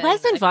must maybe have it been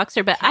wasn't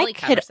Voxer, but I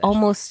could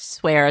almost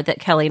swear that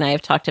Kelly and I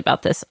have talked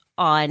about this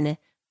on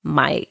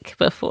mic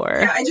before.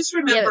 Yeah, I just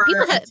remember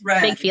people a had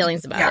thread. big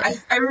feelings about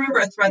it. I remember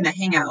a thread in the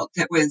Hangout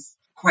that was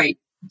quite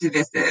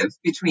divisive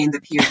between the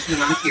peers and the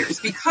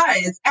non-peers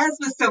because, as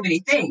with so many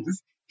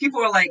things,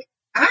 people were like,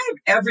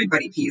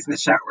 everybody pees in the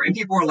shower. And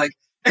people were like,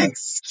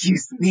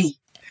 excuse me,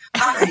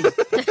 I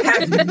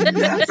have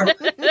never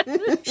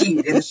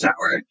peed in the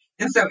shower.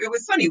 And so it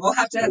was funny. We'll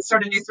have to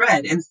start a new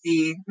thread and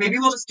see. Maybe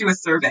we'll just do a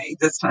survey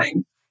this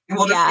time and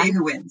we'll just see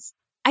who wins.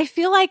 I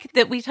feel like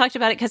that we talked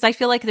about it because I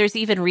feel like there's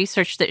even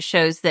research that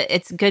shows that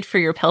it's good for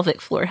your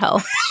pelvic floor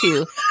health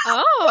too.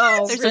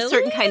 There's a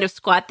certain kind of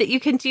squat that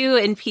you can do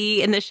and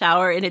pee in the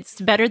shower, and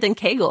it's better than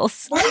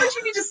Kegels. Why would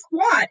you need to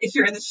squat if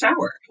you're in the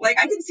shower? Like,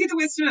 I can see the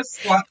wisdom of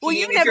squat. Well,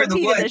 you've never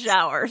peed in the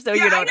shower, so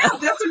you don't know.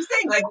 That's what I'm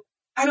saying. Like,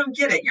 I don't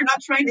get it. You're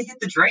not trying to hit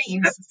the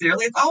drain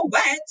necessarily. It's all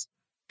wet.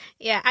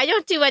 Yeah, I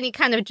don't do any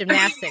kind of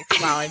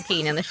gymnastics while I'm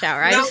peeing in the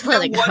shower. I just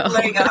let it go. One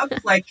leg up,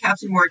 like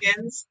Captain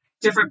Morgan's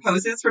different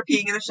poses for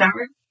peeing in the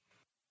shower.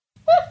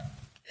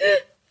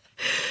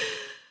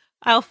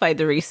 I'll find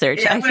the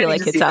research. I feel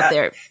like it's out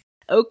there.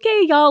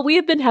 Okay, y'all, we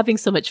have been having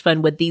so much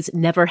fun with these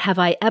Never Have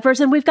I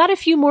Evers, and we've got a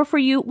few more for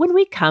you when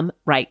we come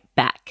right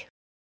back.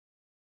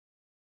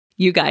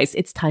 You guys,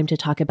 it's time to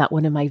talk about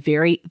one of my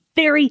very,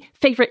 very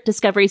favorite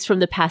discoveries from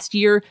the past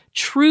year,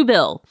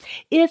 Truebill.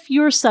 If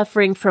you're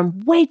suffering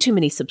from way too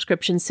many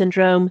subscription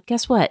syndrome,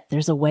 guess what?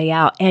 There's a way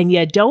out, and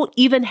you don't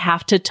even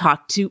have to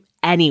talk to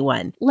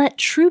anyone. Let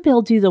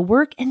Truebill do the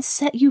work and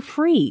set you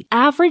free.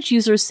 Average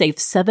users save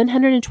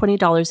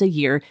 $720 a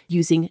year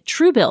using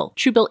Truebill.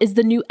 Truebill is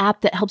the new app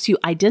that helps you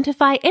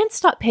identify and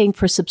stop paying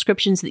for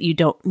subscriptions that you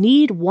don't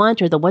need,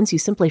 want, or the ones you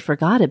simply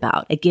forgot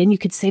about. Again, you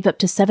could save up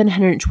to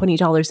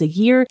 $720 a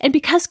year. And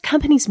because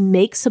companies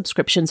make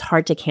subscriptions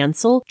hard to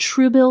cancel,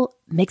 Truebill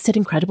makes it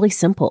incredibly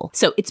simple.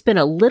 So it's been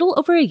a little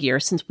over a year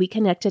since we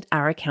connected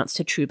our accounts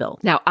to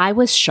Truebill. Now, I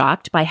was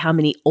shocked by how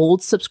many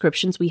old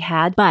subscriptions we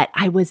had, but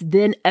I was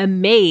then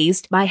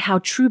amazed by how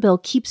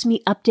Truebill keeps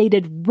me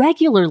updated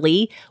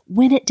regularly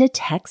when it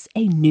detects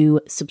a new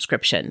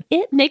subscription.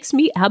 It makes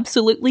me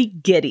absolutely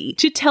giddy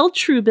to tell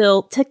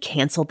Truebill to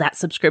cancel that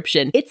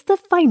subscription. It's the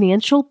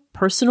financial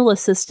personal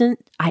assistant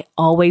I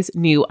always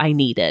knew I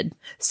needed.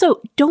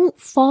 So don't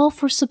fall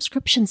for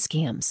subscription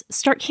scams.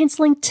 Start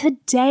canceling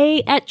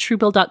today at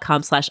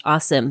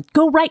Truebill.com/awesome.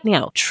 Go right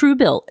now.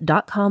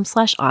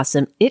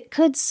 Truebill.com/awesome. It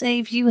could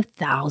save you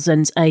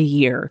thousands a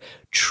year.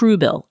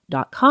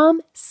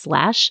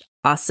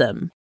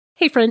 Truebill.com/awesome.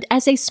 Hey friend,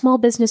 as a small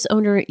business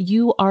owner,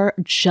 you are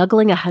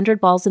juggling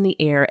 100 balls in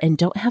the air and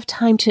don't have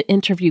time to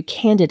interview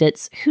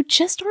candidates who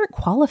just aren't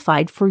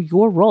qualified for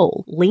your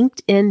role.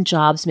 LinkedIn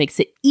Jobs makes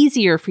it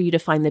easier for you to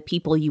find the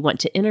people you want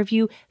to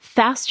interview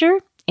faster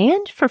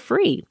and for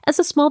free. As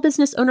a small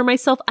business owner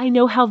myself, I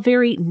know how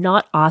very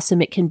not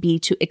awesome it can be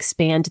to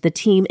expand the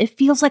team. It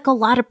feels like a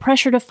lot of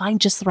pressure to find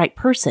just the right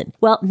person.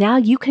 Well, now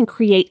you can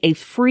create a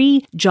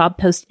free job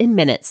post in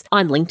minutes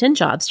on LinkedIn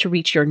Jobs to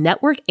reach your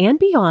network and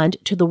beyond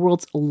to the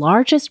world's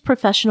largest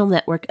professional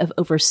network of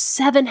over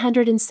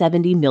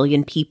 770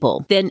 million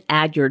people. Then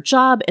add your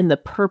job in the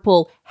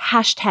purple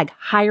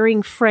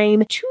 #hiring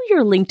frame to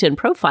your LinkedIn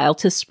profile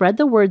to spread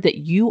the word that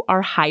you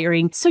are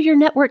hiring so your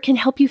network can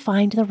help you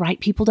find the right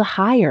people to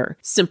hire.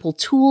 Simple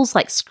tools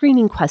like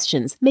screening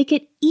questions make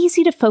it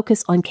easy to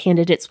focus on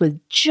candidates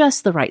with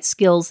just the right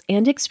skills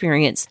and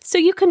experience so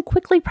you can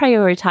quickly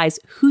prioritize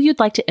who you'd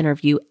like to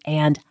interview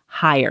and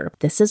hire.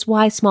 This is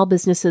why small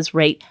businesses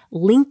rate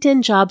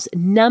LinkedIn Jobs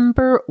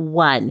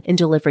 #1 in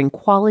delivering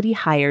quality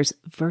hires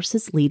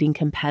versus leading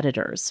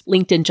competitors.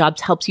 LinkedIn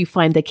Jobs helps you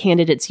find the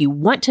candidates you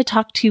want to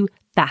talk to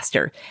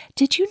faster.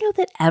 Did you know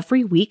that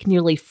every week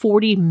nearly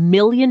 40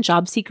 million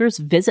job seekers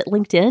visit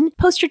LinkedIn?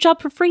 Post your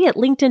job for free at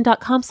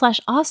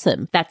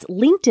linkedin.com/awesome. That's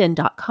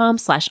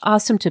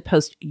linkedin.com/awesome to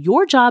post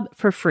your job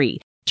for free.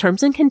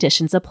 Terms and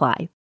conditions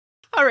apply.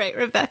 All right,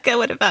 Rebecca,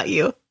 what about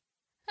you?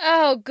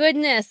 Oh,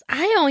 goodness.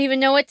 I don't even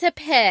know what to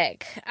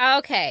pick.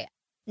 Okay.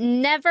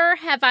 Never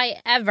have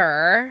I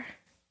ever...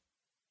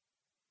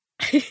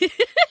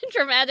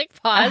 Dramatic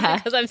pause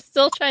because I'm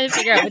still trying to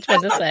figure out which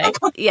one to say.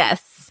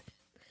 Yes.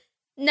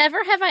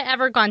 Never have I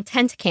ever gone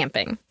tent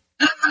camping.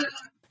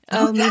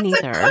 Oh, me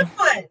neither. That's a good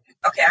one.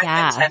 Okay,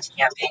 I've been tent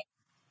camping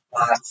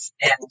lots,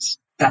 and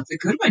that's a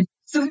good one.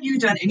 So have you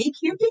done any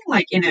camping,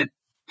 like in a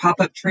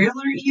pop-up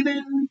trailer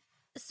even?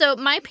 So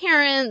my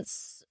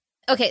parents...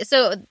 Okay,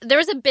 so there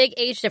was a big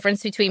age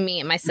difference between me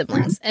and my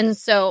siblings. And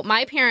so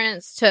my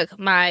parents took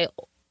my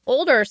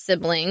older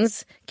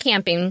siblings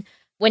camping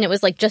when it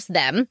was like just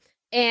them.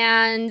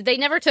 and they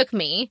never took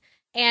me.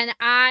 And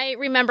I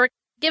remember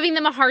giving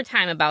them a hard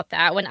time about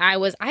that when I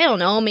was, I don't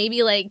know,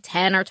 maybe like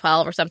 10 or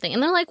 12 or something.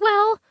 And they're like,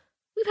 well,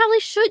 we probably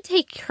should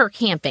take her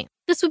camping.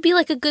 This would be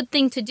like a good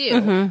thing to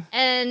do.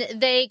 And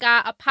they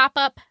got a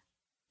pop-up.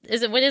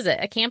 What is it?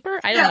 A camper?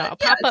 I don't know. A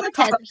pop-up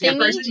tent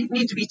camper. thingy. Does it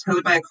need to be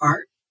towed by a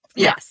car?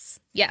 Yes.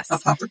 A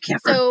pop-up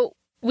camper. So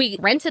we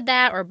rented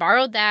that or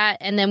borrowed that,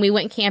 and then we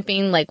went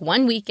camping like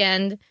one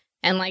weekend,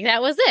 and like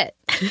that was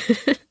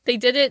it. They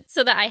did it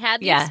so that I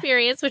had the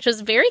experience, which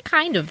was very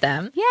kind of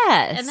them.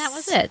 Yes. And that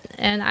was it.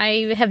 And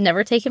I have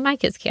never taken my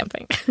kids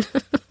camping.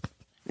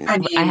 I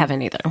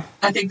haven't either.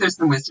 I think there's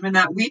some wisdom in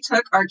that. We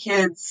took our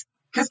kids,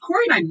 because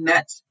Corey and I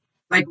met,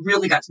 like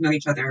really got to know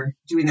each other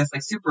doing this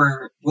like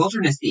super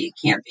wildernessy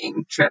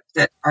camping trip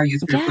that our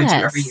youth group went to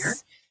every year.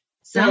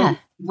 So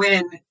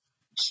when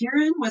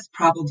Kieran was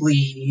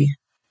probably,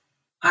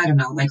 I don't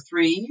know, like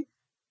 3,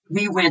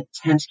 we went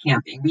tent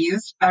camping. We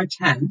used our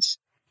tent.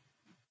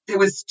 It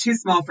was too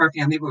small for our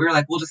family, but we were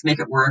like, we'll just make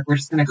it work. We're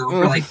just going to go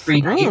for like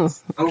 3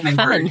 nights. Oh my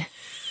word.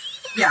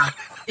 Yeah,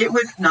 it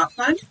was not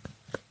fun.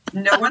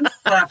 No one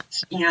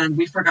slept, and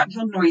we'd forgotten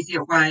how noisy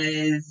it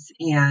was.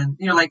 And,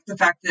 you know, like the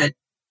fact that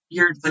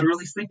you're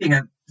literally sleeping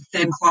a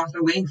thin cloth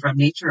away from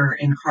nature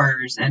and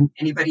cars and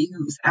anybody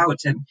who's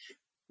out. And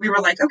we were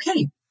like,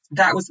 okay,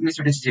 that was when we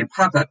started to do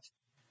pop-up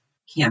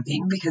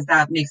camping, because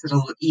that makes it a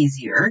little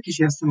easier because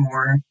you have some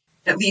more,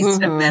 at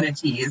least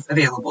amenities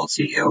available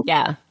to you.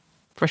 Yeah,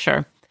 for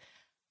sure.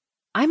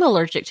 I'm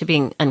allergic to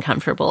being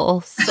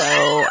uncomfortable,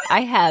 so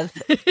I have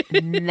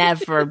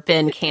never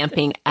been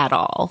camping at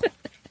all.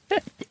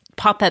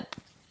 Pop-up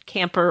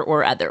camper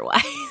or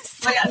otherwise.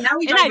 Well, yeah, now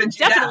we don't and even I've do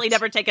definitely that.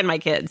 never taken my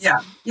kids. Yeah.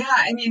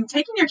 I mean,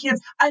 taking your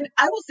kids, I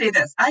will say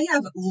this. I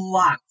have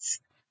lots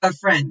of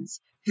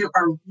friends who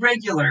are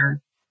regular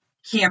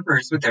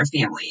campers with their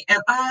family, and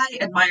I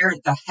admire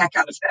the heck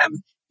out of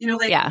them. You know,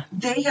 like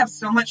they have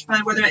so much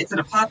fun, whether it's in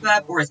a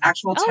pop-up or it's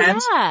actual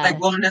tent, like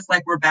wilderness,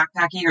 like we're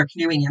backpacking or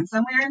canoeing in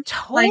somewhere.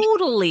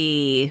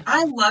 Totally. Like,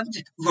 I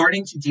loved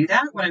learning to do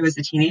that when I was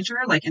a teenager,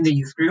 like in the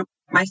youth group.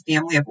 My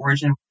family of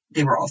origin,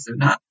 they were also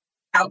not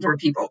outdoor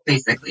people,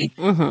 basically.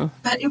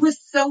 But it was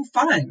so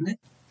fun.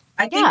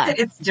 I think that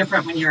it's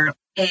different when you're,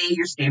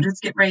 your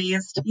standards get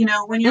raised. You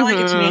know, when you're like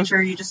a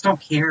teenager, you just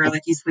don't care.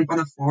 Like you sleep on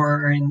the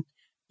floor and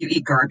you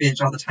eat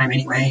garbage all the time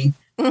anyway.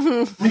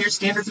 When your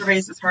standards are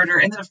raised, it's harder.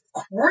 And then, of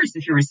course,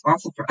 if you're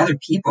responsible for other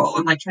people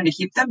and like trying to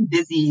keep them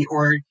busy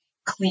or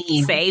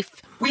clean. Safe.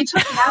 We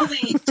took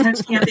Natalie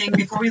tent camping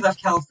before we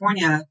left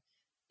California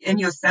in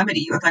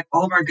Yosemite with like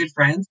all of our good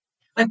friends.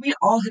 Like we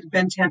all had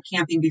been tent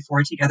camping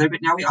before together, but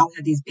now we all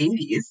had these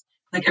babies.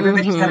 Like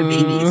everybody's had a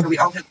baby. So we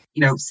all had,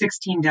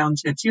 16 down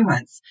to 2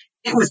 months.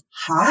 It was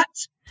hot.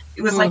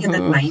 It was like in the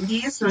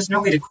 90s. So there's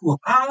no way to cool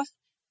off.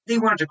 They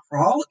wanted to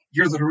crawl.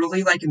 You're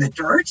literally like in the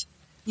dirt,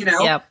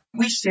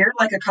 We shared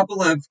like a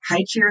couple of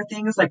high chair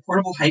things, like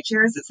portable high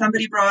chairs that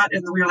somebody brought.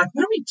 And we were like,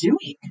 what are we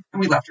doing? And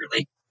we left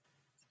early.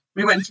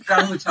 We went and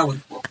got a hotel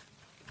with a pool.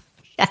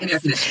 See,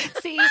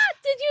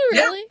 did you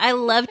really? Yeah. I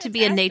love to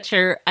be in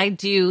nature. I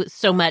do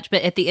so much,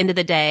 but at the end of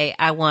the day,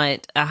 I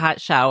want a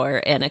hot shower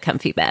and a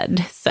comfy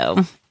bed.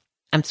 So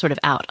I'm sort of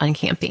out on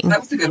camping. That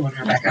was a good one,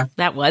 Rebecca.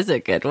 That was a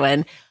good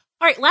one.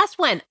 All right, last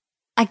one.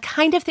 I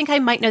kind of think I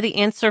might know the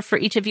answer for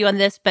each of you on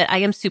this, but I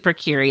am super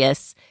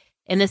curious.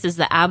 And this is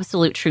the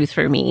absolute truth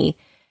for me.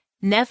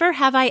 Never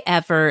have I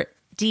ever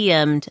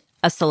DM'd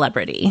a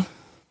celebrity.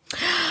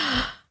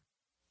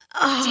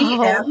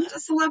 DM'd a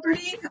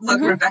celebrity?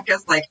 Look,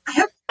 Rebecca's like, I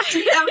have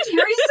DM'd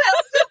Harry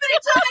Styles so many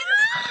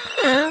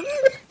times.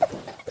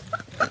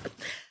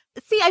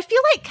 See, I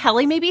feel like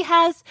Kelly maybe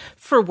has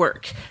for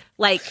work.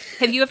 Like,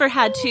 have you ever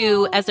had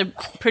to, as a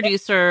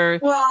producer?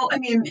 Well, I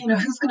mean,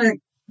 who's going to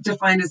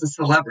define as a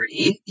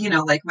celebrity?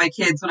 Like my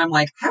kids, when I'm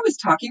like, I was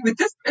talking with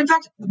this. In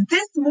fact,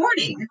 this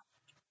morning,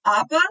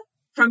 Appa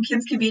from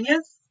Kim's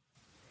Convenience,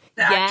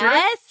 the actor,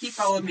 he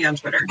followed me on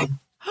Twitter.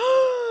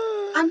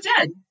 I'm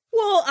dead.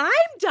 Well,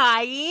 I'm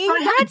dying. But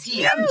I That's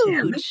DM'd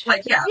him.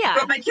 Like,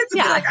 but my kids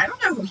would be like, I don't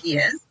know who he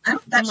is.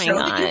 That show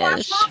that you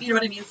watch, Mom? You know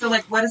what I mean? So,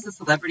 like, what is a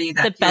celebrity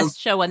that the best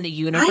show on the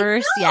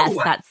universe? Yes,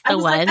 that's the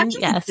one. Like,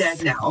 yes,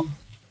 dead now.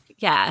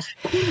 Yeah.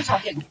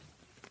 Talking.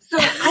 So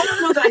I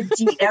don't know that I've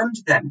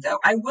DM'd them, though.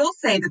 I will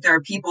say that there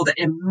are people that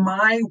in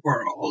my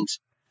world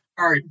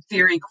are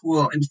very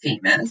cool and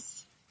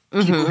famous.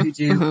 People who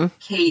do.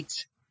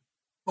 Kate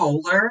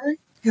Bowler,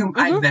 whom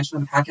I've mentioned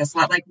on the podcast a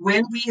lot. Like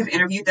when we have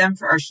interviewed them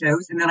for our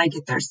shows and then I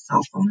get their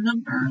cell phone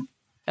number.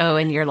 Oh,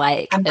 and you're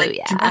like, I'm like,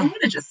 yeah. do I want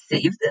to just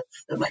save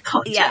this? And like,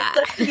 contact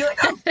them and be like,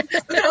 oh, look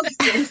at all these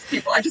famous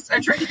people. I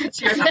tried to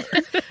get your number.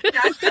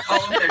 Now I've got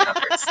all of their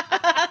numbers.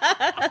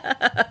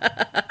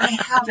 I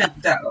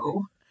haven't,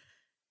 though.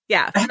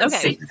 Yeah. I haven't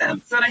saved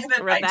them. So I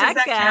haven't. Does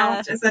that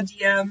count as a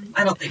DM?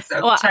 I don't think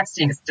so. Well,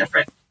 texting is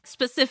different.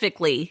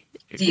 Specifically,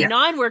 DM.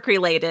 Non-work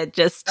related,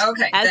 just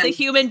as a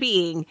human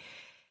being.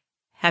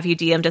 Have you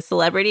DM'd a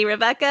celebrity,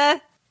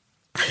 Rebecca?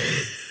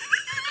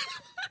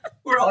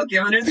 We're all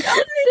giving her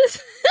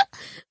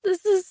the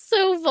This is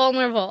so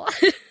vulnerable.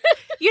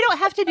 You don't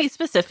have to be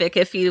specific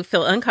if you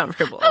feel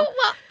uncomfortable. Oh,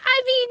 well,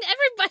 I mean,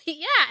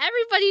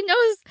 everybody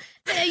knows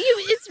that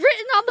it's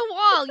written on the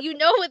wall. You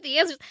know what the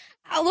answer is.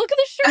 Oh, look at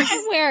the shirt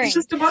I'm wearing. It's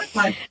just a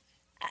butterfly.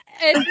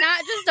 It's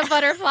not just a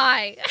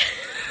butterfly.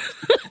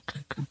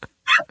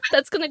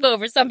 That's going to go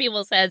over some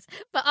people's heads,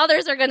 but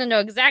others are going to know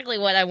exactly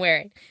what I'm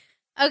wearing.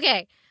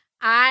 Okay,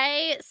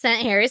 I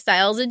sent Harry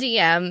Styles a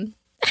DM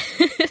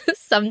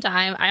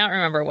sometime. I don't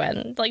remember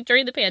when, like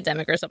during the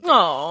pandemic or something.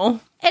 Oh.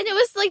 And it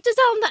was like to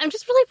tell him that I'm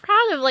just really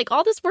proud of like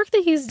all this work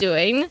that he's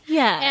doing.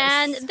 Yes.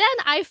 And then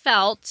I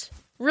felt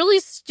really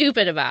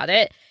stupid about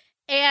it.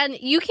 And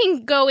you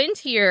can go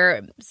into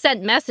your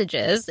sent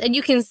messages and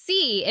you can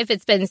see if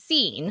it's been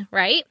seen,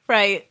 right?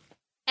 Right.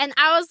 And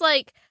I was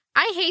like,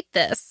 I hate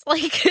this.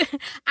 Like,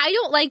 I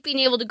don't like being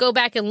able to go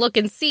back and look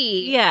and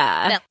see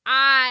that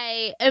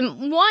I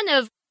am one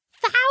of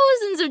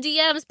thousands of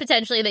DMs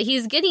potentially that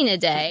he's getting a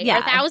day, or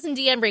 1,000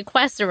 DM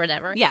requests or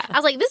whatever. Yeah. I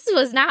was like, this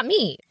was not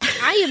me.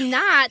 I am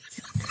not.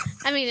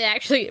 I mean, it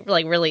actually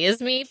like really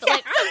is me, but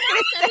like I'm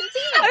 17.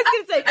 I was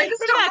going to say, I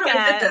just don't want to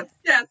admit this.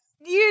 Yes.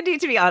 You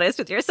need to be honest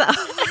with yourself.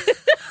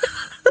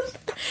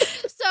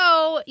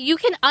 So you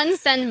can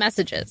unsend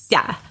messages.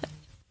 Yeah.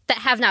 That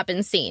have not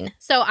been seen.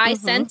 So I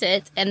sent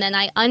it and then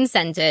I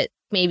unsent it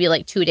maybe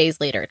like 2 days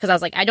later because I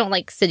was like, I don't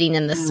like sitting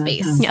in this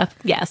space. Yep.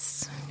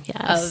 Yes.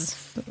 Of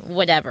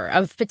whatever,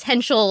 of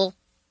potential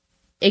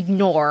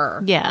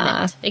ignorement.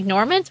 Yeah.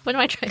 Ignorement? What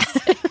am I trying to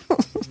say?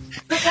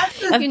 But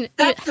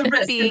that's the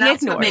risk. Being and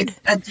that's ignored. what makes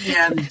a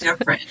DM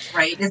different,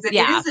 right? It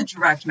is a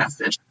direct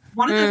message.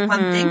 One of the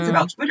fun things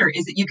about Twitter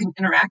is that you can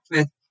interact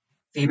with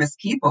famous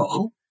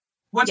people.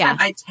 One time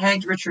I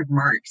tagged Richard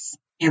Marx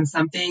and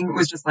something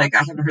was just like, I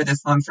haven't heard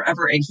this song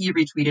forever. And he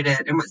retweeted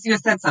it and was,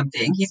 said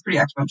something. He's pretty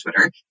active on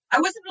Twitter. I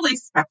wasn't really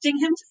expecting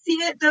him to see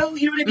it though.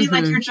 You know what I mean?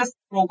 Like you're just,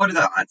 well, what are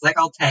the odds? Like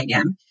I'll tag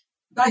him.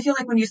 But I feel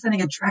like when you're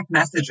sending a direct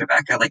message,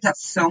 Rebecca, like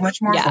that's so much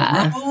more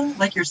vulnerable.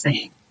 Like you're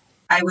saying,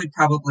 I would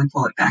probably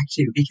pull it back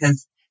too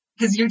because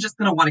you're just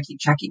going to want to keep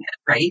checking it.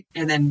 Right.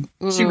 And then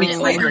 2 weeks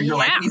later, you're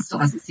like, he still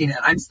hasn't seen it.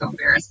 I'm so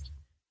embarrassed.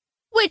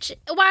 Which,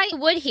 why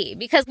would he?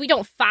 Because we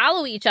don't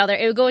follow each other.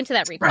 It would go into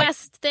that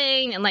request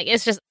thing. And like,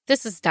 it's just,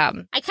 this is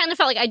dumb. I kind of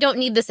felt like I don't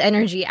need this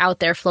energy out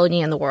there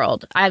floating in the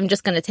world. I'm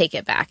just going to take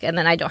it back. And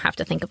then I don't have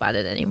to think about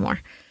it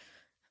anymore.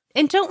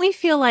 And don't we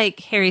feel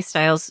like Harry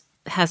Styles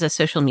has a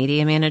social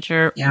media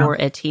manager or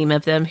a team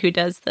of them who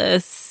does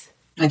this?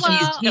 And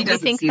he doesn't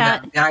think see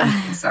that. Yeah, I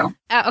would think so.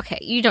 Okay,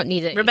 you don't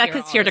need it.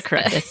 Rebecca's here to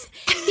correct this.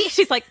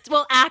 She's like,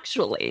 well,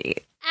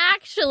 actually,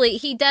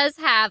 he does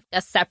have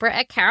a separate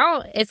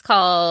account. It's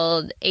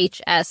called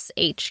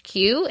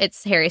HSHQ.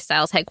 It's Harry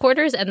Styles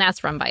headquarters, and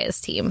that's run by his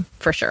team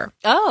for sure.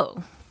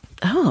 Oh.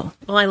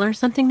 Well, I learned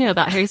something new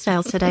about Harry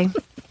Styles today.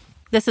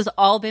 This has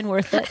all been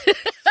worth it.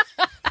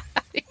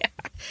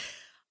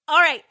 All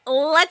right,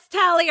 let's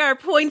tally our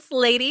points,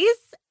 ladies,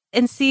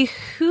 and see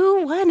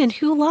who won and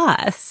who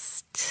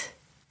lost.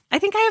 I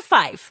think I have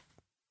 5.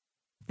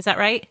 Is that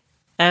right?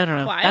 I don't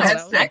know.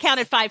 Well, I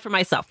counted 5 for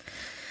myself.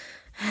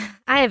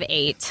 I have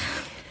 8.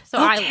 So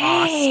I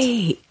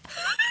lost.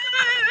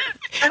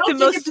 I don't think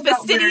most it's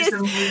about winners fastidious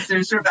and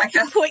losers,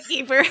 Rebecca. point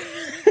keeper.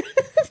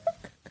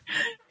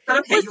 But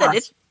okay, you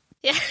lost.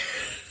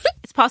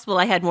 It's possible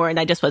I had more and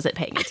I just wasn't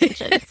paying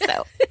attention.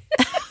 So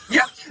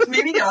Yeah,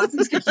 maybe the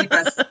Aussies could keep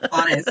us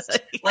honest.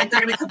 Like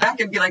they're going to come back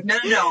and be like,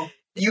 no,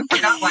 you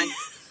forgot one.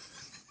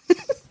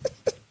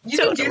 You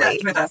don't do that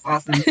with us,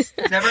 Aussies.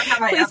 Never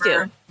have I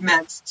ever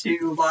meant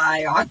to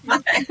lie on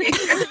my...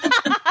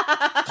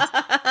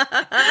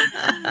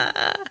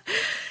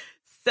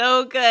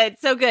 So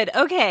good.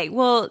 Okay,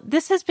 well,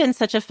 this has been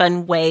such a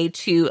fun way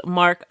to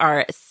mark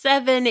our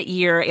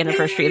 7-year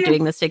anniversary of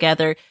doing this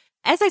together.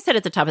 As I said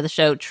at the top of the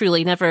show,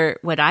 truly never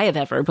would I have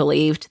ever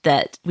believed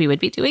that we would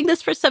be doing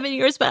this for 7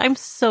 years, but I'm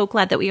so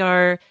glad that we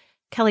are.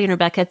 Kelly and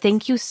Rebecca,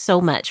 thank you so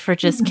much for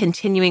just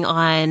continuing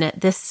on.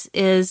 This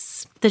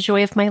is the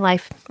joy of my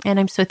life, and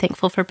I'm so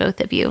thankful for both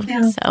of you.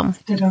 Yeah, so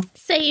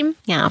same.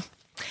 Yeah.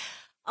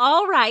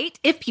 All right.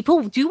 If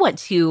people do want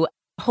to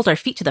hold our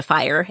feet to the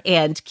fire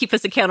and keep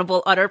us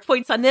accountable on our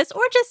points on this,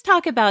 or just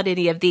talk about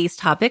any of these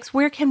topics,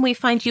 where can we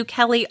find you,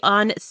 Kelly,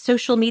 on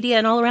social media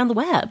and all around the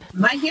web?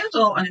 My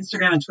handle on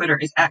Instagram and Twitter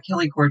is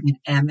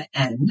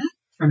 @KellyGordonMN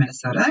from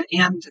Minnesota,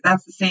 and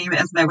that's the same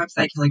as my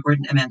website,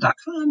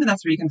 kellygordonmn.com, and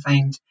that's where you can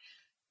find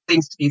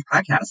links to these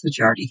podcasts, which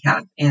you already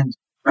have, and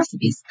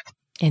recipes.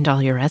 And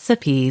all your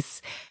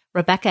recipes.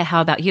 Rebecca, how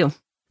about you?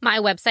 My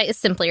website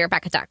is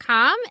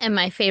simplyrebecca.com, and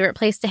my favorite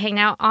place to hang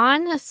out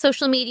on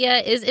social media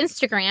is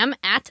Instagram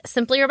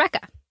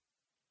 @simplyrebecca.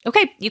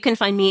 Okay, you can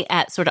find me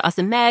at Sorta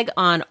Awesome Meg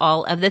on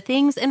all of the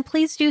things, and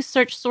please do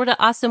search Sorta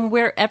Awesome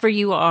wherever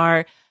you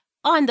are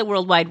on the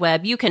World Wide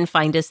Web. You can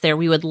find us there.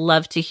 We would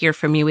love to hear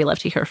from you. We love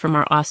to hear from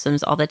our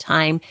awesomes all the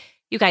time.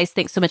 You guys,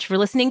 thanks so much for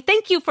listening.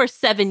 Thank you for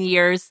 7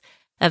 years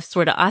of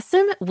Sorta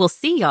Awesome. We'll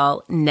see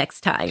y'all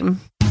next time.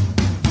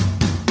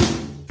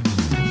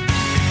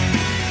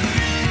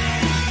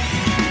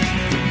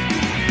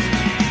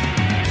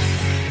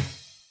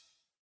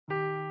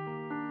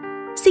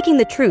 seeking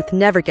the truth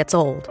never gets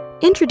old.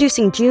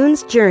 Introducing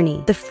June's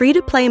Journey, the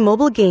free-to-play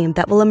mobile game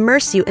that will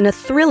immerse you in a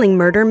thrilling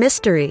murder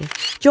mystery.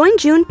 Join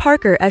June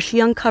Parker as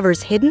she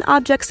uncovers hidden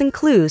objects and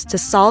clues to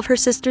solve her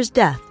sister's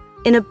death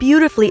in a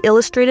beautifully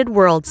illustrated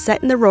world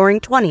set in the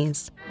Roaring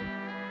 '20s.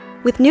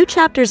 With new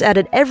chapters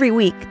added every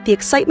week, the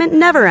excitement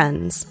never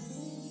ends.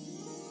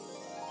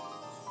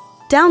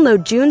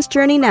 Download June's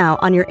Journey now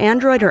on your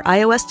Android or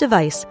iOS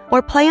device,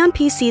 or play on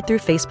PC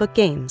through Facebook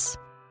Games.